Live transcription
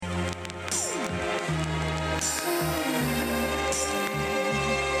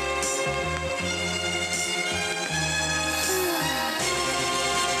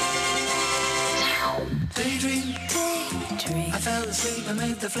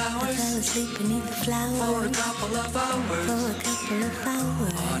the flowers. I fell asleep beneath the flowers. For a couple of hours. For a couple of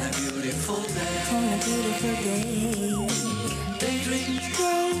hours. On a beautiful day. On a beautiful day. Daydream.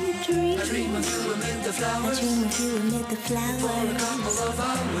 Daydream. I dream of you amid the I flowers. dream of you amid the flowers. For a couple of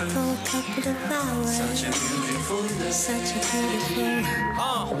hours. For a couple of hours. Such a beautiful day. Such a beautiful.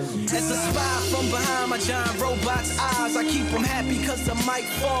 As a spy from behind my giant robot's eyes, I keep him happy cause I might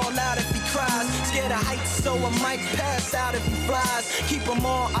fall out if he cries. Scared of heights so I might pass out if he flies. Keep him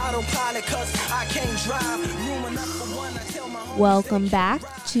on autopilot cause I can't drive. Room enough for one, I tell my homie. Welcome back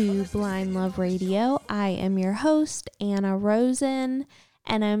to Blind Love Radio. I am your host, Anna Rosen,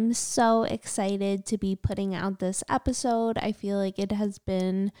 and I'm so excited to be putting out this episode. I feel like it has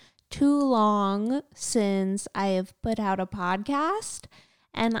been too long since I have put out a podcast,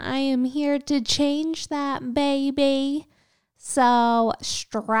 and I am here to change that, baby. So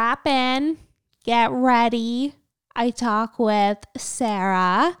strap in, get ready. I talk with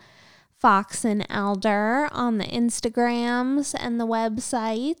Sarah Fox and Elder on the Instagrams and the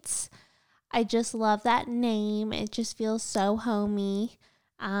websites. I just love that name. It just feels so homey.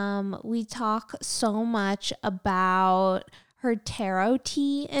 We talk so much about her tarot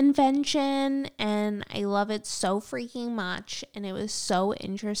tea invention, and I love it so freaking much. And it was so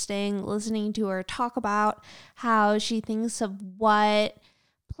interesting listening to her talk about how she thinks of what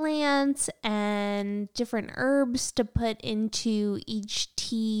plants and different herbs to put into each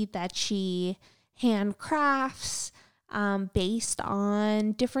tea that she handcrafts based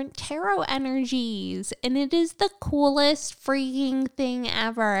on different tarot energies. And it is the coolest freaking thing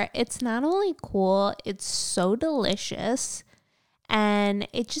ever. It's not only cool, it's so delicious. And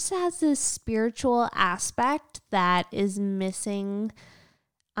it just has this spiritual aspect that is missing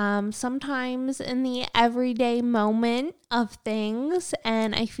sometimes in the everyday moment of things.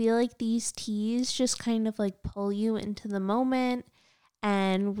 And I feel like these teas just kind of like pull you into the moment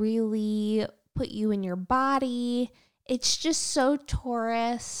and really put you in your body. It's just so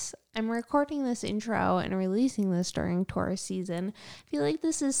Taurus. I'm recording this intro and releasing this during Taurus season. I feel like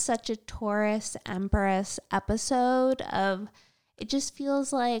this is such a Taurus Empress episode of, it just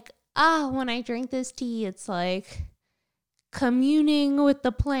feels like, when I drink this tea, it's like communing with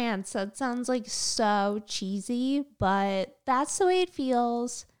the plants. That sounds like so cheesy, but that's the way it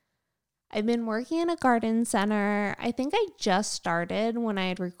feels. I've been working in a garden center. I think I just started when I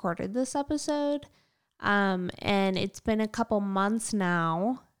had recorded this episode. And it's been a couple months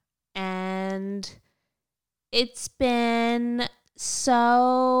now, and it's been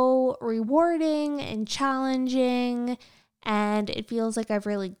so rewarding and challenging, and it feels like I've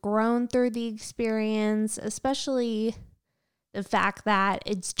really grown through the experience, especially the fact that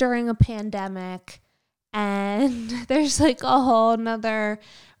it's during a pandemic and there's like a whole nother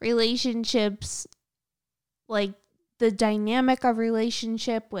relationships, like the dynamic of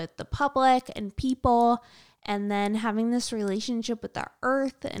relationship with the public and people, and then having this relationship with the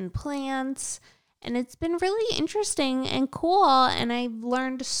earth and plants. And it's been really interesting and cool, and I've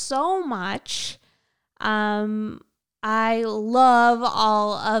learned so much. I love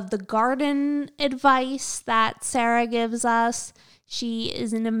all of the garden advice that Sarah gives us. She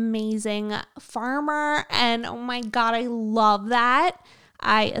is an amazing farmer, and oh my God, I love that.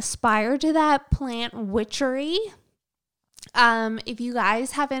 I aspire to that plant witchery. If you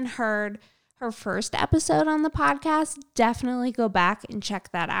guys haven't heard her first episode on the podcast, definitely go back and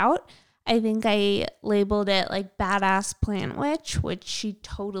check that out. I think I labeled it like Badass Plant Witch, which she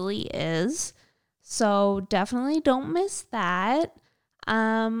totally is. So definitely don't miss that.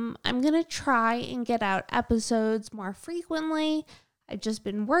 I'm going to try and get out episodes more frequently. I've just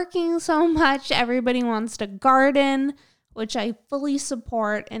been working so much. Everybody wants to garden, which I fully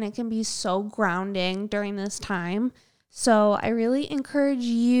support, and it can be so grounding during this time. So I really encourage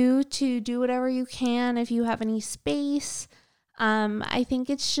you to do whatever you can if you have any space. I think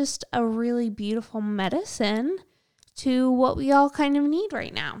it's just a really beautiful medicine to what we all kind of need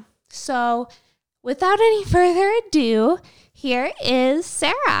right now. So without any further ado, here is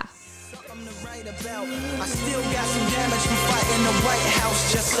Sarah. I still got some damage from fighting the White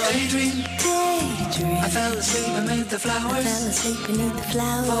House. Just a Daydream. Daydream. I fell asleep amid the I flowers. fell asleep beneath the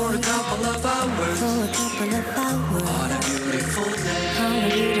flowers. For a couple of hours. For a couple of hours. On a beautiful day. On a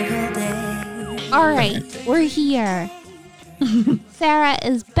beautiful day. All right, we're here. Sarah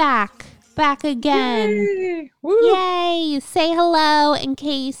is back again. Yay! Woo! Yay! Say hello in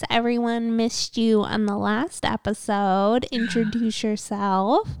case everyone missed you on the last episode. Introduce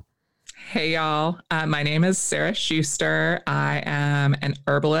yourself. Hey, y'all. My name is Sarah Schuster. I am an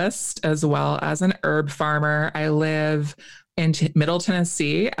herbalist as well as an herb farmer. I live in Middle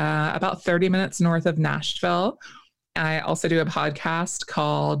Tennessee, about 30 minutes north of Nashville. I also do a podcast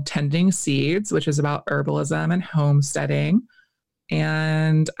called Tending Seeds, which is about herbalism and homesteading.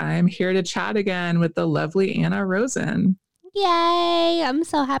 And I'm here to chat again with the lovely Anna Rosen. Yay! I'm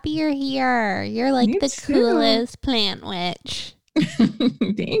so happy you're here. You're like Me the too. coolest plant witch.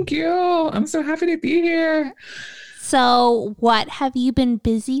 Thank you. I'm so happy to be here. So, what have you been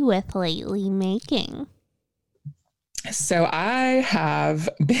busy with lately making? So I have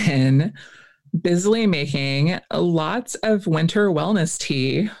been busily making lots of winter wellness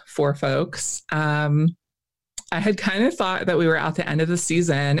tea for folks. I had kind of thought that we were at the end of the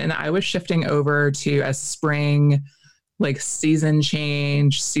season and I was shifting over to a spring, like season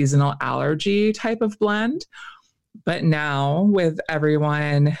change, seasonal allergy type of blend. But now with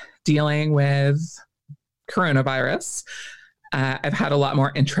everyone dealing with coronavirus, I've had a lot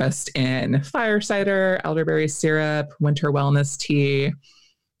more interest in fire cider, elderberry syrup, winter wellness tea,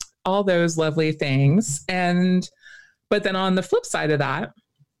 all those lovely things. But then on the flip side of that,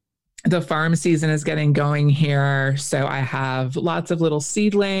 the farm season is getting going here. So I have lots of little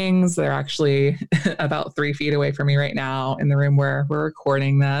seedlings. They're actually about 3 feet away from me right now in the room where we're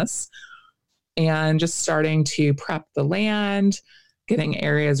recording this. And just starting to prep the land, getting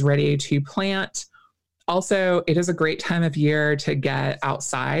areas ready to plant. Also, it is a great time of year to get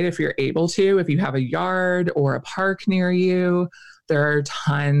outside if you're able to. If you have a yard or a park near you, there are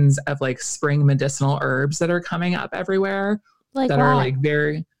tons of like spring medicinal herbs that are coming up everywhere Like that what? are like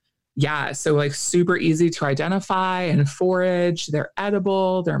so like super easy to identify and forage. They're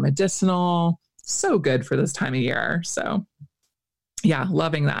edible, they're medicinal, so good for this time of year. So yeah,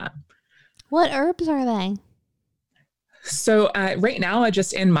 loving that. What herbs are they? So right now,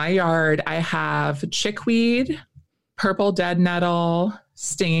 just in my yard, I have chickweed, purple dead nettle,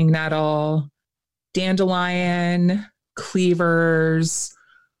 stinging nettle, dandelion, cleavers.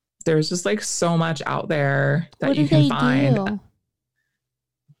 There's just like so much out there that What you do can they find. do?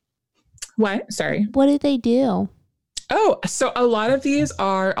 What? Sorry. What do they do? Oh, so a lot of these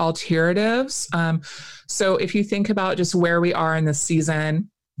are alternatives. So if you think about just where we are in the season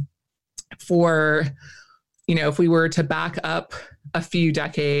for, if we were to back up a few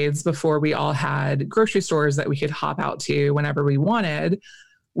decades before we all had grocery stores that we could hop out to whenever we wanted,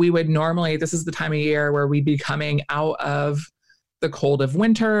 we would normally, this is the time of year where we'd be coming out of the cold of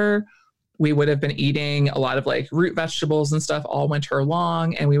winter. We would have been eating a lot of like root vegetables and stuff all winter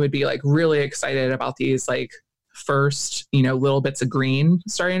long. And we would be like really excited about these like first, little bits of green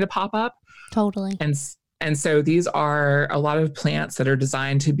starting to pop up. Totally. And so these are a lot of plants that are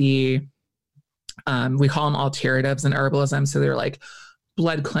designed to be, we call them alternatives in herbalism. So they're like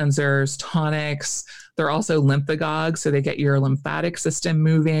blood cleansers, tonics. They're also lymphagogues. So they get your lymphatic system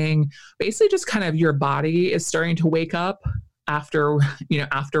moving. Basically just kind of your body is starting to wake up after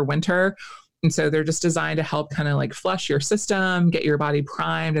winter. And so they're just designed to help kind of like flush your system, get your body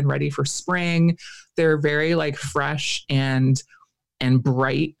primed and ready for spring. They're very like fresh and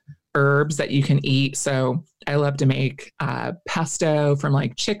bright herbs that you can eat. So I love to make pesto from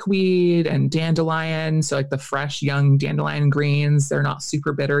like chickweed and dandelion. So like the fresh young dandelion greens, they're not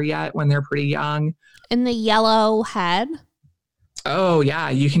super bitter yet when they're pretty young. And the yellow head? Oh yeah,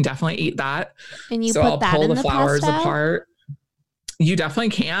 you can definitely eat that. And you so put I'll that pull in the the flowers pesto? apart. You definitely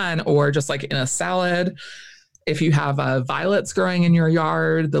can, or just like in a salad. If you have violets growing in your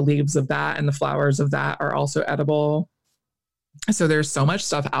yard, the leaves of that and the flowers of that are also edible. So there's so much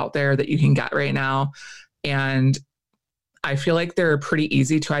stuff out there that you can get right now. And I feel like they're pretty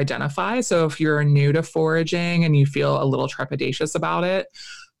easy to identify. So if you're new to foraging and you feel a little trepidatious about it,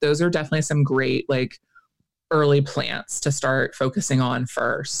 those are definitely some great like early plants to start focusing on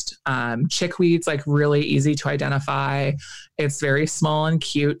first. Chickweed's like really easy to identify. It's very small and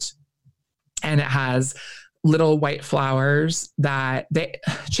cute. And it has little white flowers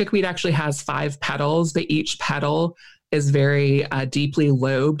chickweed actually has 5 petals, but each petal is very deeply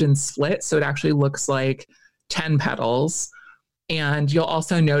lobed and split. So it actually looks like 10 petals. And you'll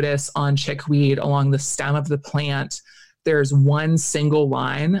also notice on chickweed along the stem of the plant, there's one single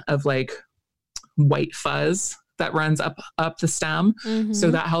line of like white fuzz that runs up the stem. Mm-hmm. So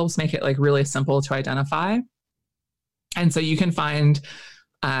that helps make it like really simple to identify. And so you can find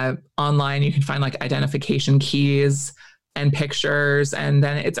online, you can find like identification keys and pictures. And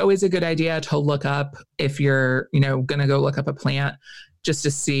then it's always a good idea to look up if you're, going to go look up a plant just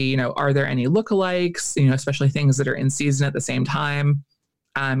to see, are there any lookalikes, especially things that are in season at the same time.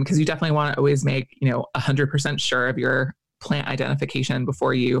 Because you definitely want to always make, 100% sure of your plant identification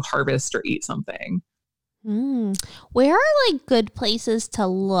before you harvest or eat something. Where are like good places to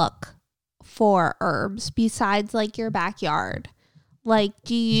look for herbs besides like your backyard? Like,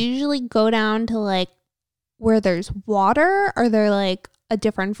 do you usually go down to like where there's water? Are there like a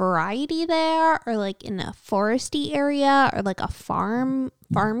different variety there, or like in a foresty area, or like a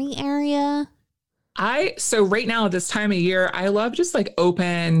farmy area? So right now, this time of year, I love just like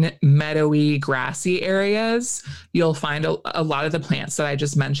open, meadowy, grassy areas. You'll find a lot of the plants that I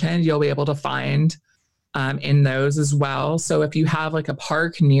just mentioned, you'll be able to find in those as well. So if you have like a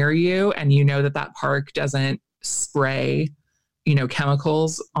park near you and you know that that park doesn't spray,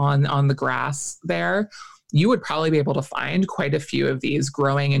 chemicals on the grass there, you would probably be able to find quite a few of these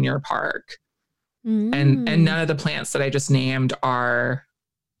growing in your park. And none of the plants that I just named are,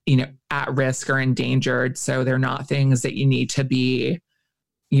 at risk or endangered. So they're not things that you need to be,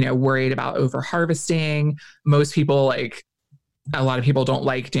 worried about over harvesting. Most people, a lot of people don't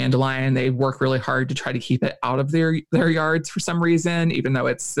like dandelion. They work really hard to try to keep it out of their yards for some reason, even though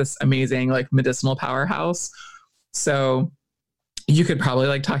it's this amazing, medicinal powerhouse. So you could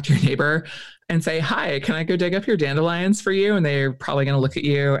probably talk to your neighbor and say, hi, can I go dig up your dandelions for you? And they're probably going to look at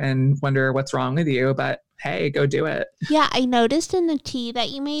you and wonder what's wrong with you, but hey, go do it. Yeah, I noticed in the tea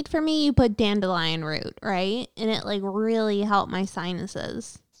that you made for me, you put dandelion root, right? And it really helped my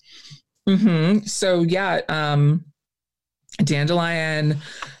sinuses. So yeah, dandelion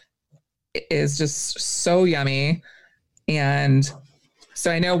is just so yummy. And so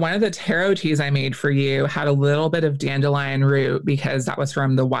I know one of the taro teas I made for you had a little bit of dandelion root because that was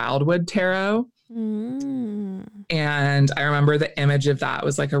from the Wildwood taro. And I remember the image of that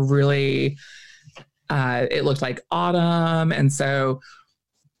was a really, it looked like autumn. And so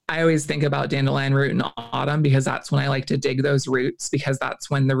I always think about dandelion root in autumn because that's when I like to dig those roots, because that's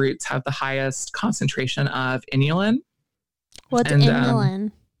when the roots have the highest concentration of inulin. What's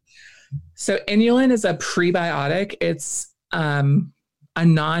inulin? So inulin is a prebiotic. It's a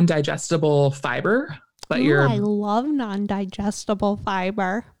non-digestible fiber, but I love non-digestible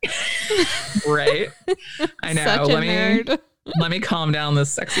fiber. Right? I know. Such a nerd. Let me calm down this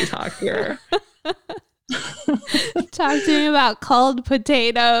sexy talk here. Talk to me about cold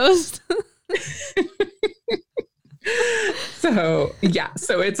potatoes. So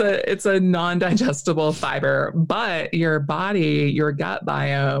it's a non-digestible fiber, but your gut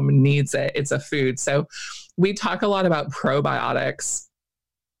biome needs it. It's a food. So we talk a lot about probiotics,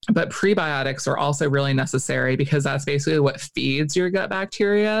 but prebiotics are also really necessary because that's basically what feeds your gut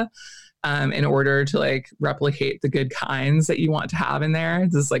bacteria in order to replicate the good kinds that you want to have in there.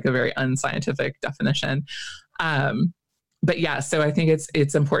 This is a very unscientific definition. But yeah, so I think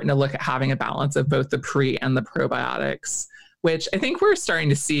it's important to look at having a balance of both the pre and the probiotics, which I think we're starting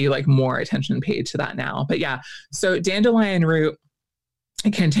to see more attention paid to that now. But yeah, so dandelion root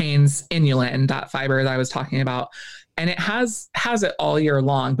contains inulin, that fiber that I was talking about, and it has it all year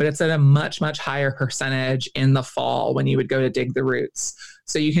long, but it's at a much, much higher percentage in the fall when you would go to dig the roots.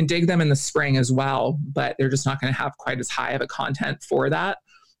 So you can dig them in the spring as well, but they're just not going to have quite as high of a content for that.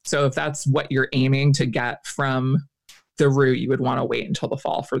 So if that's what you're aiming to get from the root, you would want to wait until the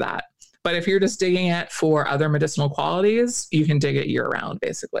fall for that. But if you're just digging it for other medicinal qualities, you can dig it year round,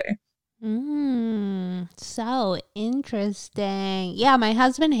 basically. So interesting. Yeah, my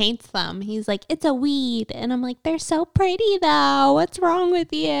husband hates them. He's like, it's a weed. And I'm like, they're so pretty though. What's wrong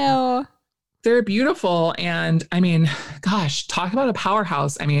with you? They're beautiful. And I mean, gosh, talk about a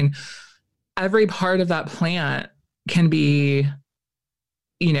powerhouse. I mean, every part of that plant can be,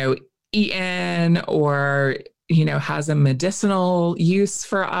 eaten or, has a medicinal use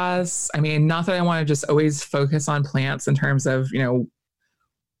for us. I mean, not that I want to just always focus on plants in terms of,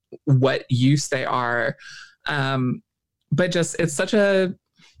 what use they are. But just, it's such a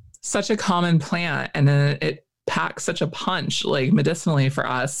common plant, and then it packs such a punch, medicinally for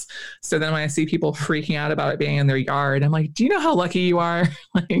us. So then when I see people freaking out about it being in their yard, I'm like, do you know how lucky you are?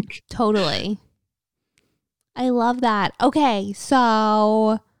 Totally. I love that. Okay.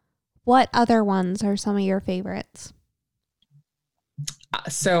 So what other ones are some of your favorites?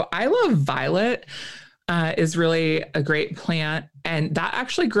 So I love violet. Is really a great plant, and that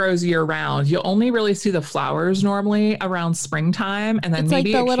actually grows year round. You'll only really see the flowers normally around springtime, and then it's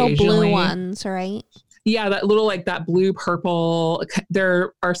maybe the little blue ones, right? Yeah, that little that blue purple.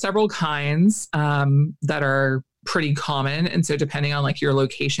 There are several kinds that are pretty common, and so depending on your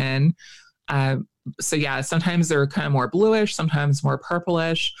location, so yeah, sometimes they're kind of more bluish, sometimes more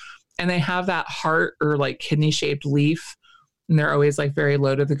purplish, and they have that heart or kidney shaped leaf, and they're always very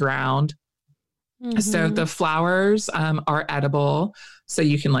low to the ground. So the flowers are edible. So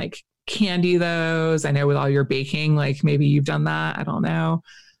you can candy those. I know with all your baking, maybe you've done that. I don't know.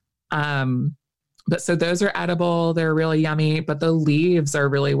 But so those are edible. They're really yummy, but the leaves are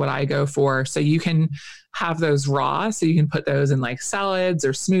really what I go for. So you can have those raw. So you can put those in like salads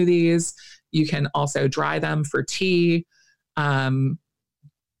or smoothies. You can also dry them for tea.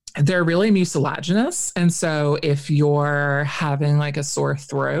 They're really mucilaginous. And so if you're having like a sore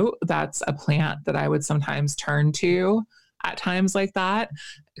throat, that's a plant that I would sometimes turn to at times like that,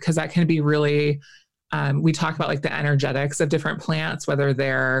 because that can be really, we talk about like the energetics of different plants, whether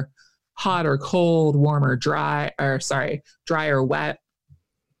they're hot or cold, warm or dry, dry or wet.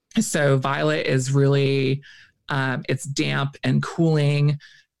 So violet is really, it's damp and cooling.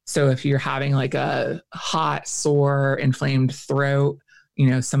 So if you're having like a hot, sore, inflamed throat,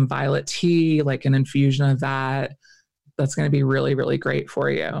 some violet tea, like an infusion of that, that's going to be really, really great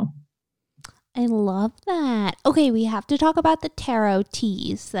for you. I love that. Okay, we have to talk about the taro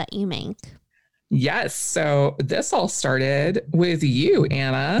teas that you make. Yes. So this all started with you,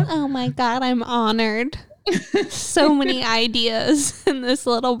 Anna. Oh my God, I'm honored. So many ideas in this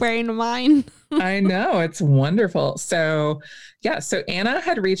little brain of mine. I know. It's wonderful. So Anna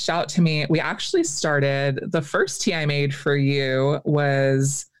had reached out to me. We actually started, the first tea I made for you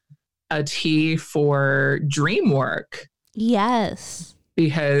was a tea for dream work. Yes.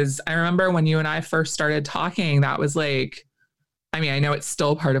 Because I remember when you and I first started talking, that was like, I know it's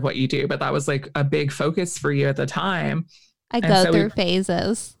still part of what you do, but that was like a big focus for you at the time. I go through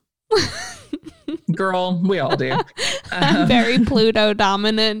phases. Girl, we all do. I'm very Pluto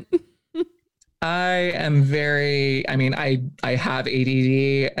dominant. I am very, I have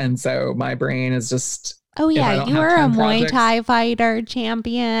ADD, and so my brain is just. Oh yeah, you are a Muay Thai fighter,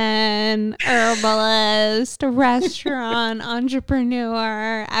 champion, herbalist, restaurant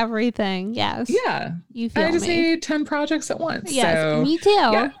entrepreneur, everything. Yes. Yeah. You feel I just need 10 projects at once. Yes, so, me too.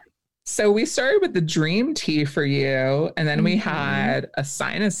 Yeah. So we started with the dream tea for you, and then we had a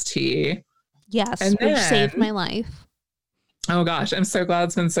sinus tea. Yes, which saved my life. Oh gosh, I'm so glad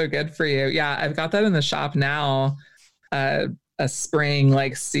it's been so good for you. Yeah, I've got that in the shop now. A spring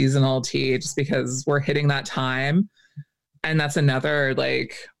like seasonal tea, just because we're hitting that time. And that's another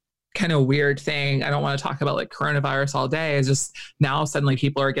like kind of weird thing. I don't want to talk about like coronavirus all day. It's just now suddenly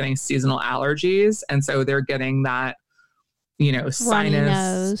people are getting seasonal allergies. And so they're getting that,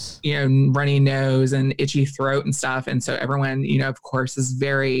 sinus, runny nose and itchy throat and stuff. And so everyone, of course, is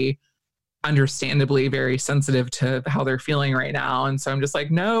very understandably very sensitive to how they're feeling right now. And so I'm just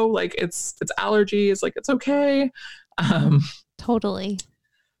like, no, like it's allergies, like it's okay. Totally.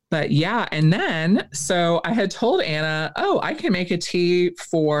 But yeah. And then, so I had told Anna, I can make a tea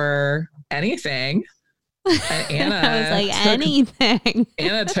for anything. And Anna I was like, anything.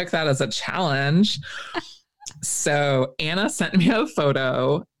 Anna took that as a challenge. So Anna sent me a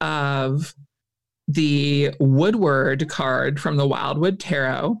photo of the Woodward card from the Wildwood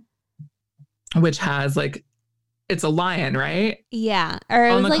Tarot, which has like, it's a lion, right? Yeah. Or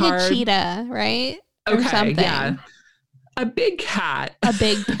it was like a cheetah, right? Okay. Or something. Yeah. A big cat. A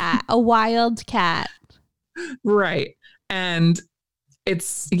big cat. A wild cat. Right. And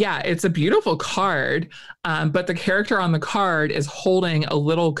it's a beautiful card. But the character on the card is holding a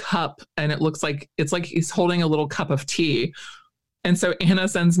little cup, and it looks like he's holding a little cup of tea. And so Anna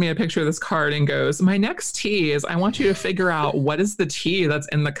sends me a picture of this card and goes, my next tea is I want you to figure out what is the tea that's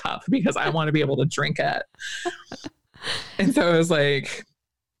in the cup, because I want to be able to drink it. And so I was like,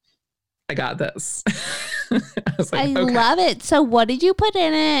 I got this. I was like, I love it. So what did you put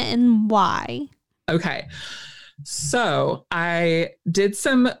in it and why? Okay. So I did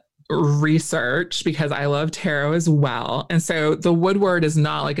some research because I love tarot as well. And so the Woodward is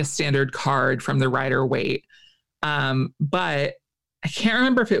not like a standard card from the Rider-Waite. But I can't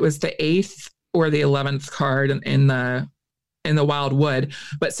remember if it was the 8th or the 11th card in the Wildwood.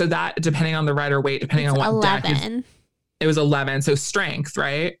 But so that, depending on the Rider-Waite, depending on what 11. deck, it was 11. So strength,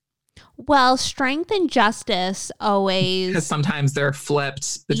 right? Well, strength and justice always. Because sometimes they're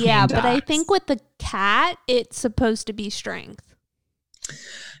flipped between decks. But I think with the cat, it's supposed to be strength.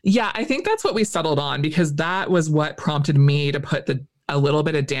 Yeah, I think that's what we settled on, because that was what prompted me to put a little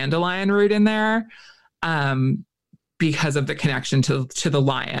bit of dandelion root in there, because of the connection to the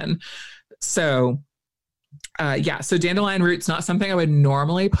lion. So, so dandelion root's not something I would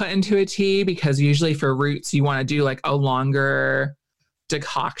normally put into a tea, because usually for roots, you want to do like a longer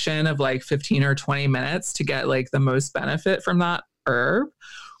decoction of like 15 or 20 minutes to get like the most benefit from that herb.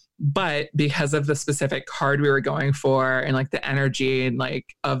 But because of the specific card we were going for and like the energy and like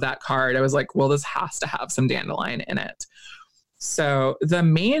of that card, I was like, well, this has to have some dandelion in it. So the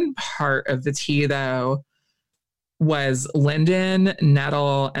main part of the tea though was linden,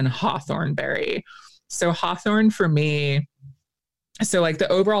 nettle, and hawthorn berry. So hawthorn for me So like the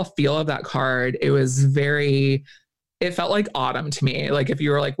overall feel of that card, it felt like autumn to me. Like if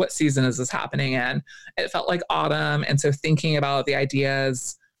you were like, what season is this happening in? It felt like autumn. And so thinking about the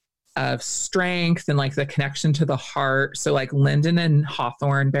ideas of strength and like the connection to the heart. So like linden and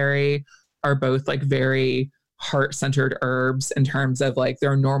hawthorn berry are both like very heart-centered herbs in terms of like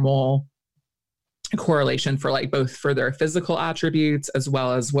their normal correlation for like both for their physical attributes as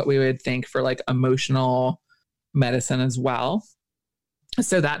well as what we would think for like emotional medicine as well.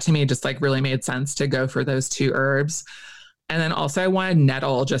 So that to me just like really made sense to go for those two herbs. And then also I wanted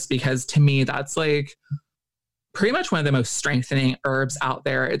nettle just because to me that's like pretty much one of the most strengthening herbs out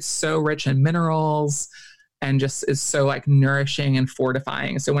there. It's so rich in minerals and just is so like nourishing and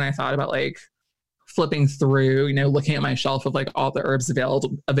fortifying. So when I thought about like flipping through, you know, looking at my shelf of like all the herbs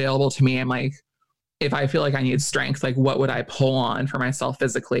available to me, I'm like, if I feel like I need strength, like what would I pull on for myself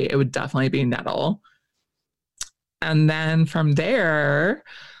physically? It would definitely be nettle. And then from there,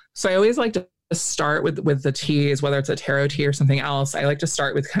 so I always like to start with the teas, whether it's a tarot tea or something else. I like to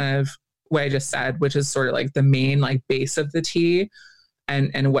start with kind of what I just said, which is sort of like the main like base of the tea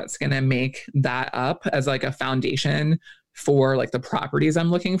and what's going to make that up as like a foundation for like the properties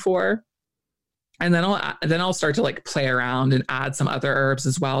I'm looking for. And then I'll start to like play around and add some other herbs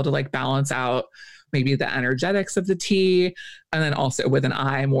as well to like balance out maybe the energetics of the tea. And then also with an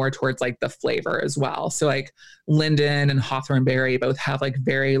eye more towards like the flavor as well. So like linden and hawthorn berry both have like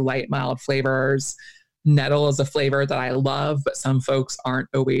very light, mild flavors. Nettle is a flavor that I love, but some folks aren't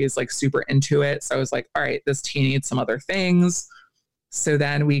always like super into it. So I was like, all right, this tea needs some other things. So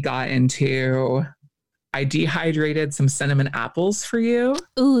then we got into, I dehydrated some cinnamon apples for you.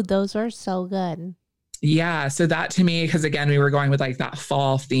 Ooh, those are so good. Yeah. So that to me, because again, we were going with like that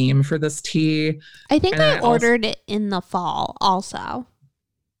fall theme for this tea. I think I ordered it in the fall also.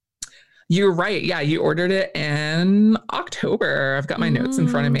 You're right. Yeah. You ordered it in October. I've got my notes in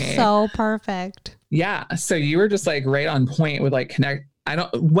front of me. So perfect. Yeah. So you were just like right on point with like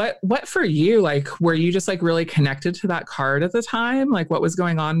what for you? Like, were you just like really connected to that card at the time? Like what was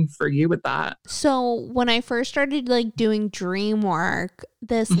going on for you with that? So when I first started like doing dream work,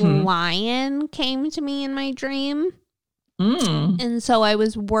 this lion came to me in my dream. And so I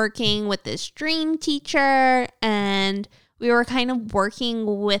was working with this dream teacher and we were kind of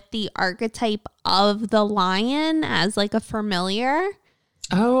working with the archetype of the lion as like a familiar.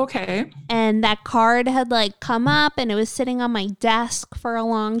 Oh, okay. And that card had like come up and it was sitting on my desk for a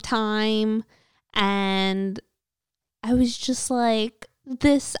long time. And I was just like,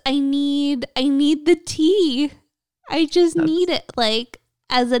 I need the tea. I just need it like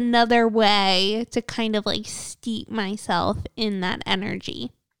as another way to kind of like steep myself in that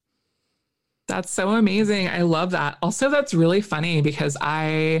energy. That's so amazing. I love that. Also, that's really funny because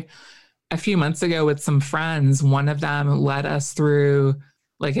a few months ago with some friends, one of them led us through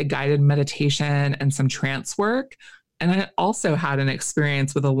like a guided meditation and some trance work. And I also had an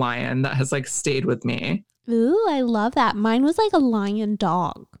experience with a lion that has like stayed with me. Ooh, I love that. Mine was like a lion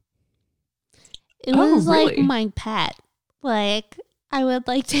dog. It was really? like my pet. Like I would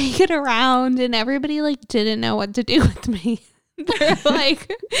like take it around and everybody like didn't know what to do with me. They're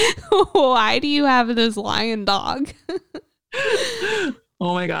like, why do you have this lion dog?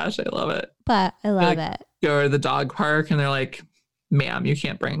 Oh my gosh, I love it. But I love it. Go to the dog park and they're like, ma'am, you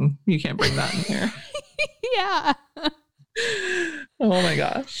can't bring that in here. Yeah. Oh my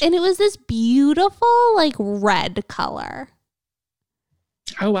gosh. And it was this beautiful like red color.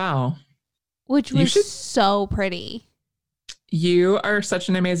 Oh wow. Which was so pretty. You are such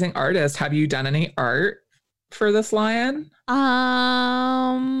an amazing artist. Have you done any art for this lion?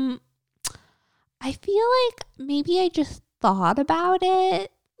 I feel like maybe I just thought about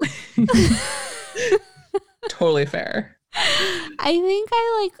it. Totally fair. I think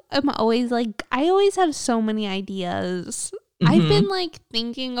I always have so many ideas. I've been like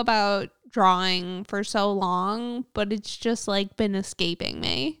thinking about drawing for so long, but it's just like been escaping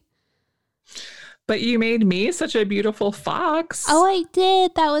me. But you made me such a beautiful fox. Oh, I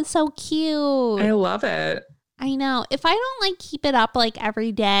did. That was so cute. I love it. I know. If I don't like keep it up like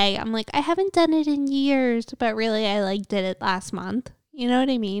every day, I'm like, I haven't done it in years, but really I like did it last month. You know what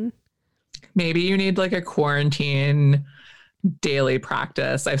I mean? Maybe you need like a quarantine daily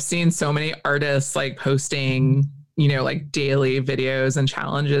practice. I've seen so many artists like posting, you know, like daily videos and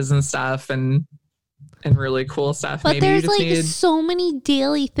challenges and stuff and really cool stuff. But maybe there's you just like so many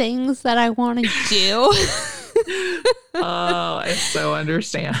daily things that I want to do. Oh, I so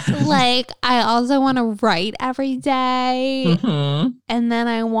understand. Like I also want to write every day. And then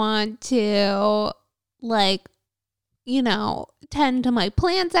I want to like, tend to my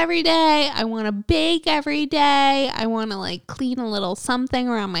plants every day. I want to bake every day. I want to like clean a little something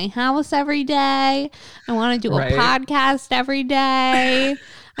around my house every day. I want to do a podcast every day.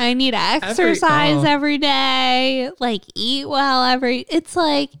 I need to exercise every day, like eat well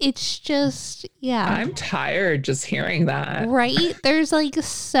it's just, yeah. I'm tired just hearing that. Right? There's like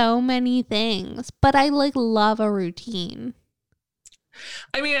so many things, but I like love a routine.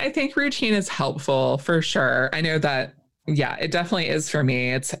 I mean, I think routine is helpful for sure. I know that, yeah, it definitely is for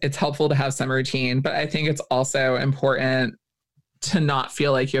me. It's helpful to have some routine, but I think it's also important to not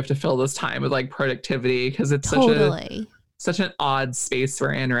feel like you have to fill this time with like productivity, because it's such an odd space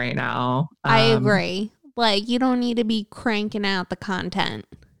we're in right now. I agree. Like, you don't need to be cranking out the content.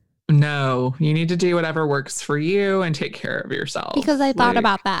 No, you need to do whatever works for you and take care of yourself. Because I thought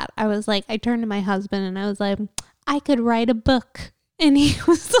about that. I was like, I turned to my husband and I was like, I could write a book. And he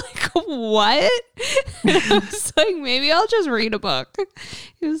was like, what? And I was like, maybe I'll just read a book.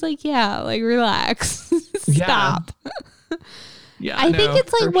 He was like, yeah, like relax. Stop. Yeah. I think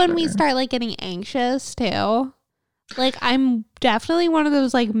it's like when we start like getting anxious too. Like, I'm definitely one of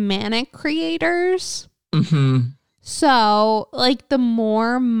those like manic creators. Mm-hmm. So like the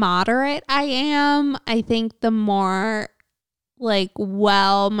more moderate I am, I think the more like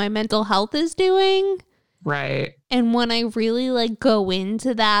well my mental health is doing. Right. And when I really like go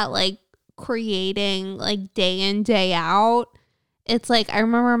into that, like creating like day in, day out, it's like, I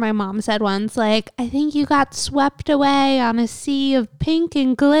remember my mom said once, like, I think you got swept away on a sea of pink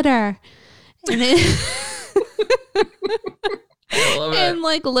and glitter. And I love it. And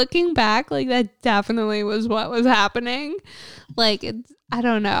like looking back, like that definitely was what was happening. Like, I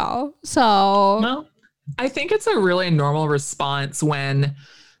don't know. So, well, I think it's a really normal response when,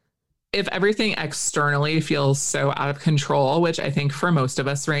 if everything externally feels so out of control, which I think for most of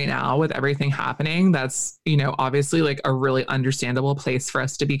us right now with everything happening, that's, obviously like a really understandable place for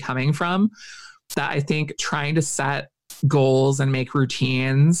us to be coming from, that I think trying to set goals and make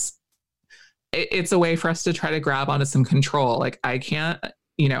routines, it's a way for us to try to grab onto some control. Like I can't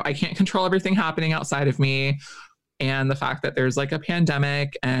control everything happening outside of me. And the fact that there's like a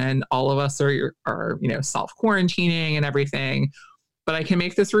pandemic and all of us are self-quarantining and everything, but I can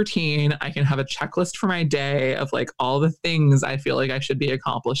make this routine. I can have a checklist for my day of like all the things I feel like I should be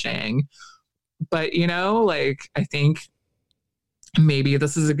accomplishing. But, like, I think maybe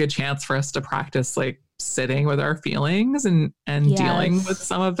this is a good chance for us to practice like sitting with our feelings and dealing with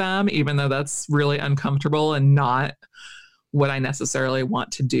some of them, even though that's really uncomfortable and not what I necessarily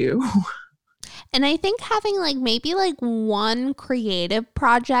want to do. And I think having like maybe like one creative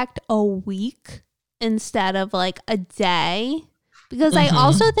project a week instead of like a day. Because I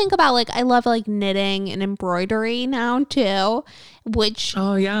also think about like, I love like knitting and embroidery now too, which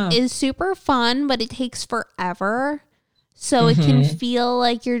is super fun, but it takes forever. So it can feel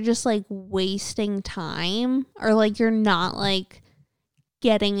like you're just like wasting time, or like you're not like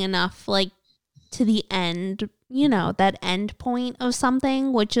getting enough like to the end, that end point of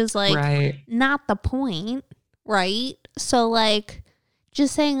something, which is like not the point, right? So like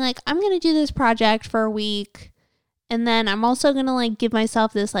just saying like, I'm going to do this project for a week. And then I'm also going to like give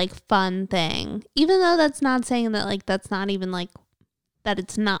myself this like fun thing, even though that's not saying that like, that's not even like that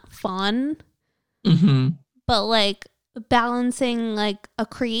it's not fun, but like balancing like a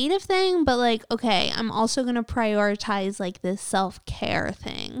creative thing, but like, okay, I'm also going to prioritize like this self-care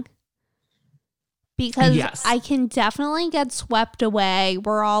thing, because I can definitely get swept away.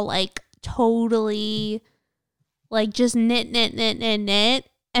 We're all like totally like just knit.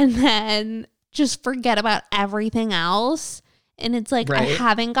 And then just forget about everything else. And it's like, I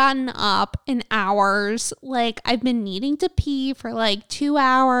haven't gotten up in hours. Like, I've been needing to pee for like 2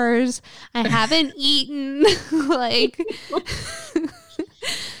 hours. I haven't eaten. Like,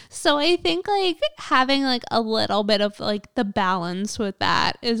 so I think like having like a little bit of like the balance with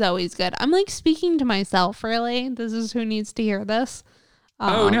that is always good. I'm like speaking to myself, really. This is who needs to hear this.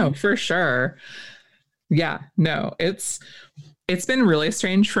 Oh, no, for sure. Yeah, no, it's been really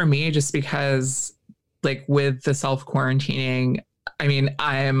strange for me just because like with the self-quarantining, I mean,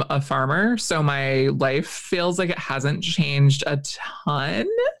 I'm a farmer, so my life feels like it hasn't changed a ton.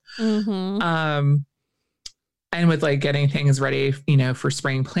 And with like getting things ready, for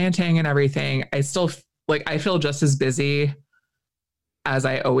spring planting and everything, I still like, I feel just as busy as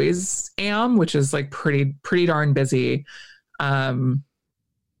I always am, which is like pretty darn busy.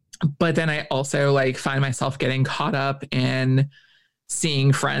 But then I also like find myself getting caught up in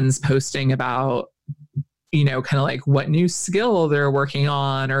seeing friends posting about, kind of like what new skill they're working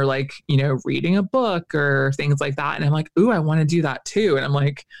on, or like, reading a book or things like that. And I'm like, ooh, I want to do that too. And I'm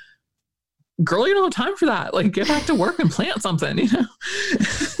like, girl, you don't have time for that. Like, get back to work and plant something, you know?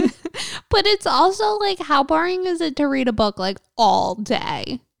 But it's also like, how boring is it to read a book like all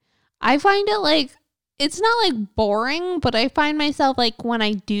day? I find it like, it's not like boring, but I find myself like when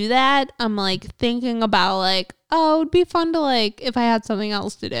I do that, I'm like thinking about like, oh, it'd be fun to like if I had something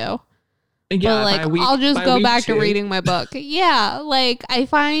else to do. Yeah, but like I'll just go back to reading my book. Yeah, like I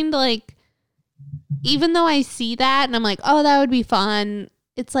find like even though I see that and I'm like, oh, that would be fun.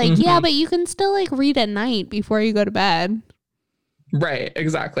 It's like, yeah, but you can still like read at night before you go to bed. Right,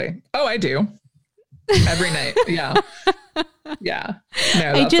 exactly. Oh, I do. Every night. Yeah. Yeah.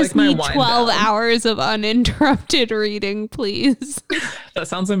 No, I just like need 12 hours of uninterrupted reading, please. That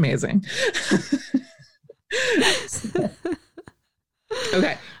sounds amazing.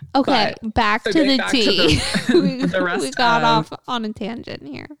 Okay. Back to the tea. The rest we got off on a tangent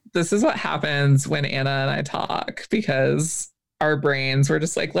here. This is what happens when Anna and I talk, because our brains were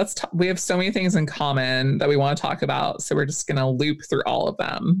just like, let's talk. We have so many things in common that we want to talk about. So we're just going to loop through all of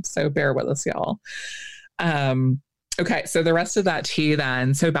them. So bear with us, y'all. Okay. So the rest of that tea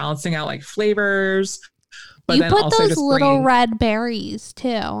then, so balancing out like flavors, but you then put also those just little red berries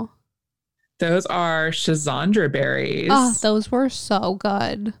too. Those are Schisandra berries. Oh, those were so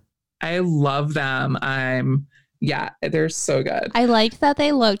good. I love them. They're so good. I liked that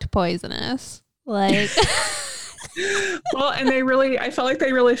they looked poisonous. Like, well, and I felt like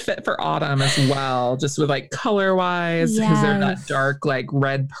they really fit for autumn as well, just with like color wise, because they're that dark, like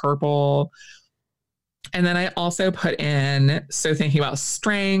red purple. And then I also put in, so thinking about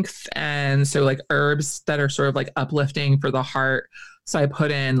strength and so like herbs that are sort of like uplifting for the heart. So I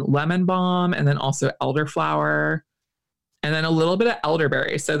put in lemon balm and then also elderflower and then a little bit of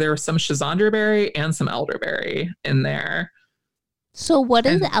elderberry. So there was some Schisandra berry and some elderberry in there. So what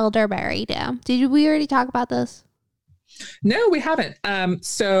does elderberry do? Did we already talk about this? No, we haven't.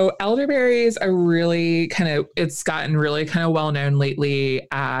 So elderberries are really it's gotten really kind of well known lately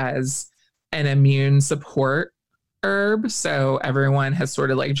as an immune support herb. So everyone has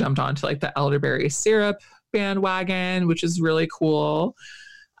sort of like jumped onto like the elderberry syrup bandwagon, which is really cool.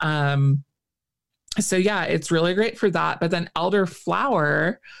 So yeah, it's really great for that. But then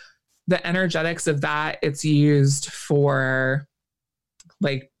elderflower, the energetics of that, it's used for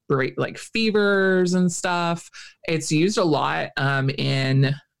like fevers and stuff. It's used a lot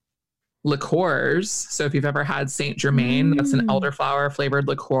in liqueurs. So if you've ever had Saint Germain, that's an elderflower flavored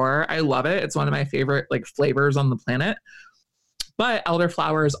liqueur. I love it. It's one of my favorite like flavors on the planet. But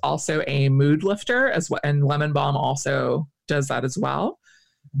elderflower is also a mood lifter as well, and lemon balm also does that as well.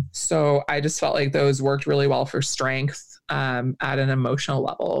 So I just felt like those worked really well for strength at an emotional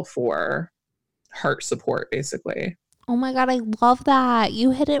level for heart support, basically. Oh my God, I love that. You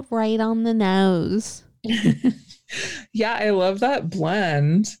hit it right on the nose. Yeah, I love that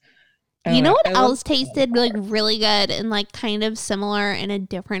blend. You know what else tasted like really good and like kind of similar in a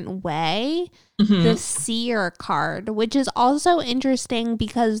different way? The seer card, which is also interesting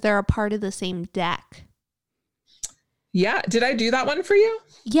because they're a part of the same deck. Yeah. Did I do that one for you?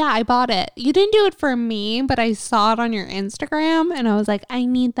 Yeah, I bought it. You didn't do it for me, but I saw it on your Instagram and I was like, I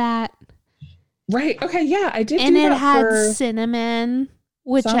need that. Right. Okay. Yeah, I did. And do it that had for cinnamon,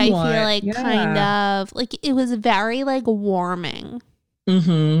 which somewhat, I feel like kind of like it was very like warming.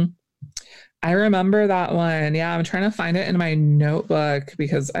 I remember that one. Yeah, I'm trying to find it in my notebook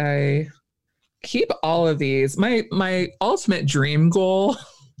because I keep all of these. My ultimate dream goal,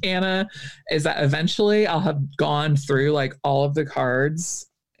 Anna, is that eventually I'll have gone through like all of the cards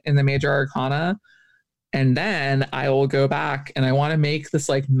in the major arcana. And then I will go back and I want to make this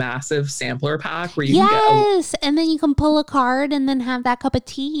like massive sampler pack where you can get and then you can pull a card and then have that cup of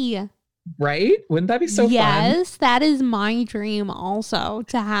tea. Right? Wouldn't that be so fun? Yes, that is my dream also,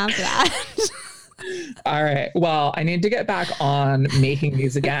 to have that. All right. Well, I need to get back on making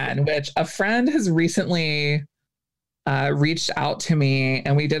these again, which a friend has recently reached out to me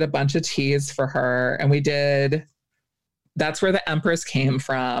and we did a bunch of teas for her and that's where the Empress came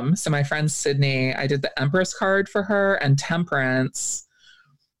from. So my friend Sydney, I did the Empress card for her and Temperance.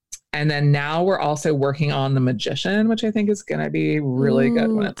 And then now we're also working on the Magician, which I think is going to be really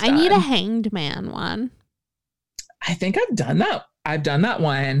good when it's done. I need a Hanged Man one. I think I've done that. I've done that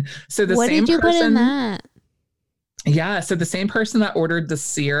one. So the what same did you person, put in that? Yeah. So the same person that ordered the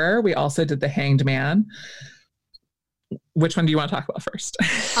Seer, we also did the Hanged Man. Which one do you want to talk about first?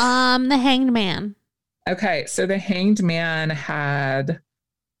 The Hanged Man. Okay. So the Hanged Man had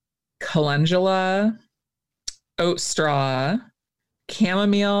calendula, oat straw,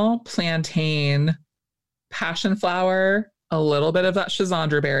 chamomile, plantain, passion flower, a little bit of that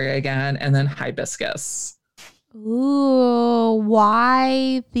Schisandra berry again, and then hibiscus. Ooh,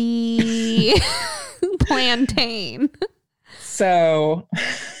 why the plantain? So,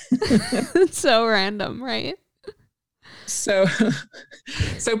 It's so random, right? so,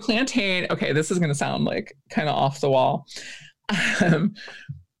 so plantain. Okay, this is going to sound like kind of off the wall. Um,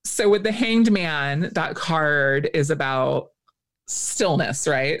 so with the Hanged Man, that card is about stillness,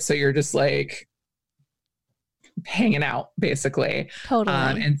 right? So you're just like hanging out, basically.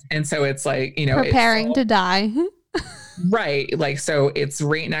 Totally. And so it's like, you know, Preparing to die. right. Like, so it's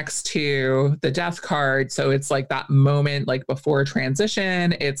right next to the death card. So it's like that moment, like before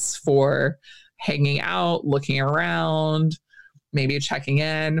transition, it's for hanging out, looking around, maybe checking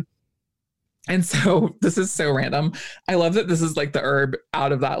in. And so this is so random. I love that this is like the herb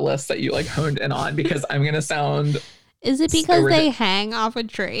out of that list that you like honed in on, because I'm going to sound. Is it because they hang off a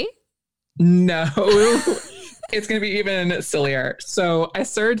tree? No. It's going to be even sillier. So I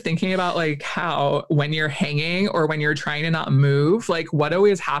started thinking about like how when you're hanging or when you're trying to not move, like what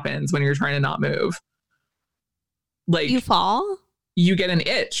always happens when you're trying to not move? Like You fall? you get an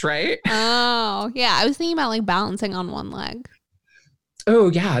itch, right? Oh, yeah. I was thinking about like balancing on one leg.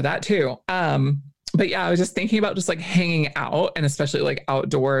 Oh yeah, that too. But yeah, I was just thinking about just like hanging out, and especially like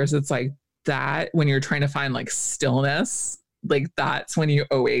outdoors. It's like that when you're trying to find like stillness, like that's when you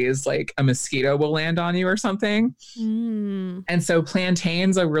always like a mosquito will land on you or something. And so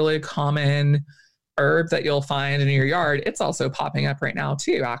plantain's a really common herb that you'll find in your yard. It's also popping up right now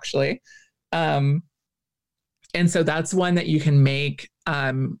too, actually. And so that's one that you can make.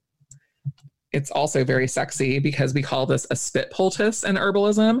 It's also very sexy because we call this a spit poultice in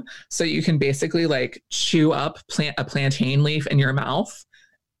herbalism. So you can basically like chew up a plantain leaf in your mouth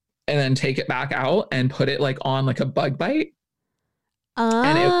and then take it back out and put it like on like a bug bite.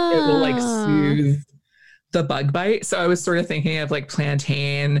 And it will like soothe the bug bite. So I was sort of thinking of like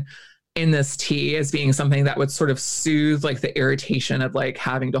plantain in this tea as being something that would sort of soothe like the irritation of like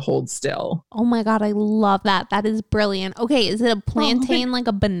having to hold still. Oh my God, I love that. That is brilliant. Okay, is it a plantain like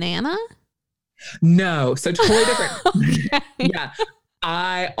a banana? No, so totally different. Okay. Yeah.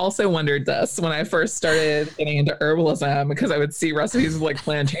 I also wondered this when I first started getting into herbalism, because I would see recipes of like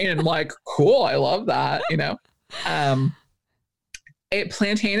plantain and I'm like, cool, I love that, you know.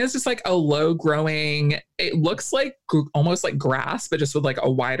 Plantain is just like a low growing, it looks like almost like grass, but just with like a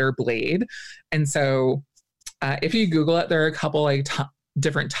wider blade. And so if you Google it, there are a couple like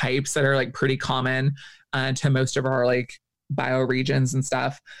different types that are like pretty common to most of our like bioregions and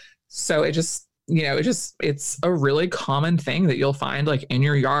stuff. So it just, you know, it's a really common thing that you'll find like in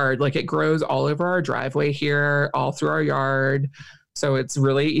your yard. Like it grows all over our driveway here, all through our yard. So it's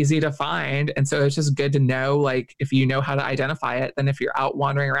really easy to find. And so it's just good to know, like, if you know how to identify it, then if you're out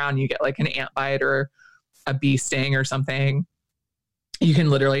wandering around, you get like an ant bite or a bee sting or something, you can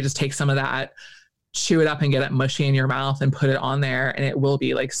literally just take some of that, chew it up and get it mushy in your mouth and put it on there. And it will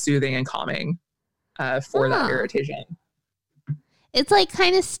be like soothing and calming for that irritation. It's like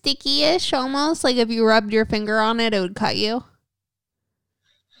kind of sticky-ish almost. Like if you rubbed your finger on it, it would cut you.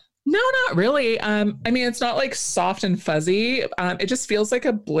 No, not really. I mean, it's not like soft and fuzzy. It just feels like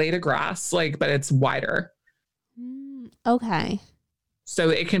a blade of grass, like, but it's wider. Okay. So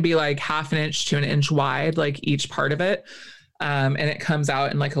it can be like 1/2 inch to 1 inch wide, like each part of it. And it comes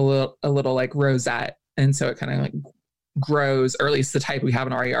out in like a little like rosette. And so it kind of like grows, or at least the type we have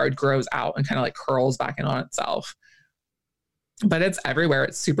in our yard grows out and kind of like curls back in on itself. But it's everywhere.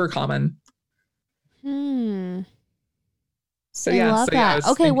 It's super common. So I love that.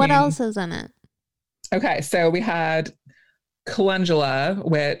 Okay, what else is in it? Okay, so we had calendula,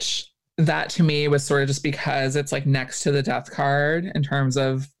 which that to me was sort of just because it's like next to the death card in terms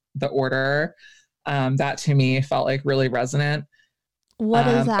of the order. That to me felt like really resonant. What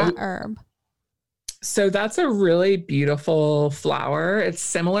is that herb? So that's a really beautiful flower. It's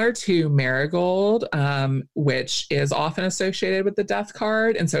similar to marigold, which is often associated with the death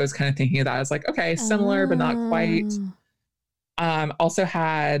card. And so I was kind of thinking of that as like, okay, similar, but not quite. Also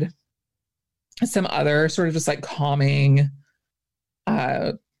had some other sort of just like calming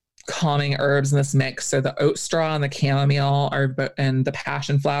herbs in this mix. So the oat straw and the chamomile and the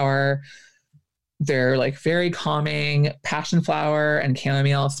passion flower, they're like very calming. Passion flower and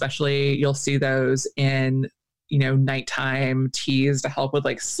chamomile, especially, you'll see those in, you know, nighttime teas to help with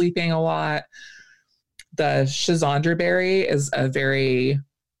like sleeping a lot. The schizandra berry is a very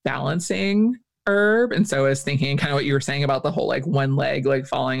balancing herb. And so I was thinking kind of what you were saying about the whole like one leg like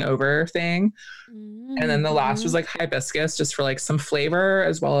falling over thing. And then the last was like hibiscus, just for like some flavor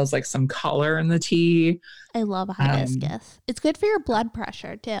as well as like some color in the tea. I love hibiscus. It's good for your blood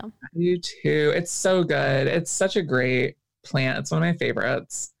pressure too. I do too. It's so good. It's such a great plant. It's one of my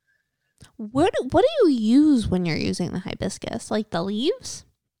favorites. What do you use when you're using the hibiscus? Like the leaves?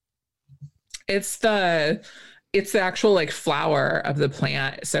 It's the actual like flower of the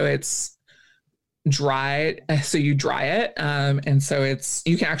plant. So it's dried. So you dry it. And so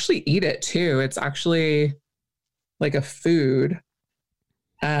you can actually eat it too. It's actually like a food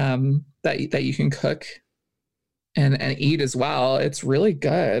that you can cook and eat as well. It's really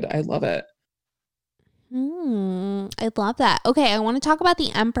good. I love it. I love that. Okay, I want to talk about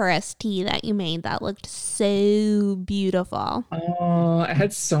the Empress tea that you made that looked so beautiful. Oh, I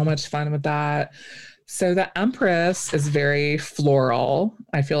had so much fun with that. So the Empress is very floral.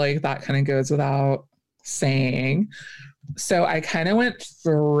 I feel like that kind of goes without saying. So I kind of went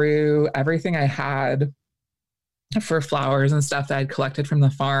through everything I had for flowers and stuff that I'd collected from the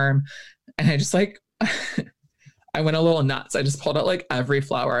farm. And I just like, I went a little nuts. I just pulled out like every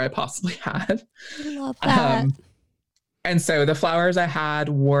flower I possibly had. I love that. And so the flowers I had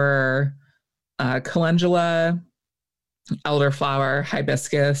were calendula, elderflower,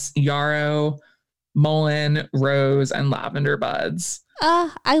 hibiscus, yarrow, mullein, rose, and lavender buds.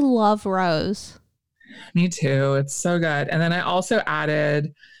 I love rose. Me too. It's so good. And then I also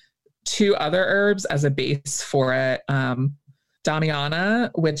added 2 other herbs as a base for it.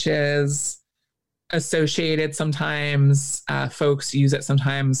 Damiana, which is associated sometimes, folks use it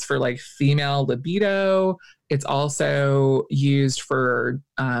sometimes for like female libido. It's also used for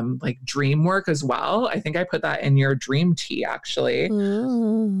like dream work as well. I think I put that in your dream tea actually.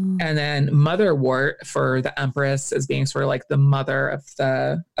 Ooh. And then motherwort for the Empress as being sort of like the mother of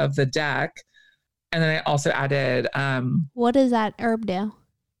the deck. And then I also added What does that herb do?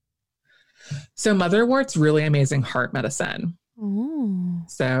 So motherwort's really amazing heart medicine. Ooh.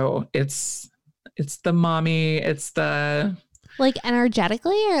 So it's the mommy, it's the like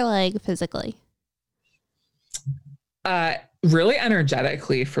energetically or like physically? Really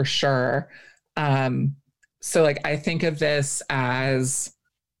energetically for sure. So like I think of this as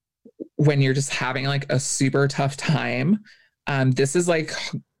when you're just having like a super tough time. This is like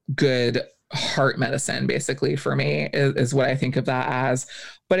good heart medicine basically for me is what I think of that as,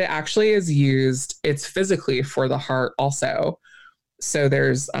 but it actually is used, it's physically for the heart also. So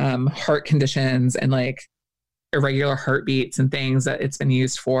there's heart conditions and like irregular heartbeats and things that it's been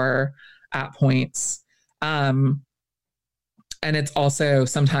used for at points. And it's also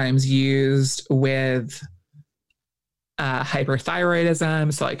sometimes used with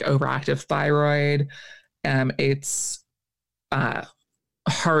hyperthyroidism, so like overactive thyroid. It's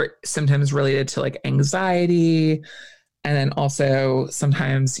heart symptoms related to like anxiety, and then also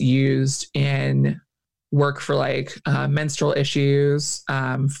sometimes used in work for like menstrual issues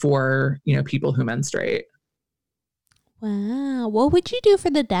for, you know, people who menstruate. Wow. What would you do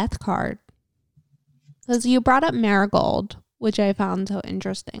for the death card? Because you brought up marigold, which I found so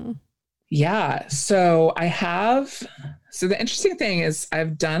interesting. Yeah. So the interesting thing is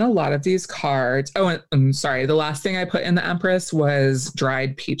I've done a lot of these cards. Oh, and I'm sorry. The last thing I put in the Empress was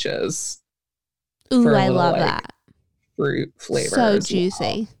dried peaches. Ooh, I love that. Fruit flavor. So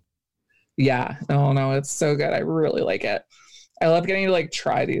juicy. Well. Yeah. Oh, no, it's so good. I really like it. I love getting to like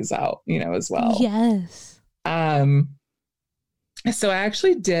try these out, you know, as well. Yes. So I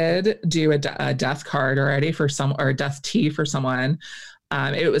actually did do a death card already or a death tea for someone.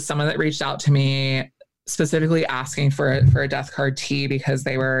 It was someone that reached out to me specifically asking for a death card tea because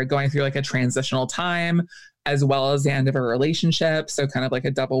they were going through like a transitional time as well as the end of a relationship. So kind of like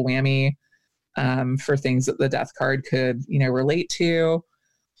a double whammy for things that the death card could, you know, relate to.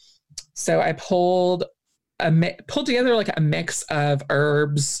 So I pulled together like a mix of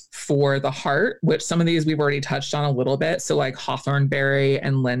herbs for the heart, which some of these we've already touched on a little bit. So like hawthorn berry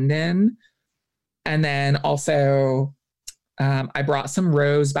and linden. And then also I brought some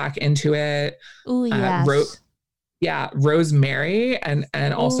rose back into it. Oh, yes. Rosemary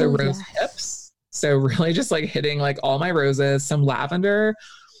and also rose hips. So really just like hitting like all my roses, some lavender.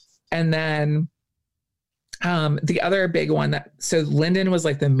 And then the other big one so linden was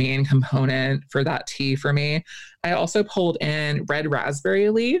like the main component for that tea for me. I also pulled in red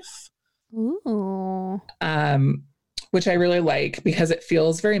raspberry leaf. Ooh. Which I really like because it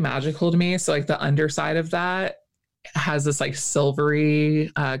feels very magical to me. So like the underside of that has this like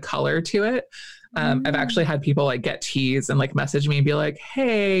silvery color to it. I've actually had people like get teas and like message me and be like,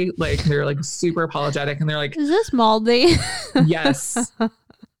 hey, like they're like super apologetic and they're like, is this moldy? Yes.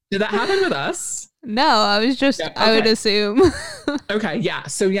 Did that happen with us? No, I was just, yeah, okay. I would assume. Okay. Yeah.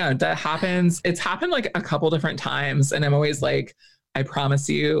 So yeah, that happens. It's happened like a couple different times. And I'm always like, I promise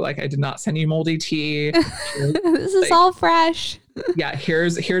you, like I did not send you moldy tea. This is all fresh. Yeah,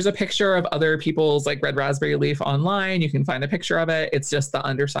 here's a picture of other people's like red raspberry leaf online. You can find a picture of it. It's just the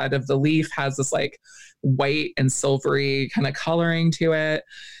underside of the leaf has this like white and silvery kind of coloring to it.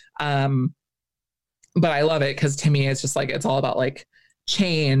 But I love it because to me, it's just like, it's all about like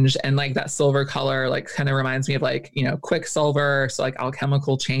change, and like that silver color, like kind of reminds me of like, you know, Quicksilver. So like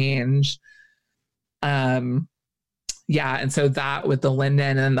alchemical change. Yeah. And so that with the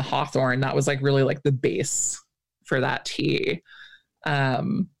linden and the hawthorn, that was like really like the base for that tea.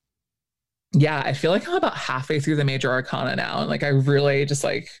 Yeah, I feel like I'm about halfway through the major arcana now. And like, I really just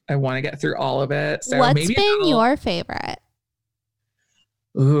like, I want to get through all of it. So What's maybe been your favorite?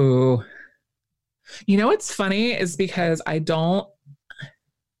 Ooh, you know, what's funny is because I'm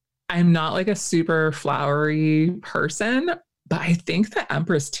not like a super flowery person, but I think the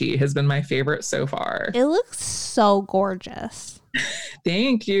Empress tea has been my favorite so far. It looks so gorgeous.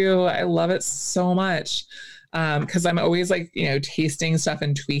 Thank you. I love it so much. Because I'm always like, you know, tasting stuff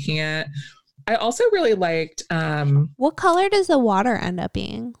and tweaking it. I also really liked What color does the water end up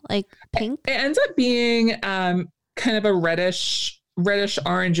being? Like pink? it ends up being kind of a reddish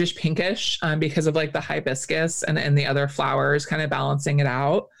orangish pinkish because of like the hibiscus and the other flowers kind of balancing it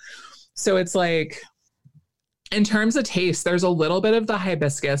out. So it's like, in terms of taste, there's a little bit of the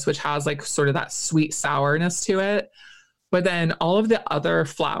hibiscus, which has like sort of that sweet sourness to it. But then all of the other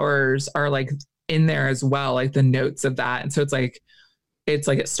flowers are like in there as well, like the notes of that. And so it's like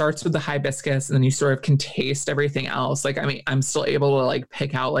it starts with the hibiscus and then you sort of can taste everything else. Like, I mean, I'm still able to like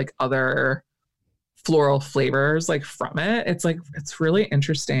pick out like other floral flavors like from it. It's like, it's really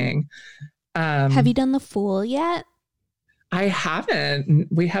interesting. Have you done the Fool yet? I haven't.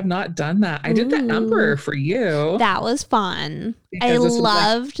 We have not done that. I did the Emperor for you. That was fun. I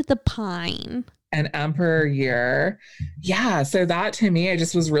loved the pine. An Emperor year. Yeah. So that to me, I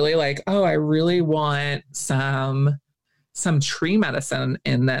just was really like, oh, I really want some tree medicine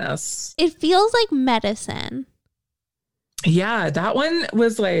in this. It feels like medicine. Yeah. That one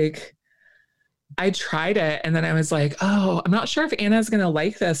was like, I tried it and then I was like, oh, I'm not sure if Anna's going to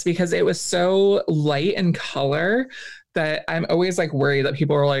like this because it was so light in color that I'm always like worried that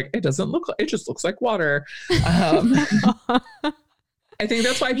people are like, it just looks like water. I think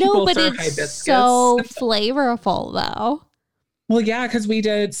that's why people serve hibiscus. It's so flavorful though. Well, yeah, because we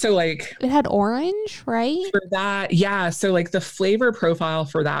did, so like it had orange, right? For that, yeah. So like the flavor profile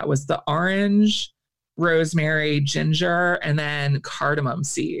for that was the orange, rosemary, ginger, and then cardamom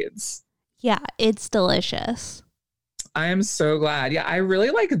seeds. Yeah, it's delicious. I am so glad. Yeah, I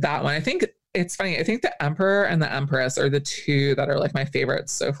really like that one. I think it's funny. I think the Emperor and the Empress are the two that are like my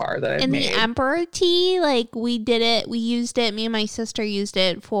favorites so far that I've made. And the Emperor tea, like we used it, me and my sister used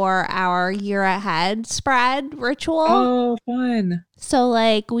it for our year ahead spread ritual. Oh, fun. So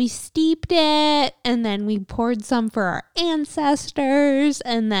like we steeped it and then we poured some for our ancestors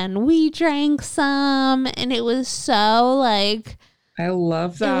and then we drank some and it was so like... I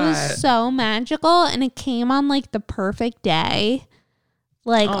love that. It was so magical and it came on like the perfect day.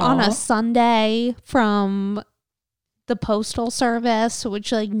 Like on a Sunday from the postal service,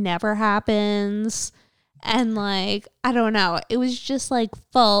 which like never happens. And like, I don't know. It was just like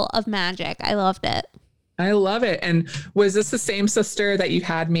full of magic. I loved it. I love it. And was this the same sister that you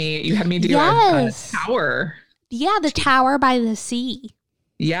had me do a tower? Yeah, the tower by the sea.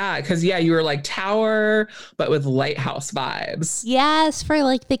 Yeah, because you were like tower, but with lighthouse vibes. Yes, for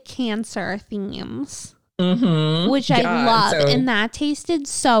like the Cancer themes. Mm-hmm. Which I love. And that tasted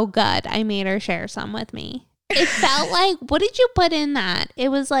so good. I made her share some with me. It felt like, what did you put in that? It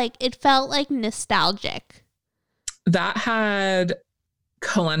was like, it felt like nostalgic. That had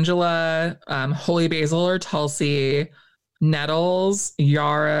calendula, holy basil or tulsi, nettles,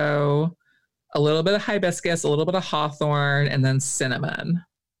 yarrow, a little bit of hibiscus, a little bit of hawthorn, and then cinnamon.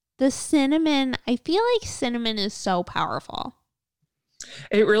 The cinnamon, I feel like cinnamon is so powerful.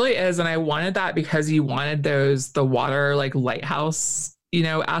 It really is. And I wanted that because you wanted the water, like lighthouse,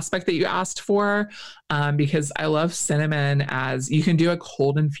 aspect that you asked for. Because I love cinnamon as you can do a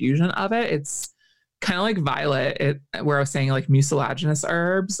cold infusion of it. It's kind of like violet, where I was saying like mucilaginous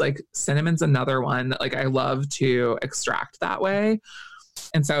herbs, like cinnamon's another one that like I love to extract that way.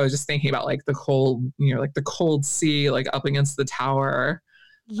 And so I was just thinking about like the cold, like the cold sea, like up against the tower.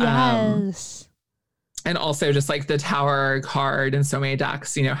 Yes. And also just like the tower card in so many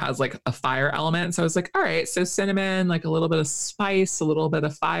decks, has like a fire element. So I was like, all right, so cinnamon, like a little bit of spice, a little bit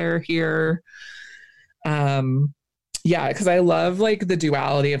of fire here. Yeah, because I love like the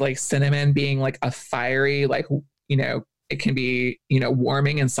duality of like cinnamon being like a fiery, like, it can be,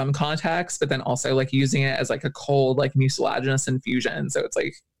 warming in some contexts, but then also like using it as like a cold, like mucilaginous infusion. So it's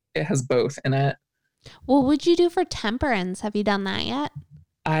like, it has both in it. What would you do for temperance? Have you done that yet?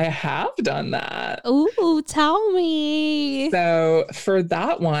 I have done that. Ooh, tell me. So for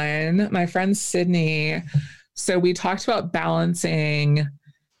that one, my friend Sydney, so we talked about balancing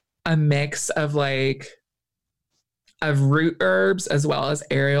a mix of like of root herbs as well as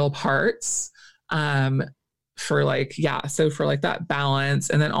aerial parts for like, yeah, so for like that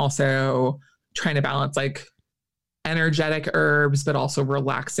balance, and then also trying to balance like energetic herbs, but also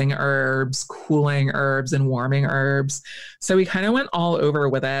relaxing herbs, cooling herbs, and warming herbs. So we kind of went all over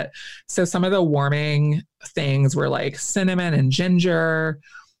with it. So some of the warming things were like cinnamon and ginger,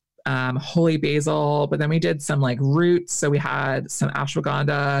 holy basil, but then we did some like roots. So we had some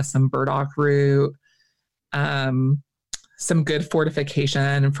ashwagandha, some burdock root, some good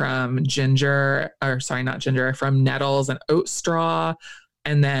fortification from from nettles and oat straw.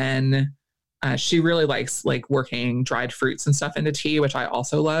 And then she really likes like working dried fruits and stuff into tea, which I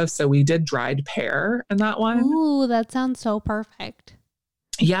also love. So we did dried pear in that one. Ooh, that sounds so perfect.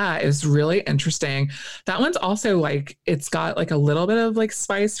 Yeah, it was really interesting. That one's also like, it's got like a little bit of like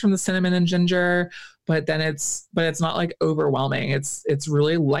spice from the cinnamon and ginger, but it's not like overwhelming. It's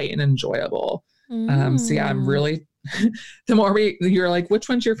really light and enjoyable. So yeah, I'm really, the more you're like, which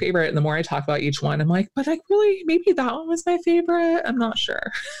one's your favorite? And the more I talk about each one, I'm like, but like really, maybe that one was my favorite. I'm not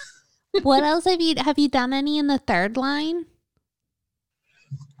sure. What else have you done any in the third line?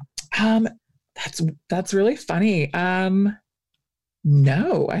 That's really funny.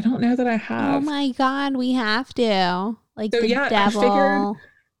 No, I don't know that I have. Oh my God, we have to. Like So, the yeah, I devil.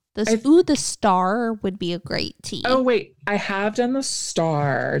 figured- The star would be a great tea. Oh wait, I have done the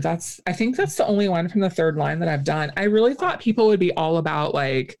star. I think that's the only one from the third line that I've done. I really thought people would be all about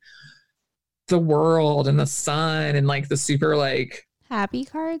like the world and the sun and like the super like Happy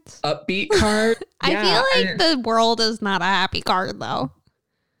cards? upbeat card. I Yeah, feel like the world is not a happy card though.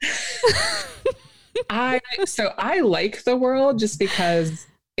 I like the world just because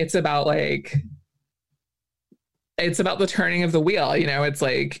it's about the turning of the wheel, you know. It's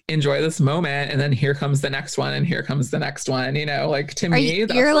like enjoy this moment and then here comes the next one and here comes the next one, you know. Like to me,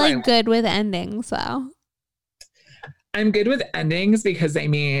 that's You're what like good with endings though. I'm good with endings because they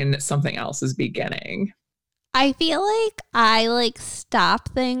mean something else is beginning. I feel like I like stop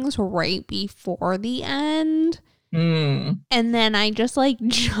things right before the end. And then I just like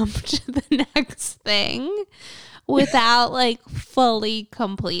jump to the next thing without like fully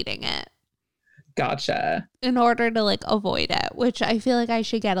completing it. Gotcha. In order to like avoid it, which I feel like I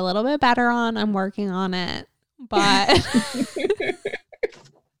should get a little bit better on. I'm working on it. But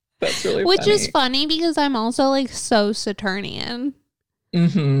That's really which funny. is funny because I'm also like so Saturnian.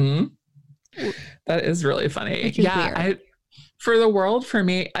 That is really funny. Which is Yeah, weird. for the world, for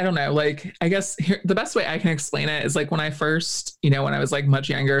me, I don't know. Like, I guess the best way I can explain it is like when I first, when I was like much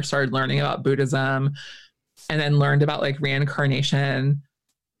younger, started learning about Buddhism and then learned about like reincarnation.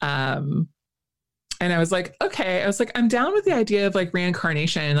 And I was like, okay, I'm down with the idea of like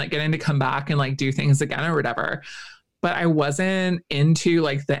reincarnation, like getting to come back and like do things again or whatever. But I wasn't into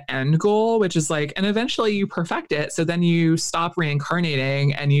like the end goal, which is like, and eventually you perfect it. So then you stop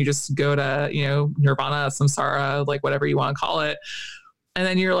reincarnating and you just go to, nirvana, samsara, like whatever you want to call it. And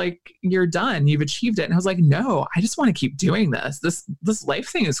then you're like, you're done. You've achieved it. And I was like, no, I just want to keep doing this. This life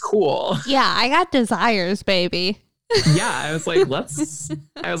thing is cool. Yeah, I got desires, baby. Yeah. I was like,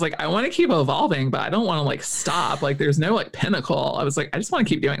 I want to keep evolving, but I don't want to like stop. Like there's no like pinnacle. I was like, I just want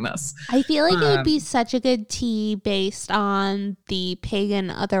to keep doing this. I feel like it would be such a good tea based on the Pagan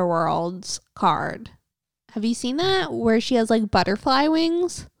Otherworlds card. Have you seen that? Where she has like butterfly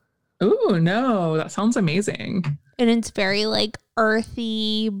wings? Ooh, no, that sounds amazing. And it's very like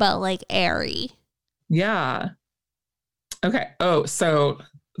earthy, but like airy. Yeah. Okay. Oh, so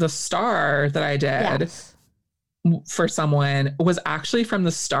the star that I did Yes. for someone was actually from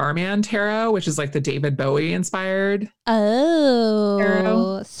the Starman Tarot, which is like the David Bowie inspired. Oh,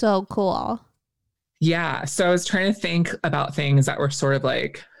 Tarot. so cool. Yeah. So I was trying to think about things that were sort of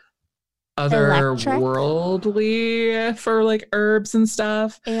like Electric? otherworldly for like herbs and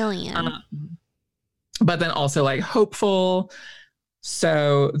stuff. Alien. But then also like hopeful.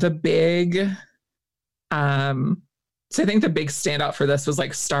 So the big, so I think the big standout for this was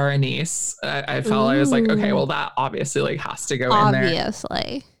like Star Anise. I felt I was like, okay, well that obviously like has to go in there.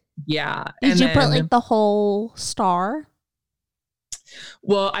 Obviously. Yeah. Did And you put then- like the whole star?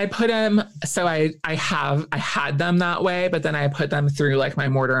 Well, I put them, so I had them that way, but then I put them through like my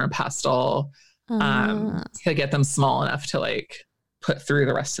mortar and pestle to get them small enough to like put through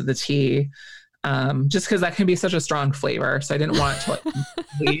the rest of the tea. Just because that can be such a strong flavor. So I didn't want it to like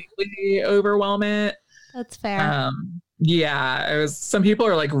completely overwhelm it. That's fair. Yeah, some people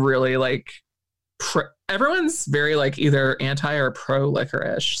are like really like everyone's very like either anti or pro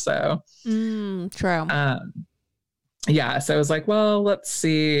licorice. So True. Yeah, so I was like, well, let's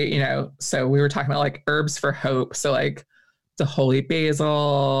see, so we were talking about like herbs for hope. So like the holy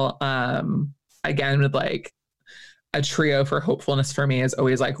basil, again, with like a trio for hopefulness for me is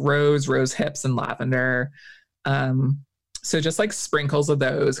always like rose hips, and lavender. So just like sprinkles of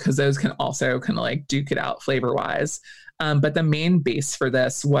those, because those can also kind of like duke it out flavor wise. But the main base for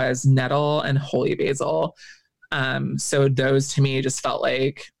this was nettle and holy basil. So those to me just felt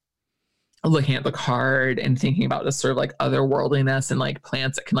like looking at the card and thinking about this sort of like otherworldliness and like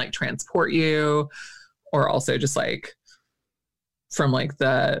plants that can like transport you, or also just like from like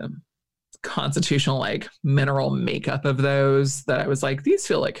the constitutional like mineral makeup of those, that I was like, these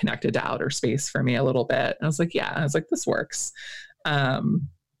feel like connected to outer space for me a little bit. And I was like, yeah, I was like, this works.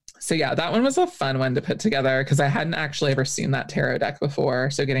 So yeah, that one was a fun one to put together because I hadn't actually ever seen that tarot deck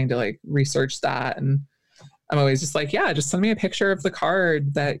before. So getting to like research that, and I'm always just like, yeah, just send me a picture of the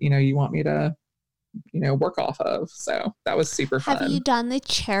card that, you want me to, work off of. So that was super fun. Have you done the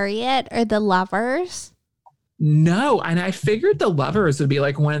Chariot or the Lovers? No. And I figured the Lovers would be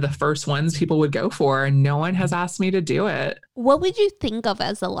like one of the first ones people would go for, and no one has asked me to do it. What would you think of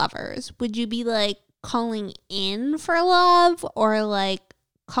as the Lovers? Would you be like calling in for love, or like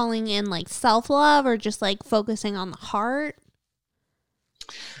calling in like self-love, or just like focusing on the heart?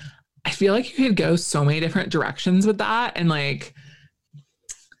 I feel like you could go so many different directions with that. And like,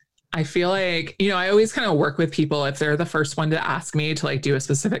 I feel like, I always kind of work with people. If they're the first one to ask me to like do a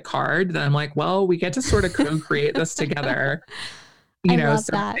specific card, then I'm like, well, we get to sort of co-create this together. I love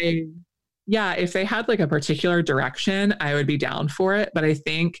that. If they had like a particular direction, I would be down for it. But I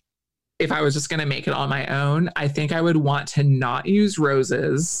think if I was just going to make it on my own, I think I would want to not use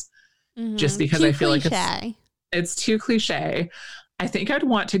roses, just because I feel like it's too cliche. I think I'd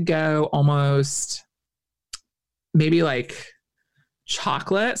want to go almost maybe like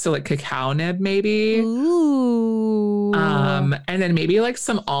chocolate. So like cacao nib, maybe. Ooh. And then maybe like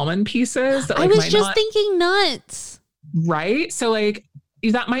some almond pieces. That, like, I was just thinking nuts. Right. So like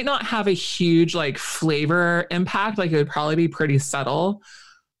that might not have a huge like flavor impact. Like it would probably be pretty subtle.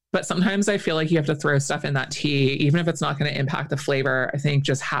 But sometimes I feel like you have to throw stuff in that tea, even if it's not going to impact the flavor. I think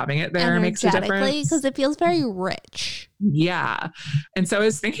just having it there makes a difference. Because it feels very rich. Yeah. And so I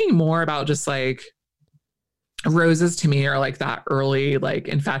was thinking more about just like roses to me are like that early like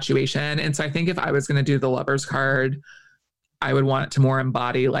infatuation. And so I think if I was going to do the Lovers card, I would want it to more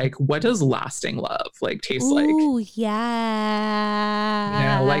embody like, what does lasting love like taste like? Ooh,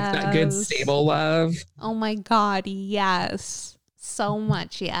 yeah. Like that good stable love. Oh my God, yes. So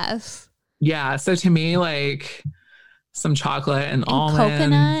much, yes. Yeah. So to me, like some chocolate and almond.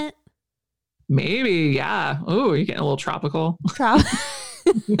 Coconut. Maybe, yeah. Oh, you're getting a little tropical. I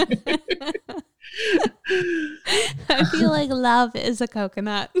feel like love is a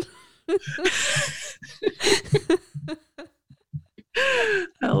coconut.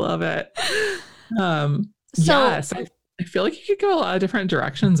 I love it. Yes, I feel like you could go a lot of different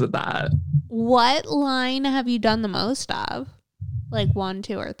directions with that. What line have you done the most of? Like 1,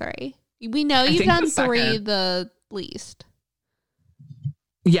 2, or 3? We know you've done 3 the least.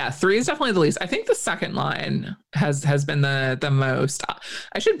 Yeah, 3 is definitely the least. I think the second line has been the most.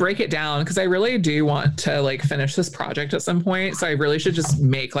 I should break it down because I really do want to like finish this project at some point. So I really should just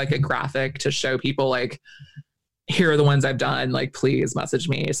make like a graphic to show people like, here are the ones I've done. Like, please message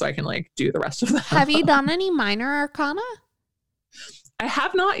me so I can like do the rest of them. Have you done any minor arcana? I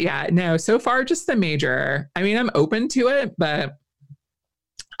have not yet. No, so far just the major. I mean, I'm open to it, but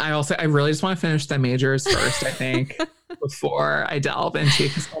I really just want to finish the majors first, I think, before I delve into,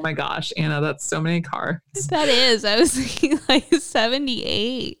 because oh my gosh, Anna, that's so many cards. That is. I was thinking like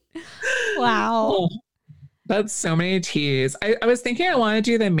 78. Wow. Oh, that's so many T's. I was thinking I want to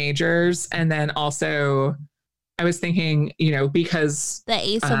do the majors, and then also I was thinking, because the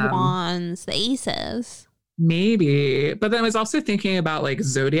Ace of Wands, the aces. Maybe. But then I was also thinking about like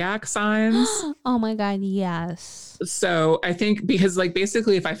zodiac signs. Oh my God, yes. So I think because like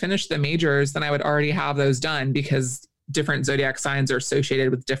basically if I finish the majors, then I would already have those done because different zodiac signs are associated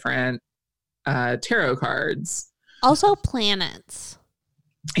with different tarot cards. Also planets.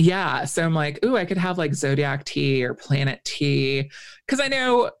 Yeah. So I'm like, ooh, I could have like zodiac tea or planet tea. Because I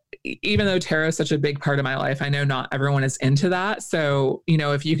know even though tarot is such a big part of my life, I know not everyone is into that. So,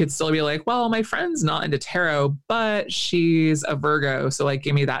 if you could still be like, well, my friend's not into tarot, but she's a Virgo. So like,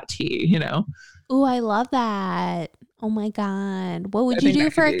 give me that tea, Ooh, I love that. Oh my God. What would you do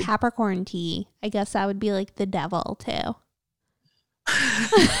for a Capricorn tea? I guess that would be like the devil too.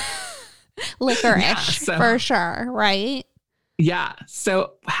 Licorice for sure, right? Yeah.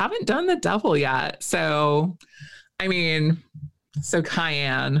 So haven't done the devil yet. So, I mean, so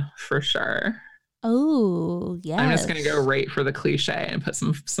cayenne for sure. Oh, yes. I'm just going to go right for the cliche and put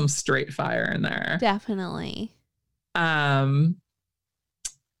some straight fire in there. Definitely. I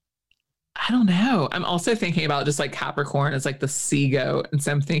don't know. I'm also thinking about just like Capricorn as like the sea goat. And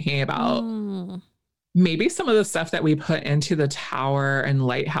so I'm thinking about maybe some of the stuff that we put into the tower and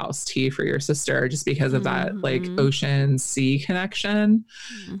lighthouse tea for your sister, just because of that like ocean sea connection.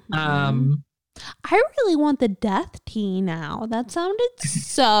 I really want the death tea now. That sounded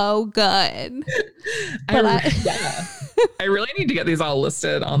so good. I really need to get these all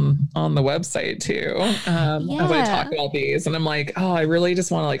listed on the website too. As I talk about these, and I'm like, oh, I really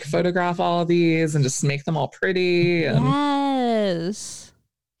just want to like photograph all of these and just make them all pretty. And yes.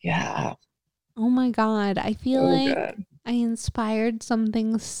 Yeah. Oh my God. I feel good. I inspired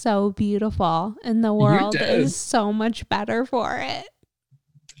something so beautiful, and the world is so much better for it.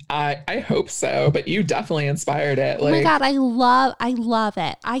 I hope so, but you definitely inspired it. Oh my God, I love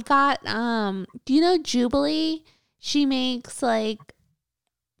it. I got do you know Jubilee? She makes like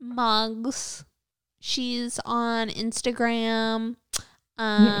mugs. She's on Instagram.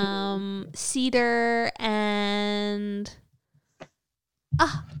 Cedar and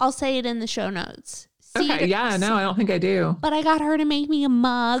I'll say it in the show notes. Cedar, okay, yeah, no, I don't think I do. But I got her to make me a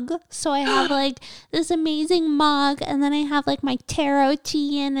mug. So I have like this amazing mug, and then I have like my tarot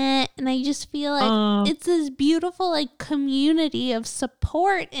tea in it. And I just feel like it's this beautiful like community of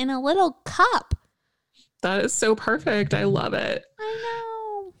support in a little cup. That is so perfect. I love it. I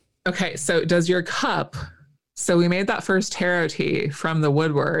know. Okay, so does your cup, so we made that first tarot tea from the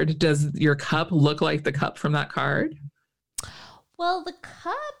Woodward. Does your cup look like the cup from that card? Well, the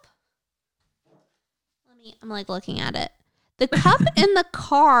cup, I'm like looking at it. The cup in the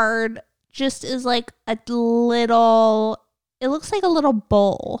card just is like a little, it looks like a little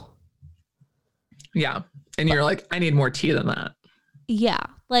bowl. Yeah. And you're like, I need more tea than that. Yeah.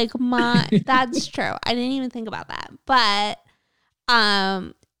 Like that's true. I didn't even think about that. But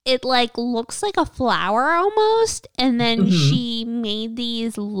it like looks like a flower almost. And then she made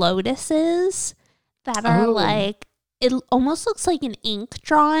these lotuses that are like, it almost looks like an ink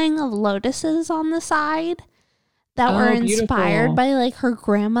drawing of lotuses on the side that were inspired by like her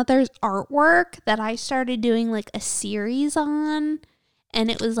grandmother's artwork that I started doing like a series on. And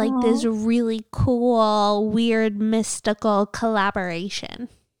it was like this really cool, weird, mystical collaboration.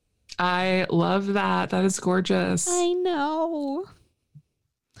 I love that. That is gorgeous. I know.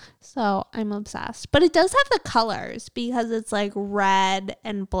 So I'm obsessed. But it does have the colors because it's like red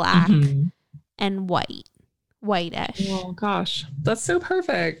and black and whitish. Oh gosh, that's so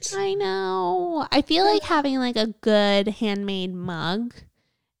perfect. I know. I feel like having like a good handmade mug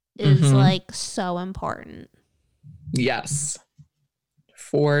is like so important. Yes,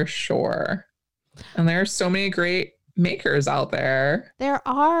 for sure. And there are so many great makers out there. There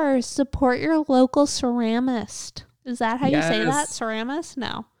are. Support your local ceramist. Is that how you say that? Ceramist?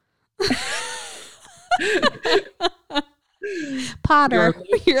 No. Potter.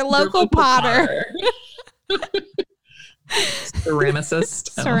 Your local potter.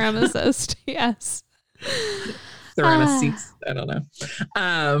 Ceramicist. Ceramicist, yes. Ceramicist. I don't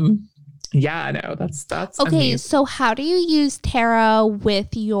know. Yeah, I know. That's okay. amazing. So how do you use tarot with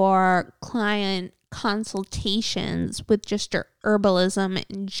your client consultations with just your herbalism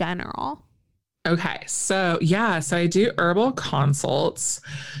in general? Okay. So I do herbal consults,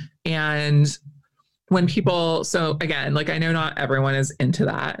 and when people, so again, like I know not everyone is into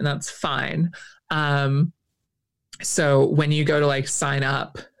that, and that's fine. So when you go to like sign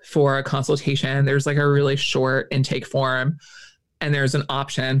up for a consultation, there's like a really short intake form, and there's an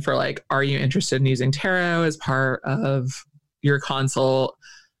option for like, are you interested in using tarot as part of your consult?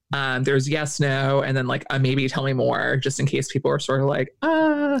 There's yes, no, and then like a maybe tell me more, just in case people are sort of like,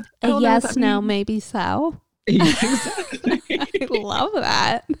 a yes, no, maybe so. Yeah, exactly. I love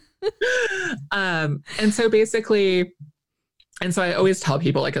that. And so basically, and so I always tell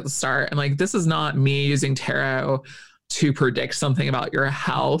people like at the start, I'm like, this is not me using tarot to predict something about your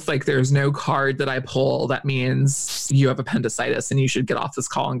health. Like there's no card that I pull that means you have appendicitis and you should get off this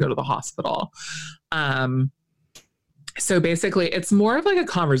call and go to the hospital. So basically it's more of like a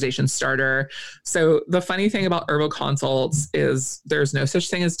conversation starter. So the funny thing about herbal consults is there's no such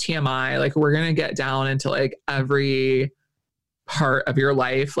thing as TMI. Like we're going to get down into like every part of your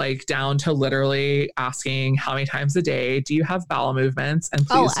life, like down to literally asking how many times a day do you have bowel movements? And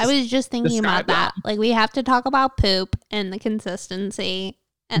please I was just thinking about that. Like we have to talk about poop and the consistency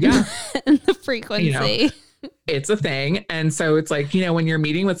and, and the frequency. It's a thing. And so it's like, you know, when you're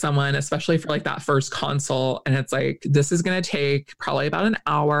meeting with someone, especially for like that first consult, and it's like, this is going to take probably about an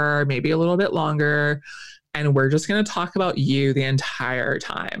hour, maybe a little bit longer. And we're just going to talk about you the entire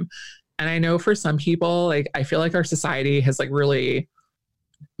time. And I know for some people, like, I feel like our society has like really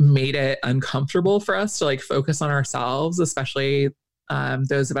made it uncomfortable for us to like focus on ourselves, especially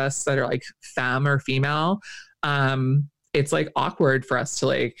those of us that are like femme or female. It's like awkward for us to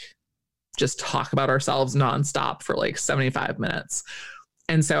like just talk about ourselves nonstop for like 75 minutes.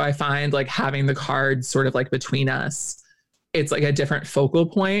 And so I find like having the cards sort of like between us, it's like a different focal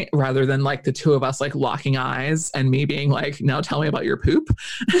point rather than like the two of us like locking eyes and me being like, now tell me about your poop.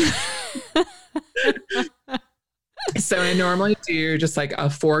 So I normally do just like a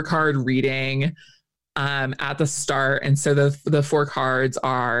 4-card reading at the start. And so the 4 cards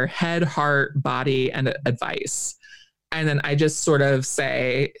are head, heart, body, and advice. And then I just sort of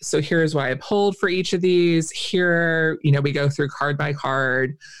say, so here's why I pulled for each of these. Here, you know, we go through card by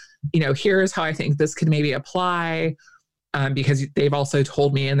card. You know, here's how I think this could maybe apply. Because they've also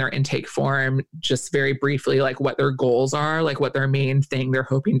told me in their intake form, just very briefly, like what their goals are, like what their main thing they're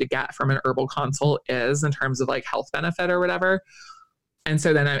hoping to get from an herbal consult is in terms of like health benefit or whatever. And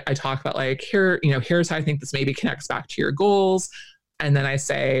so then I talk about like, here, you know, here's how I think this maybe connects back to your goals. And then I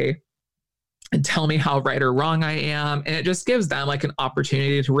say, tell me how right or wrong I am. And it just gives them like an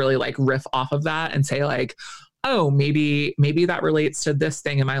opportunity to really like riff off of that and say like, oh, maybe that relates to this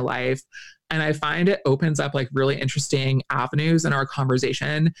thing in my life. And I find it opens up like really interesting avenues in our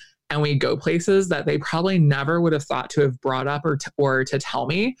conversation. And we go places that they probably never would have thought to have brought up or to tell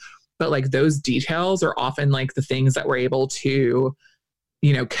me. But like those details are often like the things that we're able to,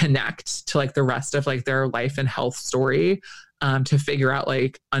 you know, connect to like the rest of like their life and health story. To figure out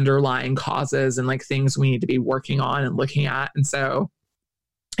like underlying causes and like things we need to be working on and looking at. And so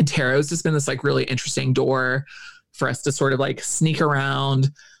tarot's just been this like really interesting door for us to sort of like sneak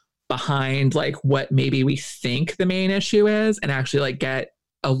around behind like what maybe we think the main issue is and actually like get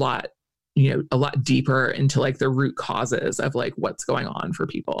a lot deeper into like the root causes of like what's going on for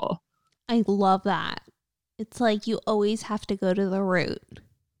people. I love that. It's like you always have to go to the root.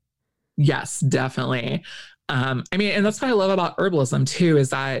 Yes, definitely. I mean, and that's what I love about herbalism too, is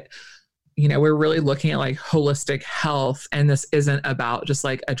that, you know, we're really looking at like holistic health, and this isn't about just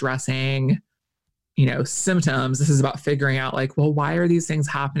like addressing, you know, symptoms. This is about figuring out like, well, why are these things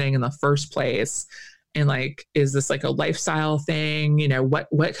happening in the first place? And like, is this like a lifestyle thing? You know, what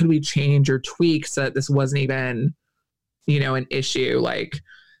could we change or tweak so that this wasn't even, you know, an issue? Like,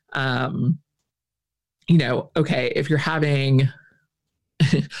 you know, okay, if you're having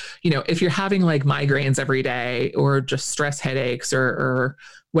you know, if you're having like migraines every day or just stress headaches or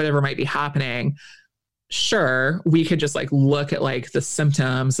whatever might be happening, sure, we could just like look at like the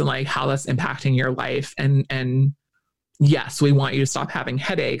symptoms and like how that's impacting your life. And yes, we want you to stop having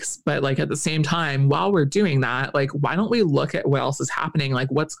headaches, but like at the same time, while we're doing that, like, why don't we look at what else is happening? Like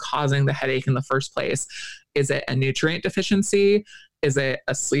what's causing the headache in the first place? Is it a nutrient deficiency? Is it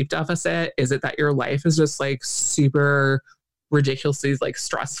a sleep deficit? Is it that your life is just like super ridiculously like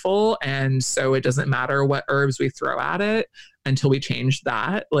stressful, and so it doesn't matter what herbs we throw at it until we change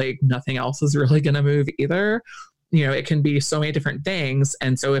that, like nothing else is really going to move either. You know, it can be so many different things.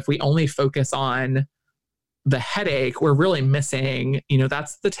 And so if we only focus on the headache, we're really missing, you know,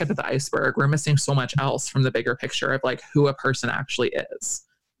 that's the tip of the iceberg. We're missing so much else from the bigger picture of like who a person actually is.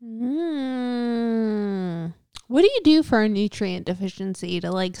 What do you do for a nutrient deficiency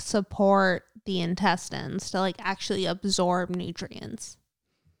to like support the intestines to like actually absorb nutrients?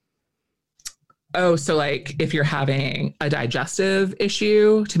 Oh, so like if you're having a digestive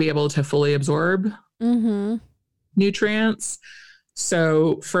issue to be able to fully absorb nutrients.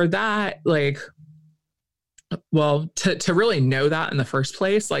 So for that, like, well, to really know that in the first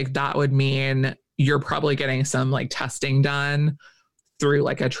place, like that would mean you're probably getting some like testing done through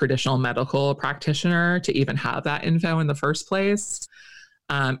like a traditional medical practitioner to even have that info in the first place.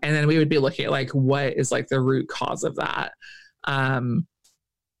 And then we would be looking at like, what is like the root cause of that?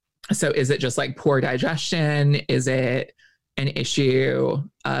 So is it just like poor digestion? Is it an issue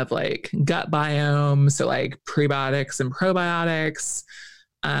of like gut biome? So like prebiotics and probiotics.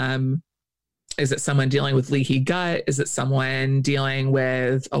 Is it someone dealing with leaky gut? Is it someone dealing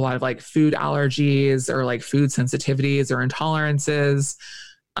with a lot of like food allergies or like food sensitivities or intolerances?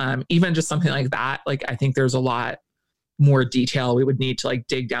 Even just something like that. Like, I think there's a lot more detail we would need to like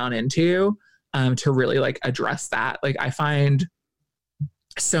dig down into to really like address that. Like, I find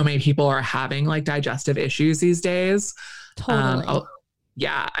so many people are having like digestive issues these days. Totally.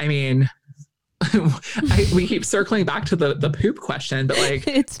 Yeah. I mean, we keep circling back to the poop question, but like,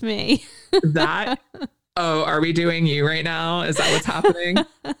 it's me. that Oh, are we doing you right now? Is that what's happening?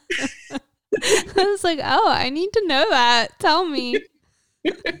 I was like, oh, I need to know that. Tell me.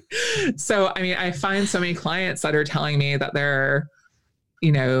 So, I mean, I find so many clients that are telling me that they're,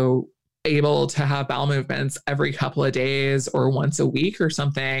 able to have bowel movements every couple of days or once a week or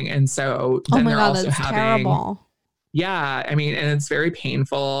something. And so then they're also that's having, terrible. yeah, I mean, and it's very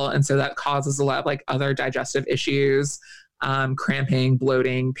painful. And so that causes a lot of like other digestive issues, cramping,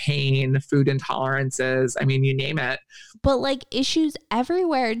 bloating, pain, food intolerances. I mean, you name it. But like issues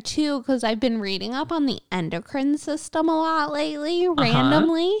everywhere too, because I've been reading up on the endocrine system a lot lately,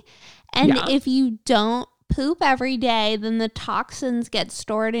 randomly. And if you don't poop every day, then the toxins get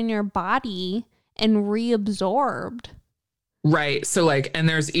stored in your body and reabsorbed. Right. So like, and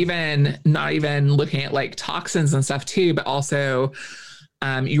there's even not even looking at like toxins and stuff too, but also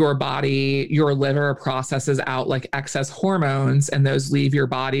your body, your liver processes out like excess hormones, and those leave your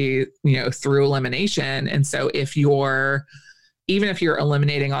body, through elimination. And so even if you're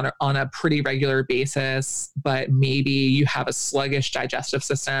eliminating on a pretty regular basis, but maybe you have a sluggish digestive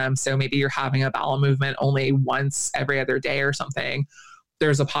system, so maybe you're having a bowel movement only once every other day or something,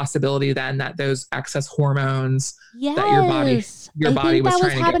 there's a possibility then that those excess hormones that your body was trying to get rid of. I think that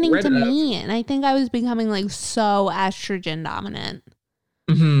was happening to me, and I think I was becoming like so estrogen dominant.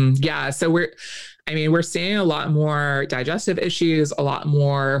 Mm-hmm. Yeah. So we're seeing a lot more digestive issues, a lot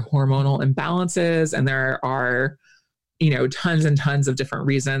more hormonal imbalances, and there are, tons and tons of different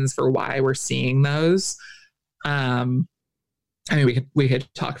reasons for why we're seeing those. I mean, we could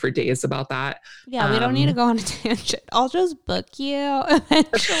talk for days about that. Yeah, we don't need to go on a tangent. I'll just book you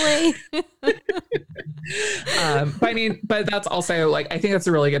eventually. But that's also like, I think that's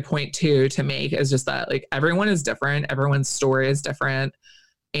a really good point too to make, is just that like everyone is different. Everyone's story is different.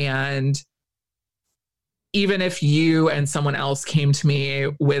 And even if you and someone else came to me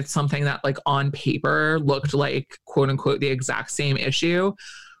with something that like on paper looked like quote unquote the exact same issue,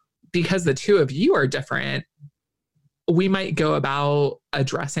 because the two of you are different, we might go about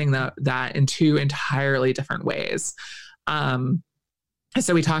addressing that in two entirely different ways.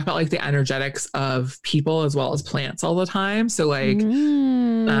 So we talk about like the energetics of people as well as plants all the time. So like,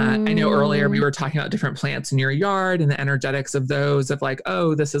 I know earlier we were talking about different plants in your yard and the energetics of those, of like,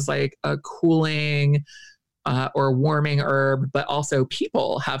 oh, this is like a cooling or warming herb, but also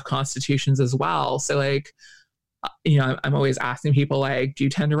people have constitutions as well. So like, I'm always asking people like, do you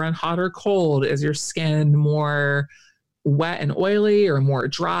tend to run hot or cold? Is your skin more wet and oily or more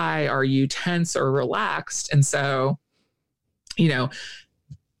dry? Are you tense or relaxed? And so,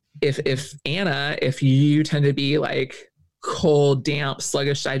 if Anna, if you tend to be like cold, damp,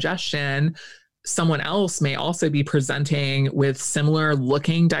 sluggish digestion, someone else may also be presenting with similar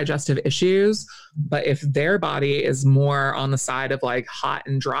looking digestive issues. But if their body is more on the side of like hot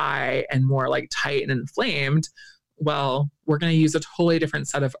and dry and more like tight and inflamed, well, we're going to use a totally different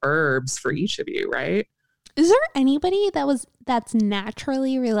set of herbs for each of you, right? Is there anybody that's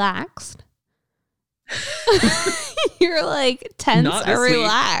naturally relaxed? You're like tense or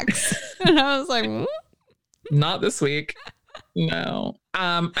relaxed. And I was like, Not this week. No.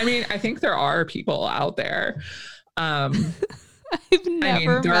 I mean, I think there are people out there. I've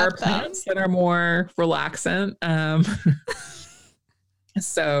never there met are plants that are more relaxant.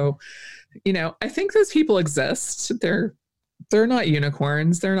 So, I think those people exist. They're not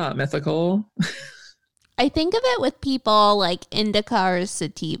unicorns. They're not mythical. I think of it with people like indica or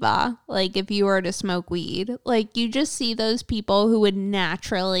sativa. Like if you were to smoke weed, like you just see those people who would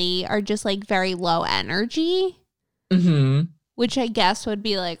naturally are just like very low energy, which I guess would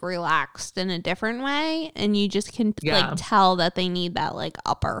be like relaxed in a different way. And you just can like tell that they need that like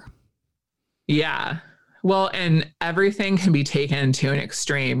upper. Yeah. Well, and everything can be taken to an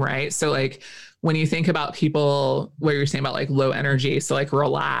extreme, right? So like when you think about people, what you're saying about like low energy, so like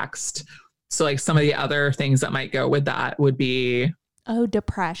relaxed. So like some of the other things that might go with that would be,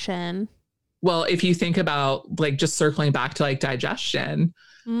 depression. Well, if you think about like just circling back to like digestion,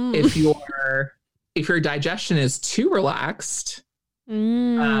 if your digestion is too relaxed,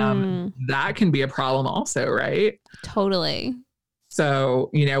 that can be a problem also, right? Totally. So,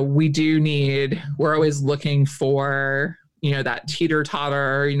 we're always looking for, that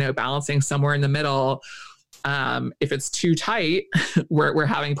teeter-totter, balancing somewhere in the middle. If it's too tight, we're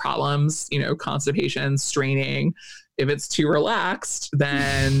having problems, constipation, straining. If it's too relaxed,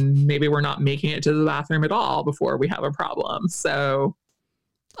 then maybe we're not making it to the bathroom at all before we have a problem. So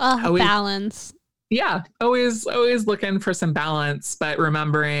balance. Yeah. Always looking for some balance, but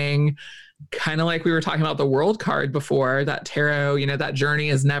remembering kind of like we were talking about the world card before, that tarot, you know, that journey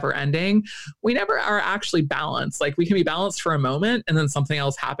is never ending. We never are actually balanced. Like we can be balanced for a moment and then something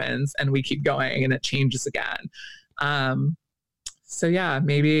else happens and we keep going and it changes again. So yeah,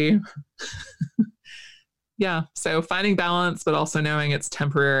 maybe, yeah. So finding balance, but also knowing it's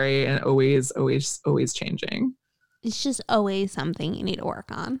temporary and always changing. It's just always something you need to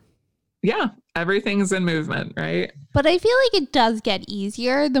work on. Yeah. Everything's in movement, right? But I feel like it does get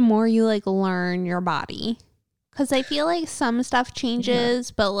easier the more you like learn your body. Because I feel like some stuff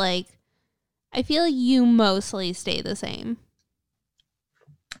changes, but like I feel like you mostly stay the same.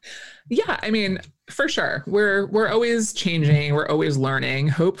 Yeah, I mean, for sure. We're always changing, we're always learning,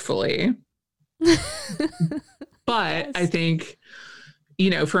 hopefully. But Yes. I think, you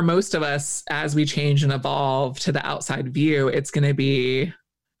know, for most of us, as we change and evolve to the outside view, it's going to be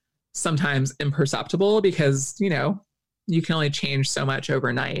sometimes imperceptible because, you know, you can only change so much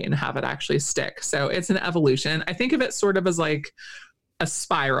overnight and have it actually stick. So it's an evolution. I think of it sort of as like a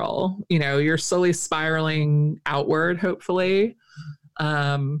spiral, you know, you're slowly spiraling outward, hopefully.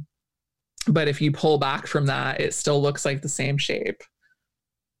 But if you pull back from that, it still looks like the same shape.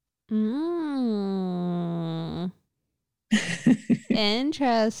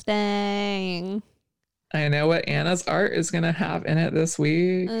 Interesting. I know what Anna's art is going to have in it this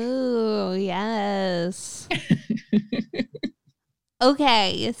week. Ooh, yes.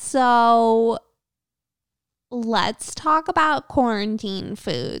 Okay, so let's talk about quarantine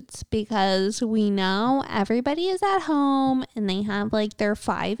foods because we know everybody is at home and they have like their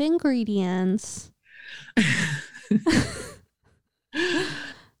 5 ingredients.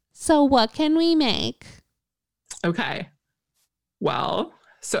 So what can we make? Okay. Well,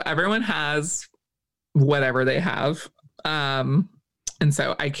 so everyone has whatever they have. And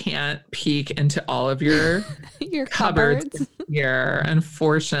so I can't peek into all of your Your cupboards cupboards. here,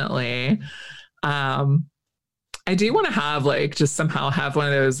 unfortunately. I do want to have like just somehow have one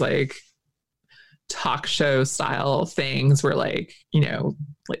of those like talk show style things where like, you know,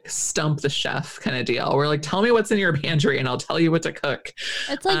 like stump the chef kind of deal. Where like, tell me what's in your pantry and I'll tell you what to cook.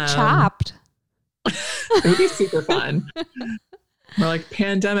 It's like Chopped. It would be super fun. We're like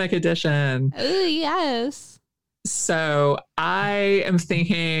pandemic edition. Oh, yes. So I am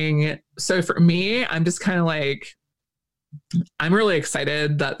thinking, so for me, I'm just kind of like, I'm really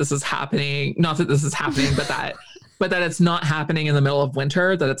excited that this is happening. Not that this is happening, but that it's not happening in the middle of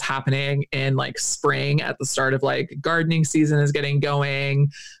winter, that it's happening in like spring at the start of like gardening season is getting going.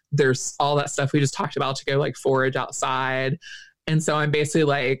 There's all that stuff we just talked about to go like forage outside. And so I'm basically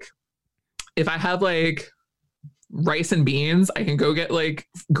like, if I have like rice and beans, I can go get like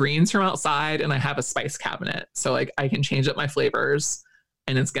greens from outside and I have a spice cabinet. So like I can change up my flavors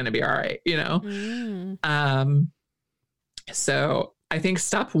and it's going to be all right, you know? So I think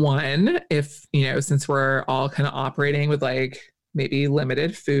step one, if, you know, since we're all kind of operating with like maybe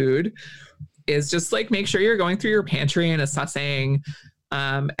limited food, is just like make sure you're going through your pantry and assessing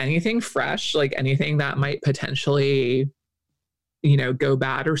anything fresh, like anything that might potentially, you know, go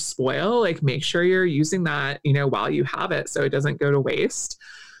bad or spoil. Like make sure you're using that, you know, while you have it so it doesn't go to waste.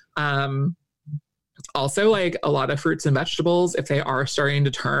 Also, like a lot of fruits and vegetables, if they are starting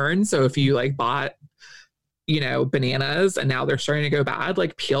to turn. So if you like bought, you know, bananas and now they're starting to go bad,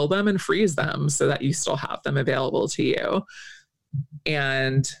 like peel them and freeze them so that you still have them available to you.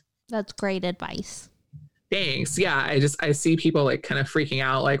 And That's great advice. thanks. Yeah. I see people like kind of freaking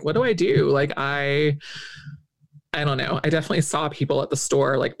out. Like, what do I do? Like, I don't know. I definitely saw people at the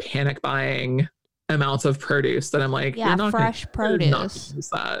store like panic buying amounts of produce that I'm like, Yeah, you're not fresh gonna, you're not gonna produce. use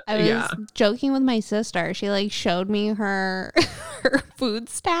that. I was Yeah. joking with my sister. She like showed me her her food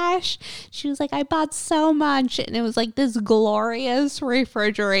stash. She was like, I bought so much. And it was like this glorious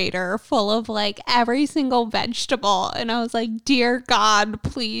refrigerator full of like every single vegetable. And I was like, dear God,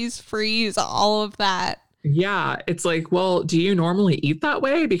 please freeze all of that. Yeah. It's like, well, do you normally eat that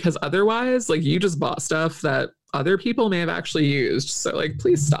way? Because otherwise, like you just bought stuff that other people may have actually used. So like,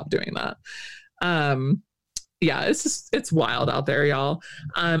 please stop doing that. Yeah, it's wild out there, y'all.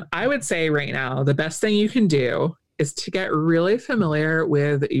 I would say right now, the best thing you can do is to get really familiar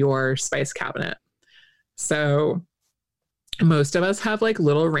with your spice cabinet. So most of us have like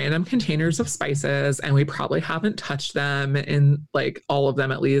little random containers of spices and we probably haven't touched them in like all of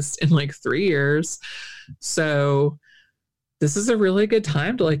them, at least in like 3 years. So this is a really good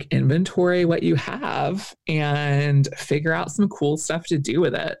time to like inventory what you have and figure out some cool stuff to do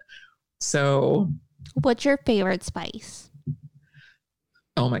with it. So What's your favorite spice?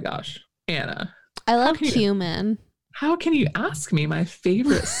 oh my gosh, Anna, I love can you- cumin. how can you ask me my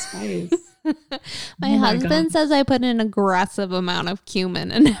favorite spice? My husband says I put an aggressive amount of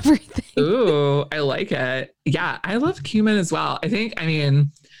cumin and everything. Ooh, I like it. Yeah, I love cumin as well. I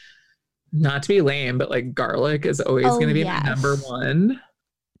mean, not to be lame, but like garlic is always going to be my number one.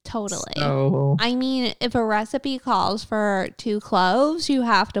 Totally. So, I mean, if a recipe calls for 2 cloves, you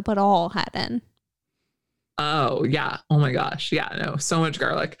have to put a whole head in. Oh, yeah. Oh my gosh. Yeah, no, so much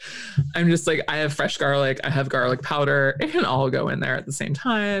garlic. I'm just like, I have fresh garlic. I have garlic powder. It can all go in there at the same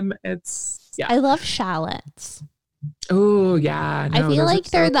time. I love shallots. Oh, yeah. No, I feel like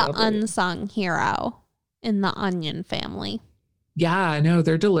they're the unsung hero in the onion family. Yeah, no,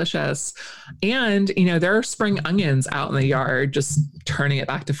 they're delicious. And, there are spring onions out in the yard, just turning it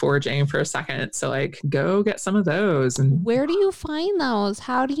back to foraging for a second. So like, go get some of those. And where do you find those?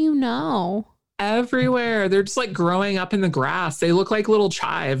 How do you know? Everywhere. They're just like growing up in the grass. They look like little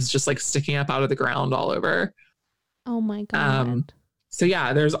chives just like sticking up out of the ground all over. Oh my God. So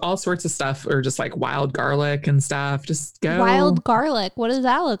yeah, there's all sorts of stuff, or just like wild garlic and stuff. Just go. Wild garlic. What does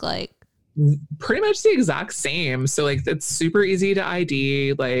that look like? Pretty much the exact same. So like, it's super easy to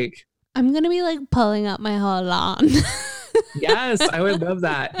ID. Like, I'm going to be like pulling up my whole lawn. Yes, I would love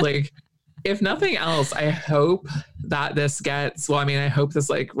that. Like, if nothing else, I hope that this I hope this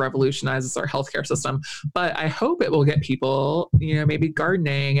like revolutionizes our healthcare system, but I hope it will get people, maybe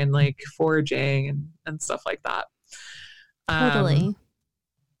gardening and like foraging and stuff like that. Totally.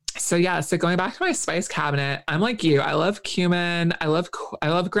 So going back to my spice cabinet, I'm like you. I love cumin. I love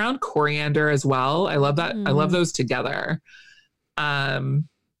ground coriander as well. I love that. I love those together. I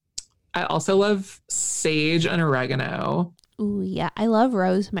also love sage and oregano. Ooh, yeah. I love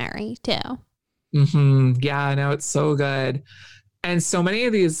rosemary too. Mm-hmm. Yeah, I know, it's so good. And so many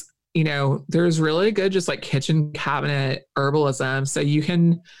of these, there's really good just like kitchen cabinet herbalism. So you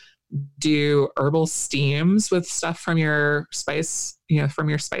can do herbal steams with stuff from your spice, from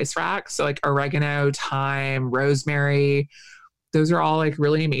your spice rack. So like oregano, thyme, rosemary, those are all like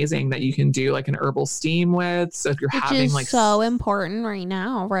really amazing that you can do like an herbal steam with. So if you're having like so important right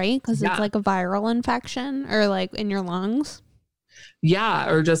now, right? Because it's like a viral infection or like in your lungs. Yeah.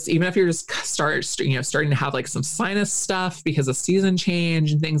 Or just even if you're just starting to have like some sinus stuff because of season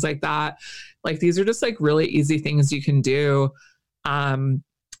change and things like that. Like these are just like really easy things you can do.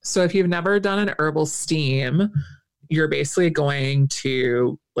 So if you've never done an herbal steam, you're basically going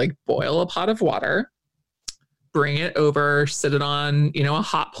to like boil a pot of water, bring it over, sit it on, a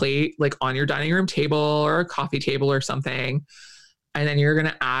hot plate, like on your dining room table or a coffee table or something. And then you're going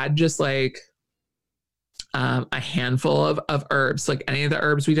to add just like a handful of herbs, like any of the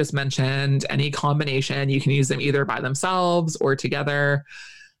herbs we just mentioned, any combination. You can use them either by themselves or together.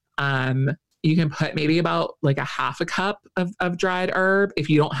 You can put maybe about like a half a cup of dried herb. If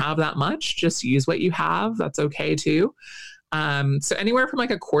you don't have that much, just use what you have. That's okay too. So anywhere from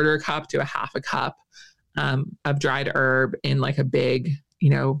like a quarter cup to a half a cup of dried herb in like a big,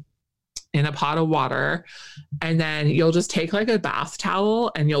 in a pot of water. And then you'll just take like a bath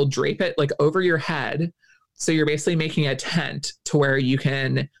towel and you'll drape it like over your head. So you're basically making a tent to where you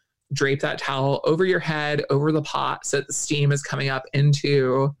can drape that towel over your head, over the pot, so that the steam is coming up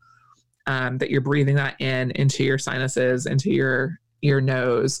into that you're breathing that into your sinuses, into your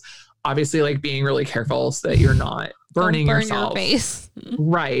nose. Obviously, like being really careful so that you're not burning yourself. Your face.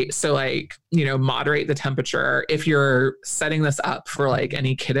 Right. So like, moderate the temperature. If you're setting this up for like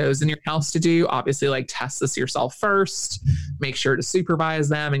any kiddos in your house to do, obviously like test this yourself first, make sure to supervise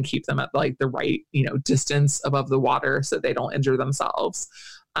them and keep them at like the right, distance above the water so they don't injure themselves.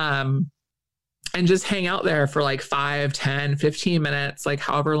 And just hang out there for like 5, 10, 15 minutes, like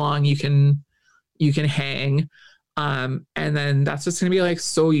however long you can hang. And then that's just going to be like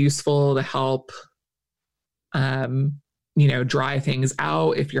so useful to help, dry things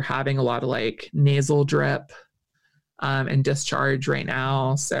out if you're having a lot of like nasal drip, and discharge right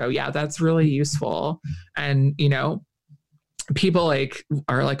now. So yeah, that's really useful. And, people like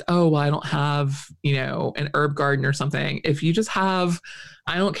are like, oh, well, I don't have, an herb garden or something. If you just have,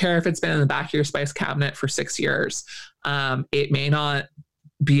 I don't care if it's been in the back of your spice cabinet for 6 years. It may not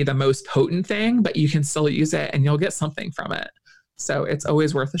be the most potent thing, but you can still use it and you'll get something from it. So it's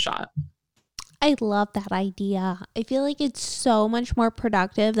always worth a shot. I love that idea. I feel like it's so much more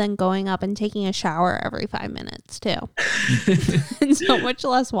productive than going up and taking a shower every 5 minutes too. And so much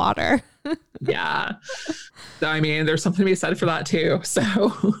less water. Yeah. So, I mean, there's something to be said for that too.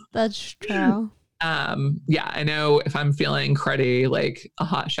 So that's true. Yeah, I know if I'm feeling cruddy, like a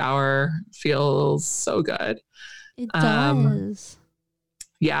hot shower feels so good. It does.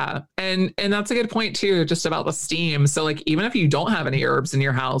 Yeah. And that's a good point too, just about the steam. So like, even if you don't have any herbs in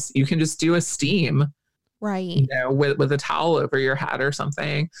your house, you can just do a steam Right. With a towel over your head or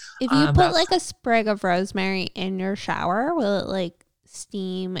something. If you put like a sprig of rosemary in your shower, will it like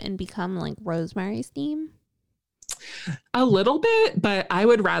steam and become like rosemary steam? A little bit, but I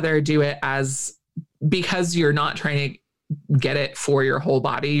would rather do it because you're not trying to get it for your whole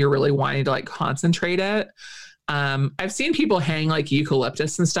body. You're really wanting to like concentrate it. I've seen people hang like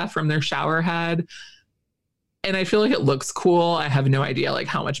eucalyptus and stuff from their shower head, and I feel like it looks cool. I have no idea like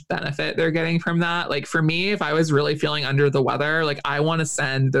how much benefit they're getting from that. Like for me, if I was really feeling under the weather, like I want to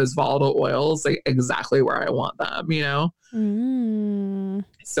send those volatile oils like exactly where I want them,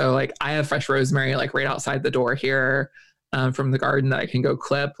 So like I have fresh rosemary like right outside the door here from the garden that I can go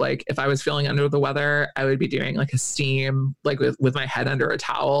clip. Like if I was feeling under the weather, I would be doing like a steam, like with my head under a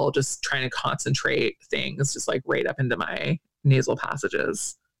towel, just trying to concentrate things just like right up into my nasal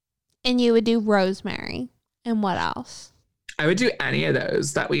passages. And you would do rosemary. And what else? I would do any of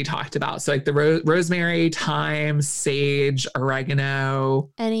those that we talked about. So like the rosemary, thyme, sage,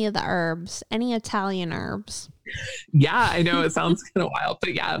 oregano. Any of the herbs, any Italian herbs. Yeah, I know it sounds kind of wild,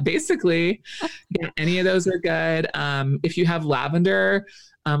 but yeah, basically, yeah, any of those are good. If you have lavender,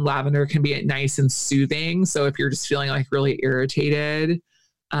 lavender can be nice and soothing. So if you're just feeling like really irritated,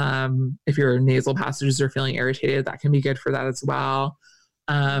 if your nasal passages are feeling irritated, that can be good for that as well.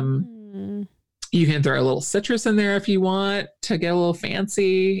 You can throw a little citrus in there if you want to get a little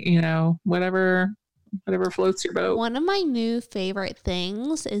fancy, whatever floats your boat. One of my new favorite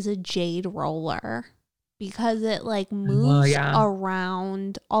things is a jade roller because it like moves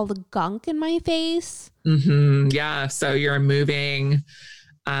around all the gunk in my face. Yeah. So you're moving.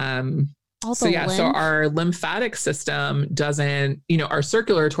 So our lymphatic system doesn't, our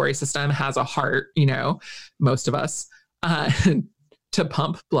circulatory system has a heart, most of us, to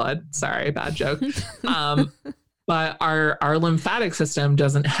pump blood. Sorry, bad joke. But our lymphatic system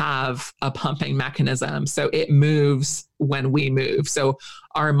doesn't have a pumping mechanism. So it moves when we move. So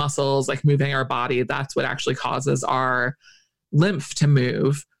our muscles, like moving our body, that's what actually causes our lymph to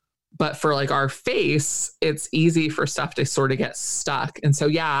move. But for like our face, it's easy for stuff to sort of get stuck. And so,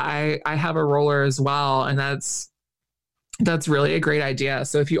 yeah, I have a roller as well. And that's really a great idea.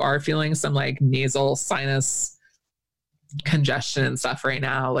 So if you are feeling some like nasal sinus congestion and stuff right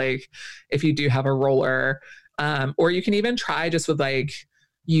now, like if you do have a roller, or you can even try just with like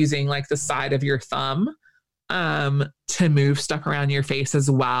using like the side of your thumb to move stuff around your face as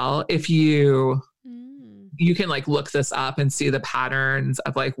well. If you can like look this up and see the patterns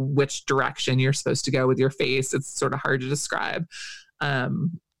of like which direction you're supposed to go with your face. It's sort of hard to describe.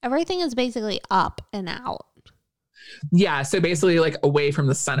 Everything is basically up and out. Yeah. So basically like away from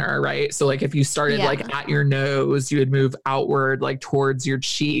the center, right? So like if you started like at your nose, you would move outward, like towards your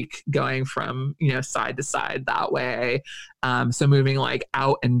cheek, going from, side to side that way. So moving like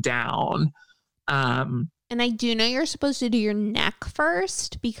out and down. And I do know you're supposed to do your neck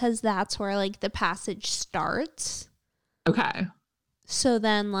first because that's where like the passage starts. Okay. So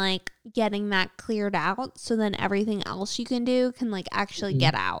then like getting that cleared out. So then everything else you can do can like actually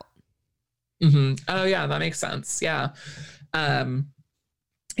get out. Oh yeah, that makes sense. Yeah.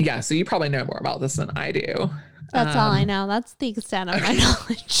 Yeah. So you probably know more about this than I do. That's all I know. That's the extent of my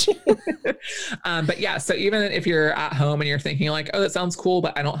knowledge. But yeah, so even if you're at home and you're thinking like, oh, that sounds cool,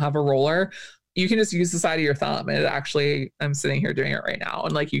 but I don't have a roller, you can just use the side of your thumb. And I'm sitting here doing it right now.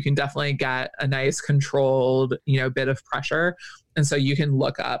 And like, you can definitely get a nice controlled, bit of pressure. And so you can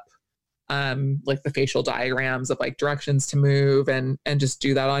look up like the facial diagrams of like directions to move and just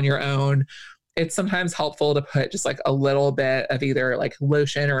do that on your own. It's sometimes helpful to put just like a little bit of either like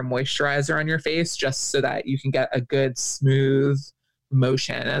lotion or moisturizer on your face, just so that you can get a good smooth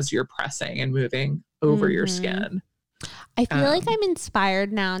motion as you're pressing and moving over your skin. I feel like I'm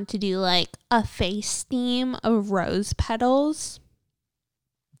inspired now to do like a face steam of rose petals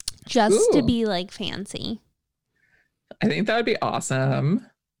just to be like fancy. I think that would be awesome.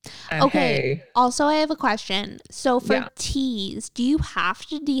 And okay. Hey, also, I have a question. So for teas, do you have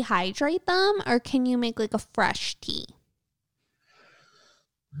to dehydrate them or can you make like a fresh tea?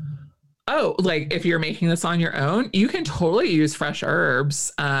 Oh, like if you're making this on your own, you can totally use fresh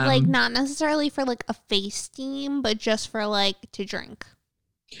herbs. Like not necessarily for like a face steam, but just for like to drink.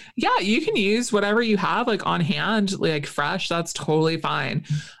 Yeah, you can use whatever you have like on hand, like fresh. That's totally fine.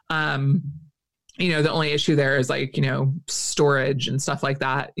 The only issue there is like, storage and stuff like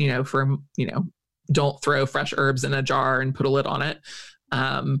that, don't throw fresh herbs in a jar and put a lid on it.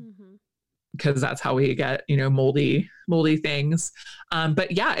 Because that's how we get, moldy things.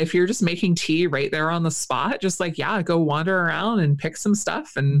 But yeah, if you're just making tea right there on the spot, just like, go wander around and pick some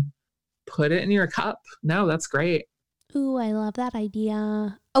stuff and put it in your cup. No, that's great. Ooh, I love that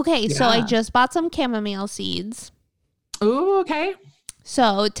idea. Okay, so I Yeah. just bought some chamomile seeds. Oh, okay.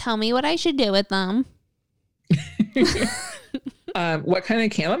 So tell me what I should do with them. What kind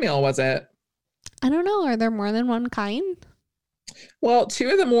of chamomile was it? I don't know. Are there more than one kind? Well, two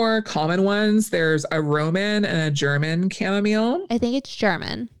of the more common ones, there's a Roman and a German chamomile. I think it's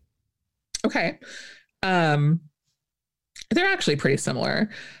German. Okay. They're actually pretty similar.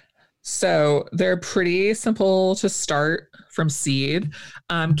 So they're pretty simple to start from seed.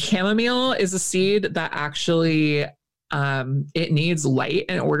 Chamomile is a seed that actually it needs light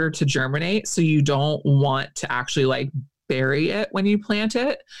in order to germinate. So you don't want to actually like bury it when you plant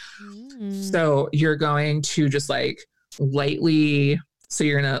it. So you're going to just like lightly, so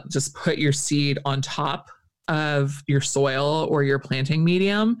you're going to just put your seed on top of your soil or your planting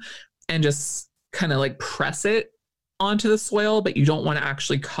medium and just kind of like press it onto the soil, but you don't want to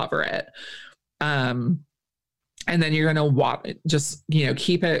actually cover it. And then you're going to just,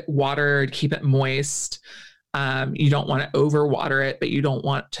 keep it watered, keep it moist. You don't want to overwater it, but you don't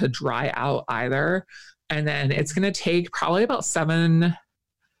want to dry out either. And then it's going to take probably about 1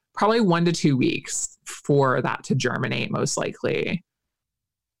 to 2 weeks for that to germinate, most likely.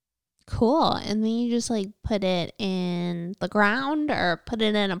 Cool. And then you just like put it in the ground or put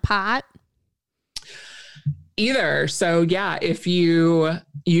it in a pot. Either. So yeah, if you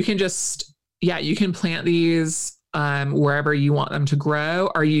can just, you can plant these wherever you want them to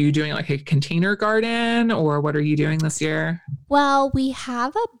grow. Are you doing like a container garden or what are you doing this year? Well, we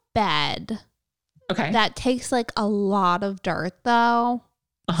have a bed. Okay. That takes like a lot of dirt though.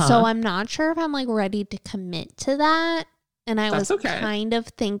 So I'm not sure if I'm like ready to commit to that. And I was kind of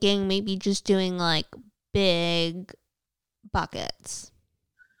thinking maybe just doing like big buckets.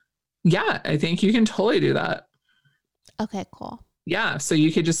 Yeah, I think you can totally do that. Okay, cool. Yeah. So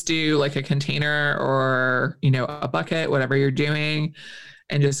you could just do like a container or, a bucket, whatever you're doing,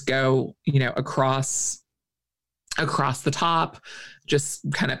 and just go, across the top,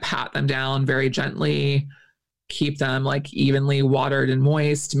 just kind of pat them down very gently, keep them like evenly watered and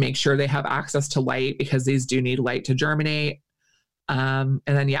moist, make sure they have access to light because these do need light to germinate. And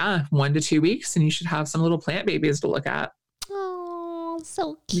then 1 to 2 weeks and you should have some little plant babies to look at. Oh,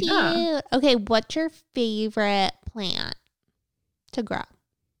 so cute. Yeah. Okay, what's your favorite plant to grow?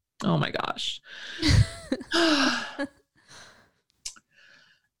 Oh my gosh.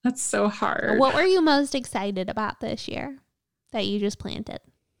 That's so hard. What were you most excited about this year that you just planted?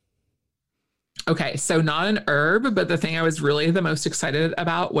 Okay, so not an herb, but the thing I was really the most excited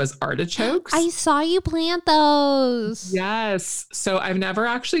about was artichokes. I saw you plant those. Yes. So I've never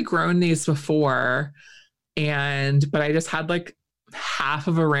actually grown these before. But I just had like half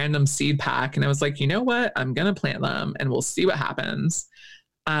of a random seed pack and I was like, you know what? I'm going to plant them and we'll see what happens.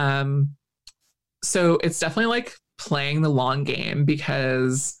 So it's definitely like playing the long game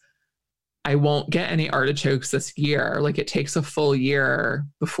because I won't get any artichokes this year. Like it takes a full year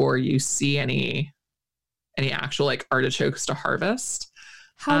before you see any actual like artichokes to harvest.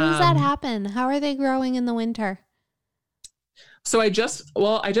 How does that happen? How are they growing in the winter? So I just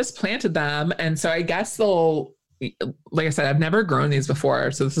planted them. And so I guess they'll, like I said, I've never grown these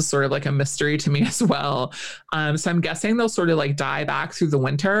before. So this is sort of like a mystery to me as well. So I'm guessing they'll sort of like die back through the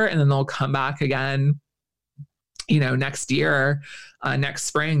winter and then they'll come back again, next year, next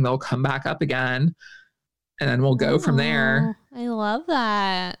spring, they'll come back up again and then we'll go from there. I love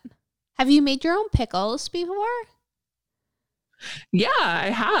that. Have you made your own pickles before? Yeah, I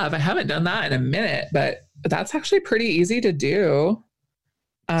have. I haven't done that in a minute, but that's actually pretty easy to do.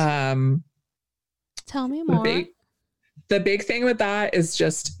 Tell me more. The big thing with that is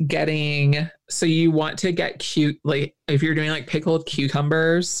just so you want to get cute, like if you're doing like pickled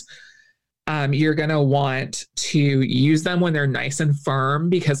cucumbers, you're going to want to use them when they're nice and firm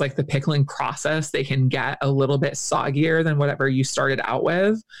because like the pickling process, they can get a little bit soggier than whatever you started out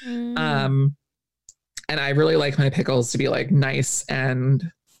with. And I really like my pickles to be like nice and,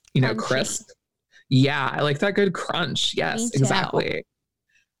 Crunchy. Crisp. Yeah. I like that good crunch. Yes, exactly.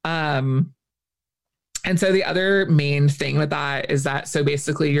 And so the other main thing with that is that, so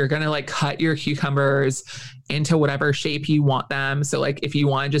basically you're going to like cut your cucumbers into whatever shape you want them. So like if you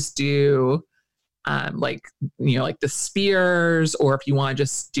want to just do like the spears, or if you want to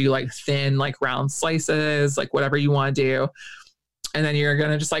just do like thin, like round slices, like whatever you want to do. And then you're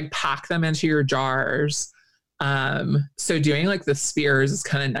going to just like pack them into your jars. So doing like the spears is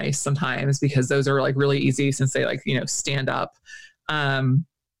kind of nice sometimes because those are like really easy since they like, stand up.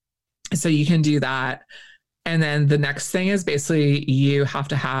 So you can do that. And then the next thing is basically you have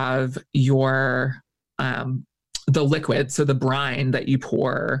to have your, the liquid. So the brine that you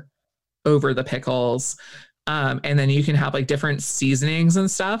pour over the pickles. And then you can have like different seasonings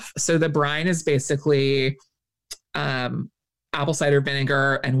and stuff. So the brine is basically apple cider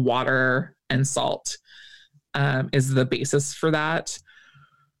vinegar and water and salt is the basis for that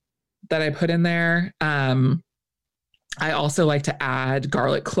I put in there. I also like to add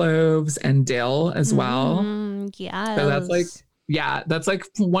garlic cloves and dill as well. Yes. So that's like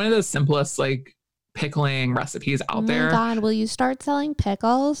one of the simplest like pickling recipes out there. Oh my God, will you start selling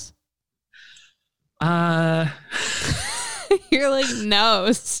pickles? You're like,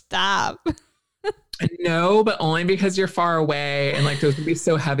 no, stop. No, but only because you're far away and like those would be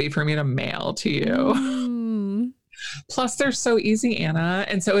so heavy for me to mail to you. Plus they're so easy, Anna.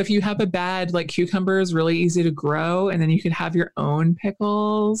 And so if you have a bed, like cucumber is really easy to grow and then you could have your own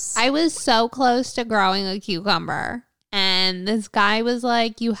pickles. I was so close to growing a cucumber and this guy was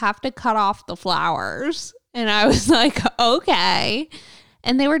like, you have to cut off the flowers. And I was like, okay.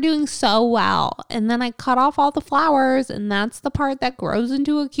 And they were doing so well. And then I cut off all the flowers and that's the part that grows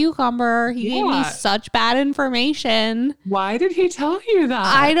into a cucumber. He gave me such bad information. Why did he tell you that?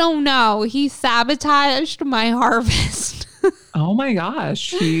 I don't know. He sabotaged my harvest. Oh my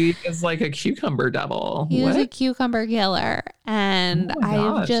gosh. He is like a cucumber devil. He was a cucumber killer. And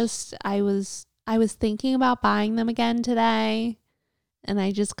I was thinking about buying them again today. And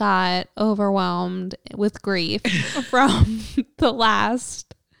I just got overwhelmed with grief from the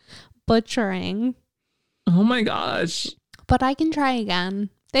last butchering. Oh my gosh. But I can try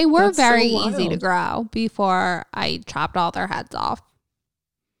again. They were That's very so easy to wild. grow before I chopped all their heads off.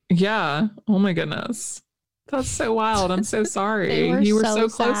 Yeah. Oh my goodness. That's so wild. I'm so sorry. They were You were so so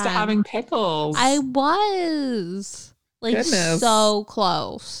close to sad. having pickles. I was like Goodness. so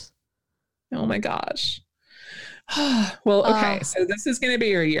close. Oh my gosh. Well, okay. So this is going to be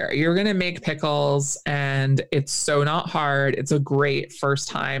your year. You're going to make pickles and it's so not hard. It's a great first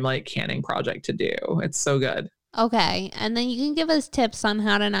time like canning project to do. It's so good. Okay. And then you can give us tips on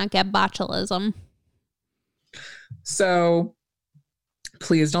how to not get botulism. So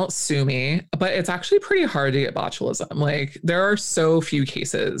please don't sue me, but it's actually pretty hard to get botulism. Like there are so few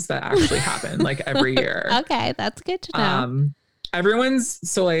cases that actually happen like every year. Okay. That's good to know. Everyone's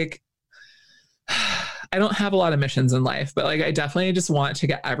so like, I don't have a lot of missions in life, but like I definitely just want to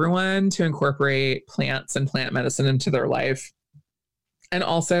get everyone to incorporate plants and plant medicine into their life. And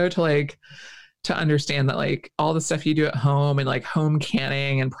also to understand that like all the stuff you do at home and like home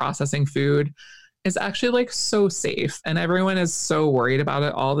canning and processing food is actually like so safe. And everyone is so worried about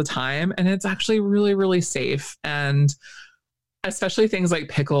it all the time. And it's actually really, really safe. And especially things like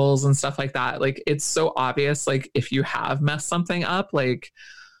pickles and stuff like that. Like it's so obvious, like if you have messed something up, like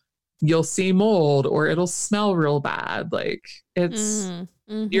you'll see mold or it'll smell real bad. Like it's,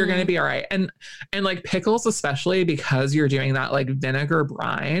 you're going to be all right. And like pickles, especially because you're doing that like vinegar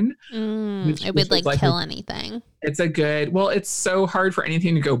brine. It would like kill anything. It's it's so hard for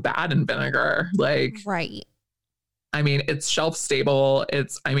anything to go bad in vinegar. Like, right. I mean, it's shelf stable.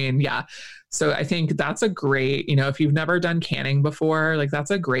 Yeah. So I think that's a great, if you've never done canning before, like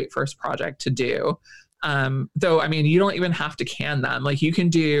that's a great first project to do. Though, I mean, you don't even have to can them. Like you can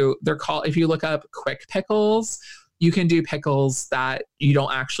do, if you look up quick pickles, you can do pickles that you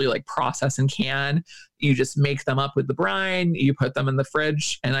don't actually like process and can. You just make them up with the brine, you put them in the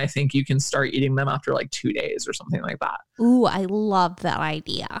fridge, and I think you can start eating them after like 2 days or something like that. Ooh, I love that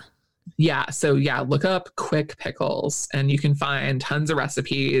idea. Yeah. So yeah, look up quick pickles and you can find tons of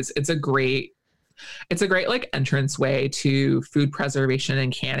recipes. It's a great like entrance way to food preservation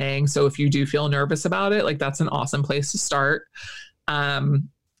and canning. So if you do feel nervous about it, like that's an awesome place to start.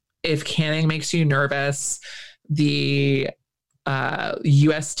 If canning makes you nervous, the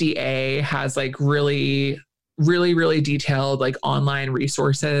USDA has like really, really, really detailed like online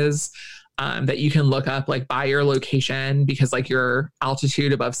resources that you can look up like by your location, because like your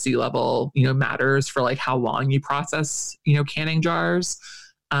altitude above sea level, matters for like how long you process, canning jars.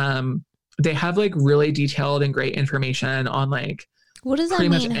 They have like really detailed and great information on like, what does that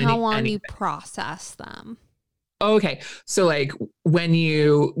mean? How long you process them? Okay. So like when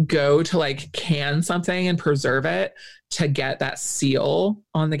you go to like can something and preserve it, to get that seal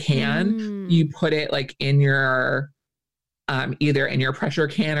on the can, you put it like in your, either in your pressure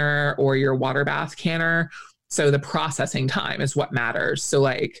canner or your water bath canner. So the processing time is what matters. So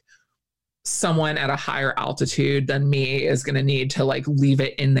like someone at a higher altitude than me is going to need to like leave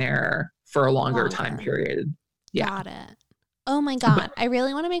it in there for a longer time period. Yeah. Got it. Oh my God. I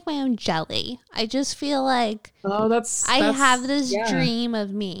really want to make my own jelly. I just feel like I have this dream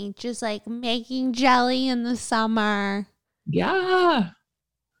of me just like making jelly in the summer. Yeah.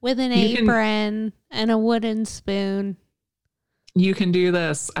 With an apron and a wooden spoon. You can do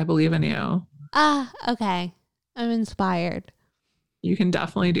this. I believe in you. Okay. I'm inspired. You can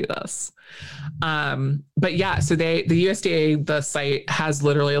definitely do this. But yeah, so the USDA, the site has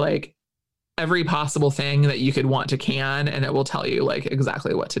literally like every possible thing that you could want to can, and it will tell you like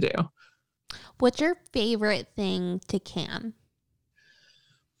exactly what to do. What's your favorite thing to can?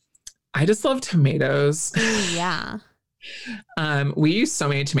 I just love tomatoes. Ooh, yeah. We use so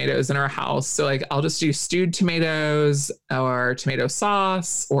many tomatoes in our house. So like I'll just do stewed tomatoes or tomato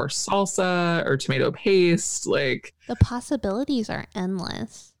sauce or salsa or tomato paste. Like The possibilities are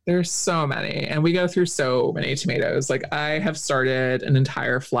endless. there's so many. And we go through so many tomatoes. Like I have started an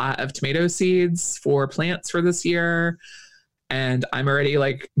entire flat of tomato seeds for plants for this year. And I'm already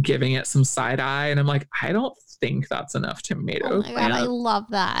like giving it some side eye. And I'm like, I don't think that's enough tomato Oh my God, I plant. love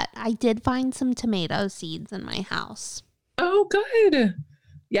that. I did find some tomato seeds in my house. Oh, good.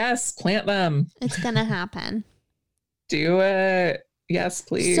 Yes, plant them. It's going to happen. Do it. Yes,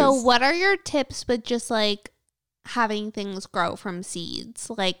 please. So what are your tips with just like having things grow from seeds?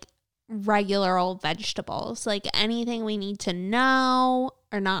 Like regular old vegetables? Like anything we need to know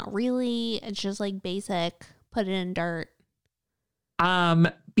or not really? It's just like basic, put it in dirt.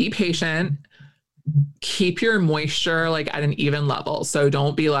 Be patient. Keep your moisture like at an even level. So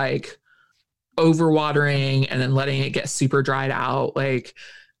don't be like overwatering and then letting it get super dried out. Like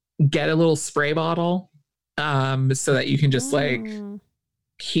get a little spray bottle so that you can just like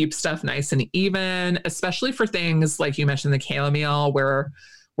keep stuff nice and even, especially for things like you mentioned the chamomile where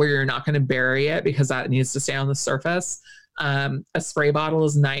you're not going to bury it because that needs to stay on the surface. A spray bottle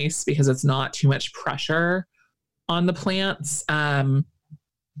is nice because it's not too much pressure on the plants.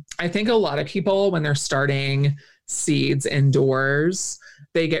 I think a lot of people, when they're starting seeds indoors,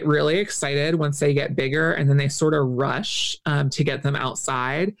 they get really excited once they get bigger and then they sort of rush to get them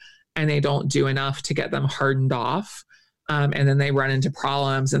outside and they don't do enough to get them hardened off. And then they run into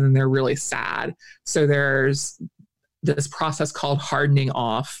problems and then they're really sad. So there's this process called hardening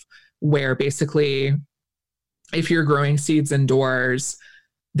off, where basically if you're growing seeds indoors,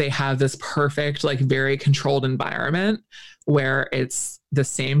 they have this perfect, like very controlled environment where it's the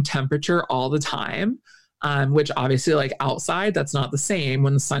same temperature all the time, which obviously like outside, that's not the same.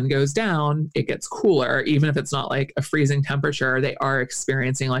 When the sun goes down, it gets cooler. Even if it's not like a freezing temperature, they are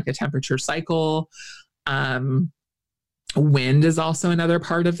experiencing like a temperature cycle. Wind is also another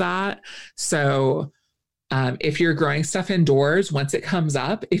part of that. So if you're growing stuff indoors, once it comes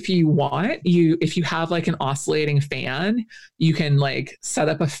up, if you have like an oscillating fan, you can like set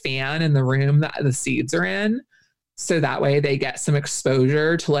up a fan in the room that the seeds are in. So that way they get some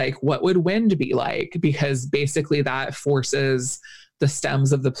exposure to like, what would wind be like? Because basically that forces the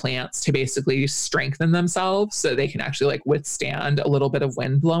stems of the plants to basically strengthen themselves so they can actually like withstand a little bit of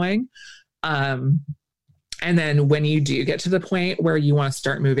wind blowing. And then when you do get to the point where you want to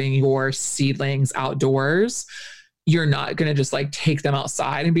start moving your seedlings outdoors, you're not going to just like take them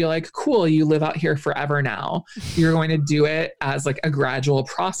outside and be like, cool, you live out here forever now. You're going to do it as like a gradual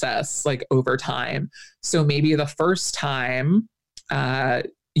process, like over time. So maybe the first time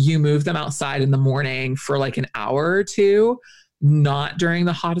you move them outside in the morning for like an hour or two, not during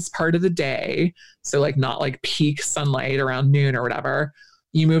the hottest part of the day. So like not like peak sunlight around noon or whatever.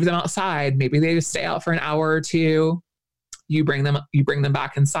 You move them outside. Maybe they just stay out for an hour or two. You bring them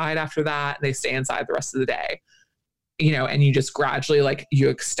back inside after that. They stay inside the rest of the day, and you just gradually like you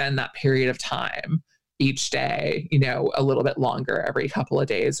extend that period of time each day, a little bit longer every couple of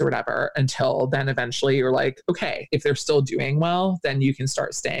days or whatever, until then eventually you're like, okay, if they're still doing well, then you can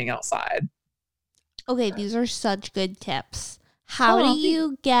start staying outside. Okay, these are such good tips. How do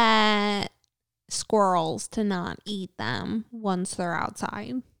you get squirrels to not eat them once they're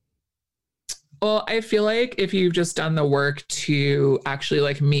outside? Well, I feel like if you've just done the work to actually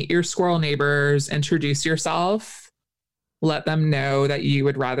like meet your squirrel neighbors, introduce yourself, let them know that you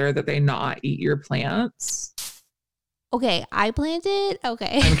would rather that they not eat your plants. Okay, I'm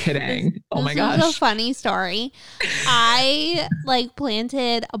kidding. Oh my gosh. This is a funny story. I like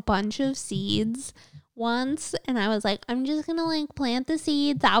planted a bunch of seeds once and I was like, I'm just gonna like plant the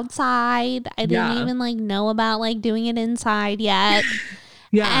seeds outside. I didn't even like know about like doing it inside yet.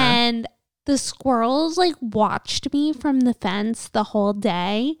 And the squirrels like watched me from the fence the whole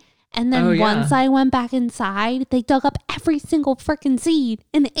day. And then once I went back inside, they dug up every single freaking seed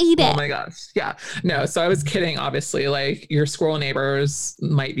and ate it. Oh my gosh. Yeah. No, so I was kidding. Obviously, like your squirrel neighbors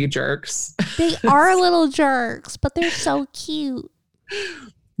might be jerks. They are little jerks, but they're so cute.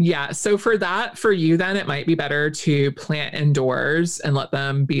 Yeah. So for you, then it might be better to plant indoors and let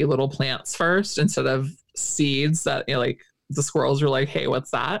them be little plants first instead of seeds that, like the squirrels are like, hey,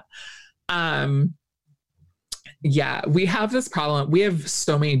 what's that? Yeah, we have this problem. We have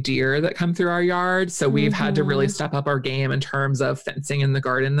so many deer that come through our yard. So we've had to really step up our game in terms of fencing in the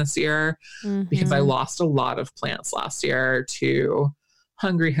garden this year because I lost a lot of plants last year to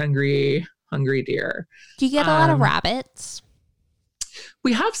hungry deer. Do you get a lot of rabbits?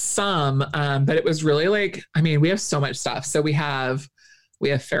 We have some, but it was really like, I mean, we have so much stuff. So we have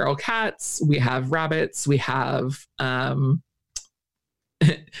feral cats, we have rabbits, we have, I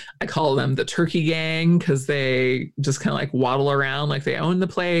call them the turkey gang because they just kind of like waddle around like they own the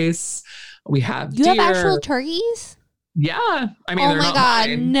place. We have You deer. have actual turkeys? Yeah. I mean, Oh they're my not God,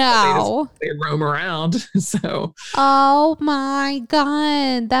 mine, no. but they roam around. So, Oh my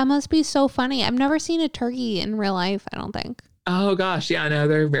God. That must be so funny. I've never seen a turkey in real life, I don't think. oh gosh. Yeah, no,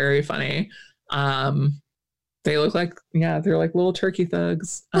 they're very funny. They look like, they're like little turkey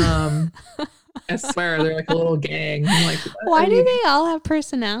thugs. I swear they're like a little gang. I'm like, Why do they all have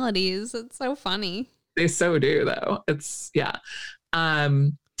personalities? It's so funny. They so do though. It's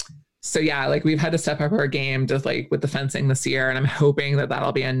so yeah, like we've had to step up our game just like with the fencing this year, and I'm hoping that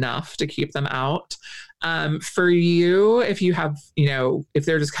that'll be enough to keep them out. For you, if you have, if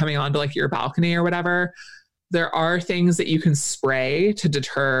they're just coming onto like your balcony or whatever, there are things that you can spray to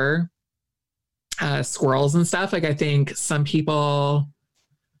deter squirrels and stuff. Like I think some people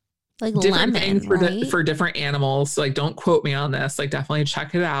Like different lemon, things right? for different animals. So like, don't quote me on this. Like, definitely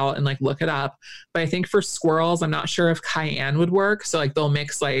check it out and like look it up. But I think for squirrels, I'm not sure if cayenne would work. So like, they'll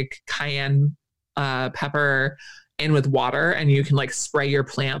mix like cayenne pepper in with water, and you can like spray your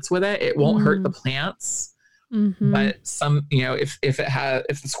plants with it. It won't hurt the plants. But some, if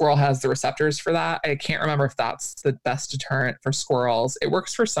the squirrel has the receptors for that, I can't remember if that's the best deterrent for squirrels. It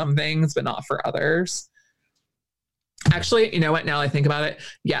works for some things, but not for others. Actually, you know what? Now I think about it.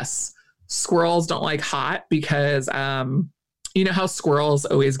 Yes. Squirrels don't like hot because, you know how squirrels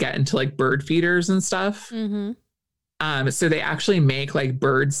always get into like bird feeders and stuff. So they actually make like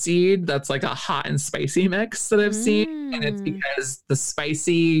bird seed. That's like a hot and spicy mix that I've seen. And it's because the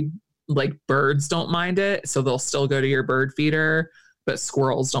spicy like birds don't mind it. So they'll still go to your bird feeder, but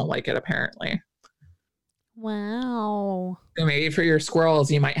squirrels don't like it apparently. Wow. So maybe for your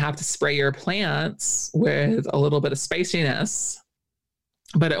squirrels, you might have to spray your plants with a little bit of spiciness,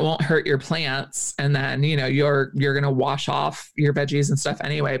 but it won't hurt your plants. And then, you're going to wash off your veggies and stuff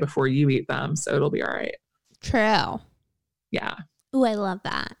anyway before you eat them. So it'll be all right. True. Yeah. Ooh, I love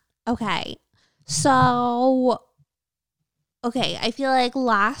that. Okay. So, I feel like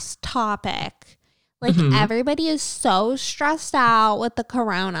last topic, like everybody is so stressed out with the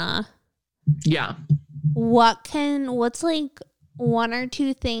corona. Yeah. What's like one or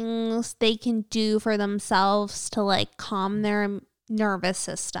two things they can do for themselves to like calm their nervous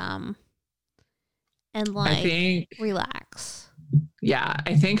system and like relax? Yeah,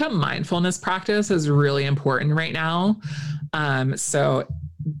 I think a mindfulness practice is really important right now. So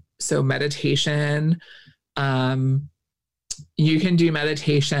meditation, you can do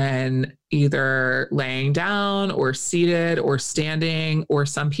meditation either laying down or seated or standing, or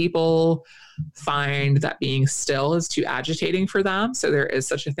some people find that being still is too agitating for them. So there is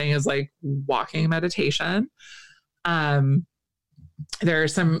such a thing as like walking meditation. There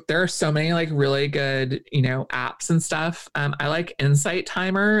are so many like really good, apps and stuff. I like Insight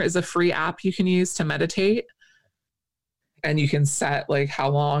Timer is a free app you can use to meditate, and you can set like how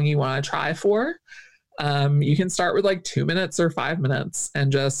long you want to try for. You can start with like 2 minutes or 5 minutes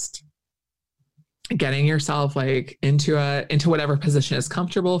and just getting yourself like into whatever position is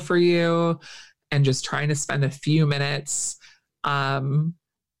comfortable for you, and just trying to spend a few minutes. Don't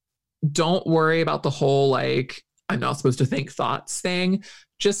worry about the whole like I'm not supposed to think thoughts thing.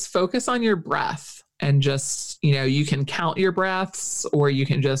 Just focus on your breath, and just, you can count your breaths, or you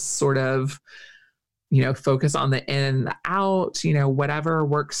can just sort of, focus on the in and the out, whatever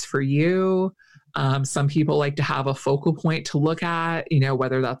works for you. Some people like to have a focal point to look at,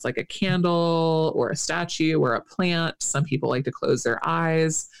 whether that's like a candle or a statue or a plant. Some people like to close their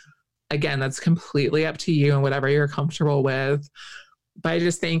eyes. Again, that's completely up to you and whatever you're comfortable with. But I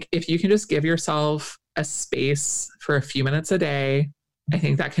just think if you can just give yourself a space for a few minutes a day, I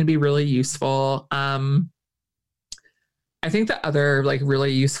think that can be really useful. I think the other like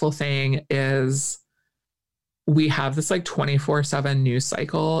really useful thing is we have this like 24/7 news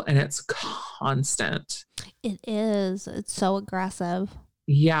cycle, and it's constant. It is. It's so aggressive.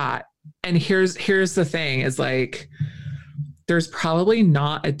 Yeah. And here's the thing is like, there's probably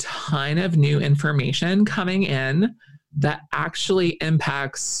not a ton of new information coming in that actually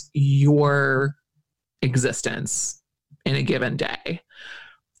impacts your existence in a given day.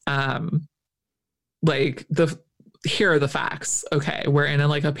 Like here are the facts. Okay. We're in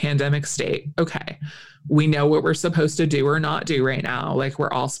like a pandemic state. Okay. We know what we're supposed to do or not do right now. Like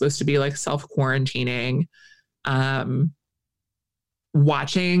we're all supposed to be like self-quarantining,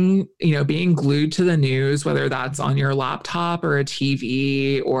 watching, being glued to the news, whether that's on your laptop or a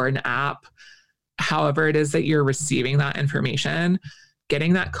TV or an app, however it is that you're receiving that information,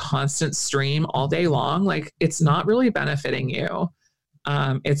 getting that constant stream all day long, like it's not really benefiting you.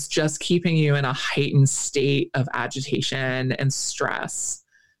 It's just keeping you in a heightened state of agitation and stress.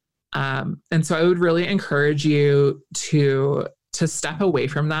 And so I would really encourage you to step away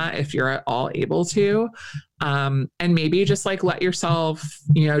from that if you're at all able to. And maybe just like let yourself,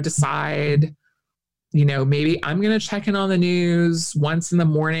 decide, maybe I'm going to check in on the news once in the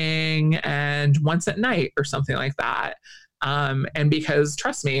morning and once at night or something like that. And because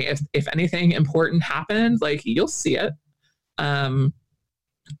trust me, if anything important happened, like you'll see it.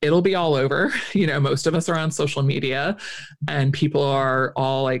 It'll be all over. Most of us are on social media and people are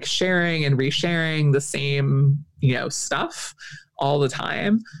all like sharing and resharing the same, stuff all the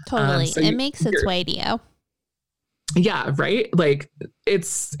time. Totally. So it makes its way to you. Yeah. Right. Like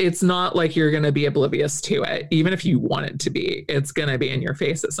it's not like you're going to be oblivious to it. Even if you want it to be, it's going to be in your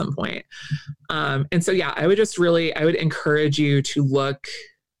face at some point. And so, yeah, I would encourage you to look,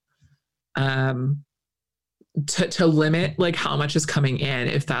 to limit like how much is coming in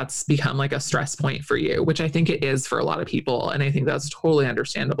if that's become like a stress point for you, which I think it is for a lot of people. And I think that's totally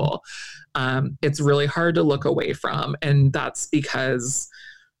understandable. It's really hard to look away from. And that's because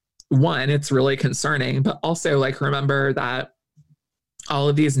one, it's really concerning, but also like, remember that all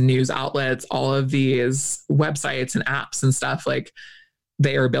of these news outlets, all of these websites and apps and stuff, like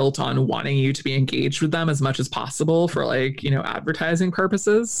they are built on wanting you to be engaged with them as much as possible for like, advertising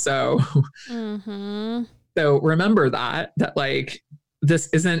purposes. So, So remember that like, this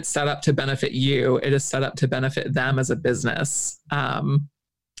isn't set up to benefit you. It is set up to benefit them as a business.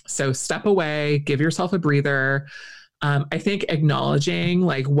 So step away, give yourself a breather. I think acknowledging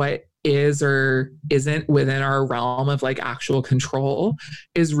like what is or isn't within our realm of like actual control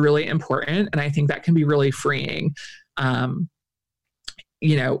is really important. And I think that can be really freeing.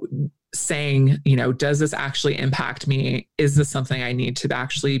 Saying, does this actually impact me? Is this something I need to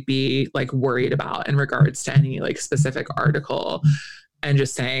actually be like worried about in regards to any like specific article? And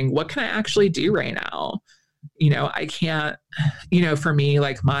just saying, what can I actually do right now? I can't, for me,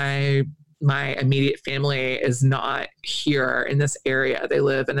 like my immediate family is not here in this area. They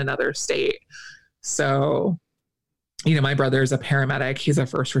live in another state. So, my brother is a paramedic. He's a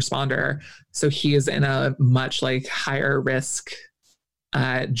first responder. So he is in a much like higher risk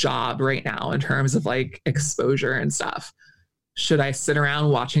job right now in terms of like exposure and stuff. Should I sit around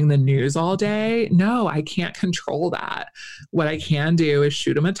watching the news all day? No, I can't control that. What I can do is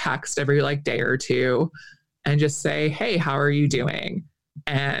shoot him a text every like day or two and just say, hey, how are you doing?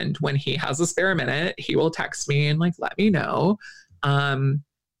 And when he has a spare minute, he will text me and like, let me know. And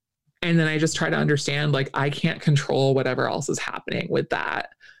then I just try to understand, like, I can't control whatever else is happening with that.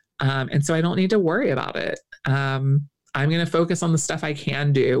 And so I don't need to worry about it. I'm going to focus on the stuff I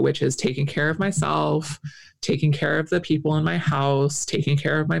can do, which is taking care of myself, taking care of the people in my house, taking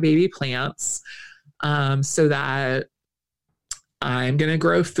care of my baby plants, so that I'm going to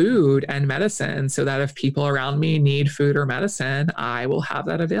grow food and medicine so that if people around me need food or medicine, I will have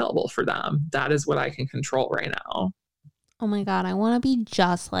that available for them. That is what I can control right now. Oh my God, I want to be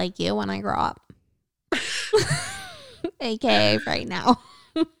just like you when I grow up. AKA right now.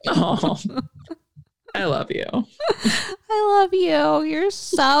 Oh, I love you. I love you. You're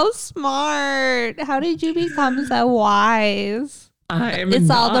so smart. How did you become so wise? It's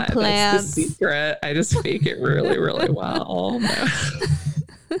not. All the plants. That's the secret. I just fake it really, really well. No.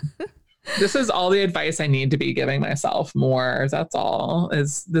 This is all the advice I need to be giving myself more. That's all.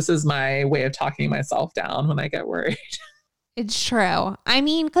 This is my way of talking myself down when I get worried. It's true. I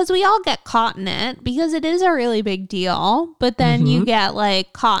mean, because we all get caught in it because it is a really big deal. But then you get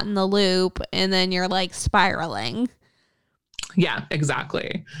like caught in the loop and then you're like spiraling. Yeah,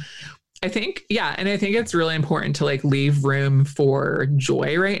 exactly. I think it's really important to like leave room for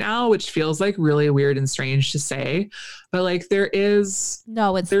joy right now, which feels like really weird and strange to say. But like there's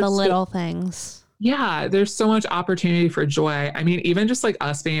the little things. Yeah, there's so much opportunity for joy. I mean, even just like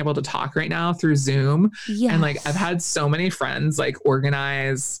us being able to talk right now through Zoom. Yes. And like I've had so many friends like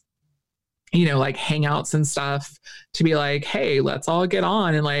organize, like hangouts and stuff to be like, hey, let's all get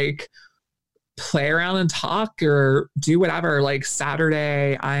on and like play around and talk or do whatever. Like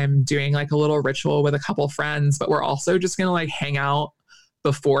Saturday, I'm doing like a little ritual with a couple friends, but we're also just going to like hang out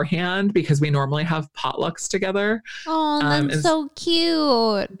beforehand because we normally have potlucks together. Oh, that's so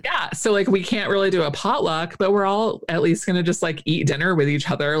cute. Yeah. So like we can't really do a potluck, but we're all at least going to just like eat dinner with each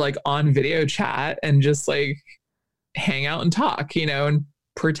other, like on video chat and just like hang out and talk, and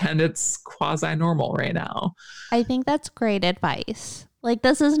pretend it's quasi normal right now. I think that's great advice. Like,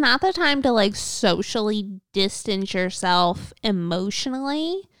 this is not the time to like socially distance yourself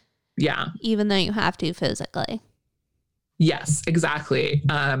emotionally. Yeah. Even though you have to physically. Yes, exactly.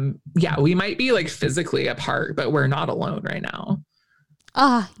 Yeah, we might be like physically apart, but we're not alone right now.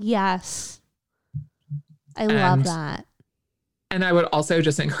 Yes. I love that. And I would also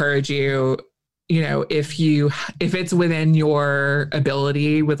just encourage you, if it's within your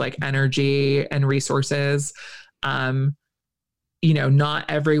ability with like energy and resources, not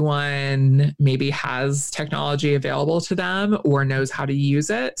everyone maybe has technology available to them or knows how to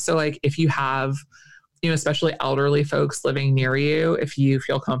use it. So like if you have, especially elderly folks living near you, if you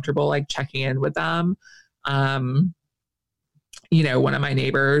feel comfortable like checking in with them. One of my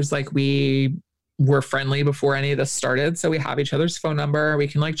neighbors, like we were friendly before any of this started. So we have each other's phone number. We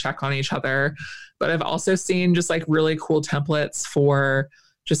can like check on each other. But I've also seen just like really cool templates for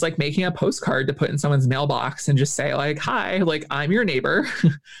just like making a postcard to put in someone's mailbox and just say like, hi, like I'm your neighbor.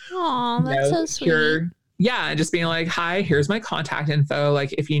 Oh, that's so sweet. Yeah. And just being like, hi, here's my contact info.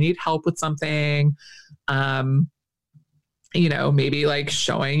 Like if you need help with something, maybe like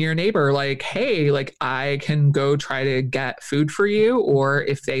showing your neighbor like, hey, like I can go try to get food for you. Or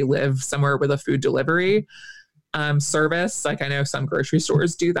if they live somewhere with a food delivery service, like I know some grocery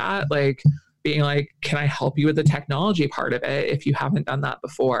stores do that, like being like, can I help you with the technology part of it if you haven't done that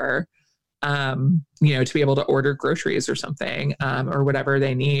before? To be able to order groceries or something, or whatever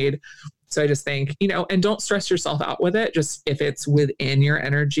they need. So I just think, and don't stress yourself out with it. Just if it's within your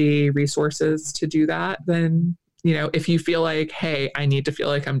energy resources to do that, then, if you feel like, hey, I need to feel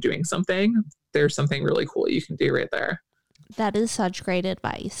like I'm doing something, there's something really cool you can do right there. That is such great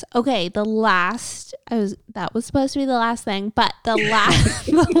advice. Okay, that was supposed to be the last thing, but the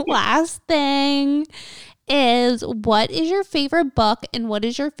last thing is, what is your favorite book and what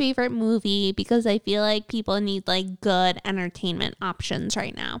is your favorite movie? Because I feel like people need like good entertainment options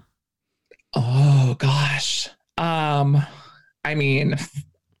right now. Oh gosh. I mean,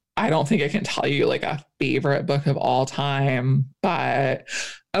 I don't think I can tell you like a favorite book of all time, but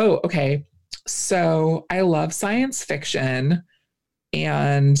okay. So I love science fiction,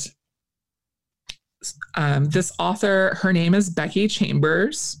 and this author, her name is Becky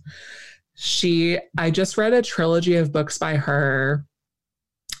Chambers. I just read a trilogy of books by her,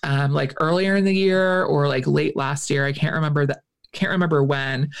 like earlier in the year or like late last year. I can't remember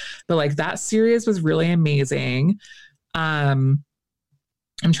when, but like that series was really amazing. I'm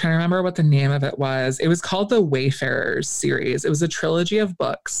trying to remember what the name of it was. It was called the Wayfarers series. It was a trilogy of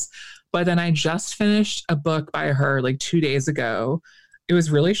books, but then I just finished a book by her like 2 days ago. It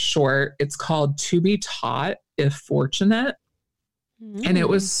was really short. It's called To Be Taught If Fortunate. And it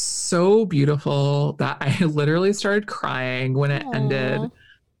was so beautiful that I literally started crying when it ended.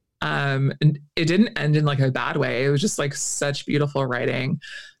 And it didn't end in like a bad way. It was just like such beautiful writing,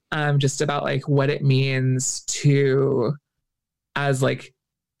 just about like what it means to, as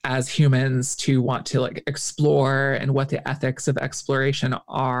humans, to want to like explore and what the ethics of exploration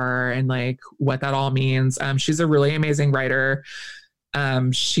are and like what that all means. She's a really amazing writer.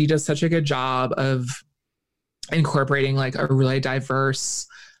 She does such a good job of incorporating like a really diverse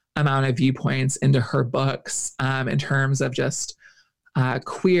amount of viewpoints into her books, in terms of just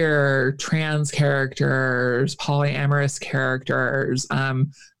queer, trans characters, polyamorous characters.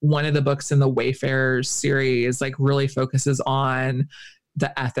 One of the books in the Wayfarers series like really focuses on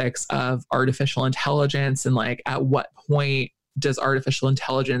the ethics of artificial intelligence and like at what point does artificial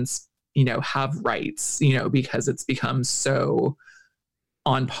intelligence, have rights, because it's become so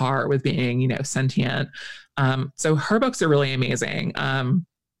on par with being, sentient. So her books are really amazing.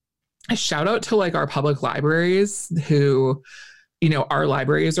 A shout out to like our public libraries who, our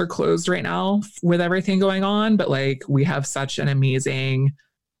libraries are closed right now with everything going on, but like we have such an amazing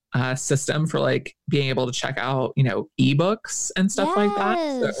system for like being able to check out, ebooks and stuff like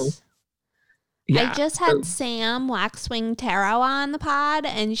that. So yeah. I just had Sam Waxwing Tarot on the pod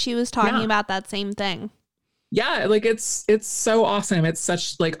and she was talking about that same thing. Yeah, like it's so awesome. It's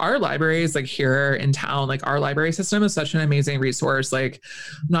such like our libraries like here in town, like our library system is such an amazing resource, like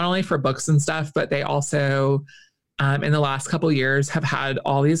not only for books and stuff, but they also in the last couple of years have had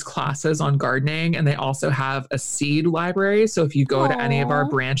all these classes on gardening, and they also have a seed library. So if you go to any of our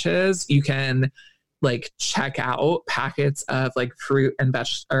branches, you can like check out packets of like fruit and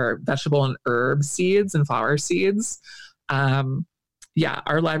vegetable and herb seeds and flower seeds. yeah,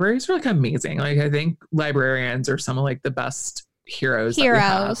 our libraries are like amazing. Like I think librarians are some of like the best heroes that we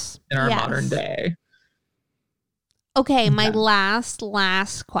have Heroes. in our Yes. modern day. Okay, my Yeah.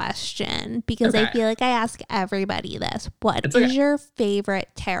 last question, because I Okay. feel like I ask everybody this. What It's is okay. your favorite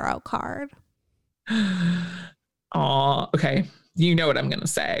tarot card? Oh, okay. You know what I'm gonna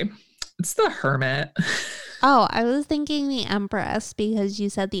say. It's the Hermit. Oh, I was thinking the Empress because you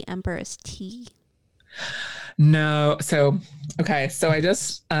said the Empress tea. No, so okay, so I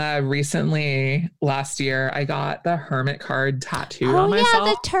just recently last year I got the Hermit card tattooed Oh on yeah, myself.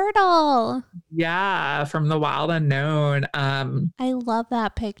 the turtle. Yeah, from the Wild Unknown. I love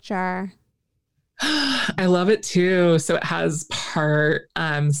that picture. I love it too. So it has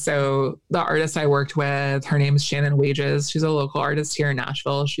so the artist I worked with, her name is Shannon Wages. She's a local artist here in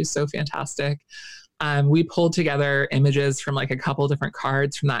Nashville. She's so fantastic. We pulled together images from like a couple different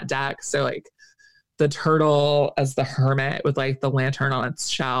cards from that deck. So like the turtle as the hermit with like the lantern on its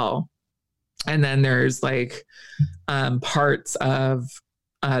shell. And then there's like parts of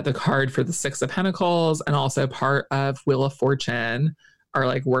the card for the Six of Pentacles and also part of Wheel of Fortune are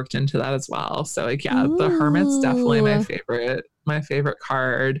like worked into that as well. So like, yeah, the Hermit's definitely Ooh. my favorite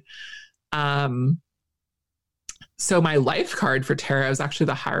card. So my life card for tarot is actually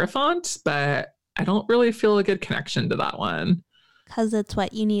the Hierophant, but I don't really feel a good connection to that one. Because it's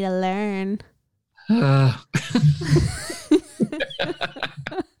what you need to learn.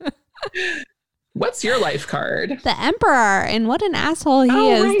 What's your life card? The Emperor, and what an asshole he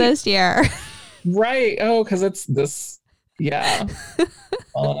Oh, is right. this year. Right. Oh, because it's this. Yeah.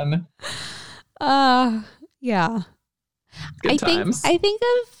 Fun. Yeah. Good times. I think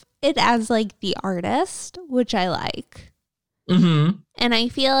of it as like the artist, which I like. Mm-hmm. And I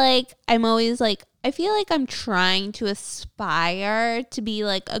feel like I'm always like, I feel like I'm trying to aspire to be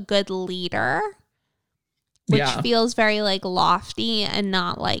like a good leader, which Yeah. feels very like lofty and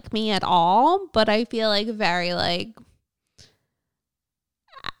not like me at all. But I feel like very like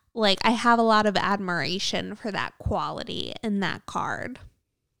I have a lot of admiration for that quality in that card.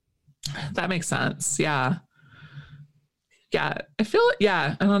 That makes sense. Yeah. Yeah. I feel,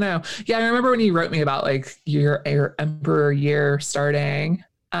 yeah, I don't know. Yeah. I remember when you wrote me about like your Emperor year starting.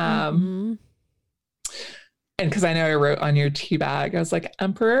 Mhm. And because I know I wrote on your tea bag, I was like,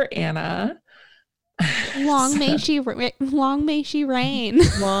 Emperor Anna. Long may she reign. Long may she reign.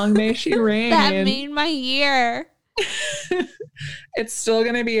 That made my year. It's still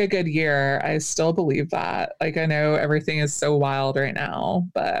going to be a good year. I still believe that. Like, I know everything is so wild right now,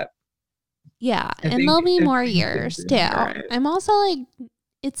 but Yeah, I and think there'll be it's more gonna be years too. all right. I'm also like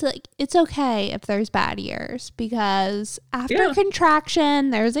it's okay if there's bad years because after Yeah.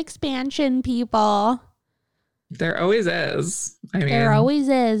 contraction, there's expansion, people. There always is. I mean, There always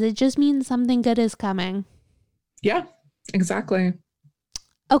is. It just means something good is coming. yeah, exactly.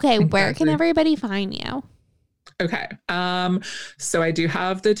 Okay, where can Exactly. everybody find you? Okay. So I do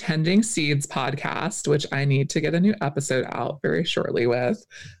have the Tending Seeds podcast, which I need to get a new episode out very shortly with.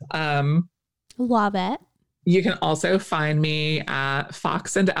 Love it. You can also find me at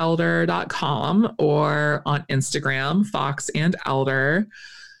foxandelder.com or on Instagram, Fox and Elder.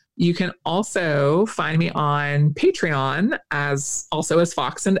 You can also find me on Patreon as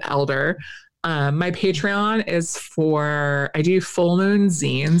Fox and Elder. My Patreon is I do full moon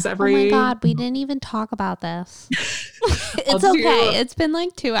zines every. Oh my God, we didn't even talk about this. I'll It's do- okay. It's been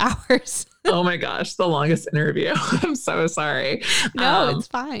like 2 hours. Oh my gosh, the longest interview. I'm so sorry. No, it's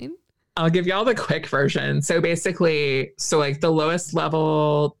fine. I'll give y'all the quick version. So basically, like the lowest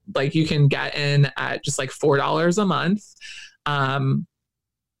level, like you can get in at just like $4 a month.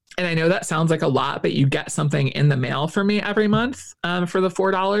 And I know that sounds like a lot, but you get something in the mail for me every month for the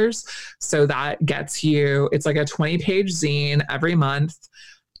 $4. So that gets you, it's like a 20-page zine every month.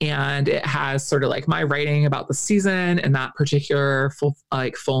 And it has sort of like my writing about the season and that particular full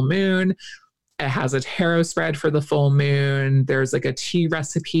moon. It has a tarot spread for the full moon. There's like a tea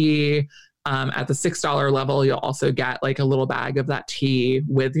recipe. At the $6 level, you'll also get like a little bag of that tea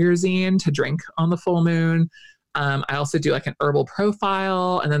with your zine to drink on the full moon. I also do like an herbal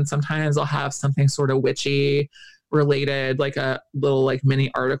profile. And then sometimes I'll have something sort of witchy related, like a little like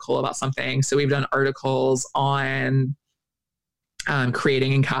mini article about something. So we've done articles on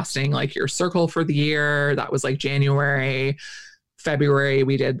creating and casting like your circle for the year. That was like January. February,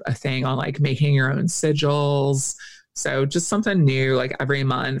 we did a thing on like making your own sigils. So just something new like every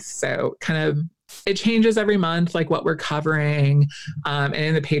month. So kind of it changes every month, like what we're covering. And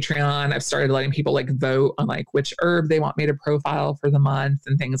in the Patreon, I've started letting people like vote on like which herb they want me to profile for the month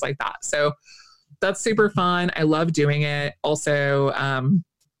and things like that. So that's super fun. I love doing it. Also,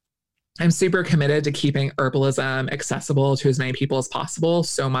 I'm super committed to keeping herbalism accessible to as many people as possible.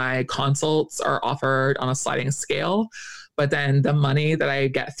 So my consults are offered on a sliding scale, but then the money that I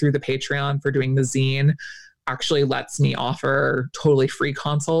get through the Patreon for doing the zine actually lets me offer totally free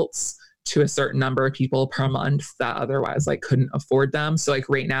consults to a certain number of people per month that otherwise like couldn't afford them. So like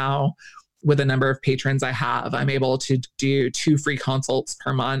right now, with the number of patrons I have, I'm able to do 2 free consults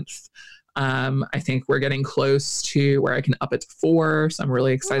per month. I think we're getting close to where I can up it to 4. So I'm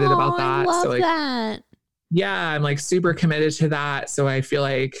really excited about that. I love so like, that. yeah, I'm like super committed to that. So I feel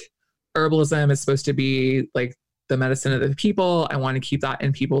like herbalism is supposed to be like the medicine of the people. I want to keep that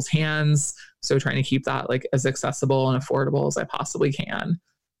in people's hands. So trying to keep that like as accessible and affordable as I possibly can.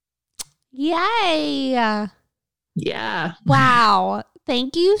 Yay. Yeah. Wow.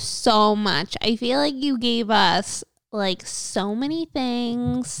 Thank you so much. I feel like you gave us like so many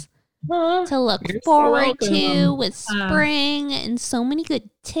things to look You're so forward to welcome. with spring and so many good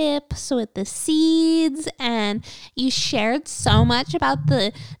tips with the seeds, and you shared so much about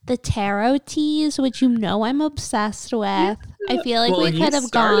the tarot teas, which you know I'm obsessed with. I feel like Well, we you could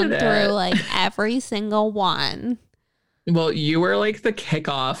have gone started through it. like every single one. Well, you were like the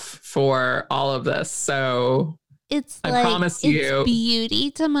kickoff for all of this. So It's I like promise it's you.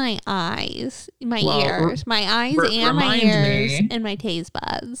 beauty to my eyes, my Well, ears, my eyes and my remind ears me. and my taste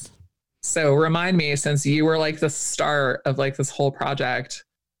buds. So remind me, since you were like the start of like this whole project,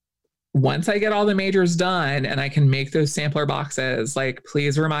 once I get all the majors done and I can make those sampler boxes, like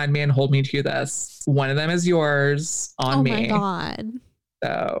please remind me and hold me to this. One of them is yours on me. Oh my God.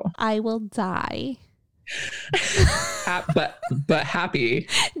 So I will die. but happy.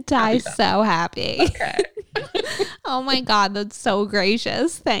 Die Happy so happy. Okay. Oh my God, that's so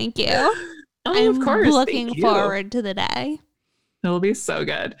gracious. Thank you. Oh, I'm of course. looking Thank you. forward to the day. It'll be so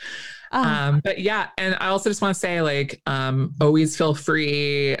good. Oh, But yeah, and I also just want to say, like, always feel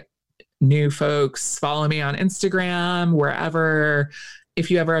free, new folks, follow me on Instagram, wherever.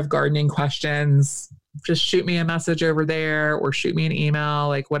 If you ever have gardening questions, just shoot me a message over there or shoot me an email,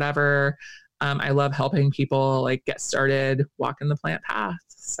 like whatever. I love helping people like get started walking the plant path.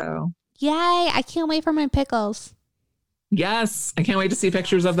 So yay. I can't wait for my pickles. yes, I can't wait to see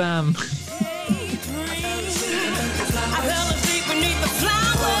pictures of them. I fell asleep beneath the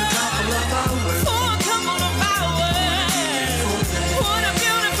flowers for a couple of hours. What a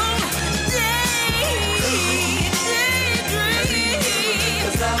beautiful daydream.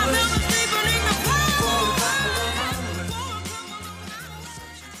 I fell asleep beneath the flowers.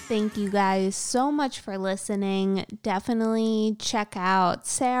 Thank you guys so much for listening. Definitely check out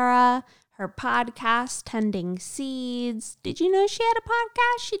Sarah, her podcast, Tending Seeds. Did you know she had a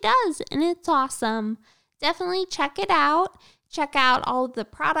podcast? She does, and it's awesome. Definitely check it out. Check out all of the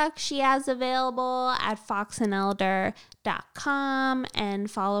products she has available at foxandelder.com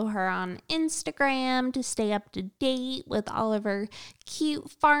and follow her on Instagram to stay up to date with all of her cute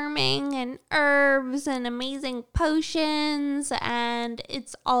farming and herbs and amazing potions, and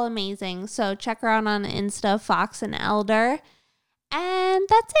it's all amazing. So check her out on Insta, Fox and Elder. And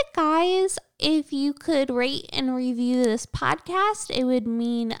that's it, guys. If you could rate and review this podcast, it would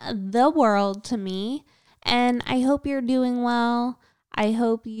mean the world to me. And I hope you're doing well. I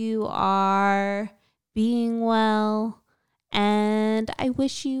hope you are being well. And I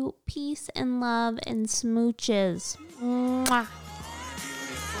wish you peace and love and smooches. Mwah.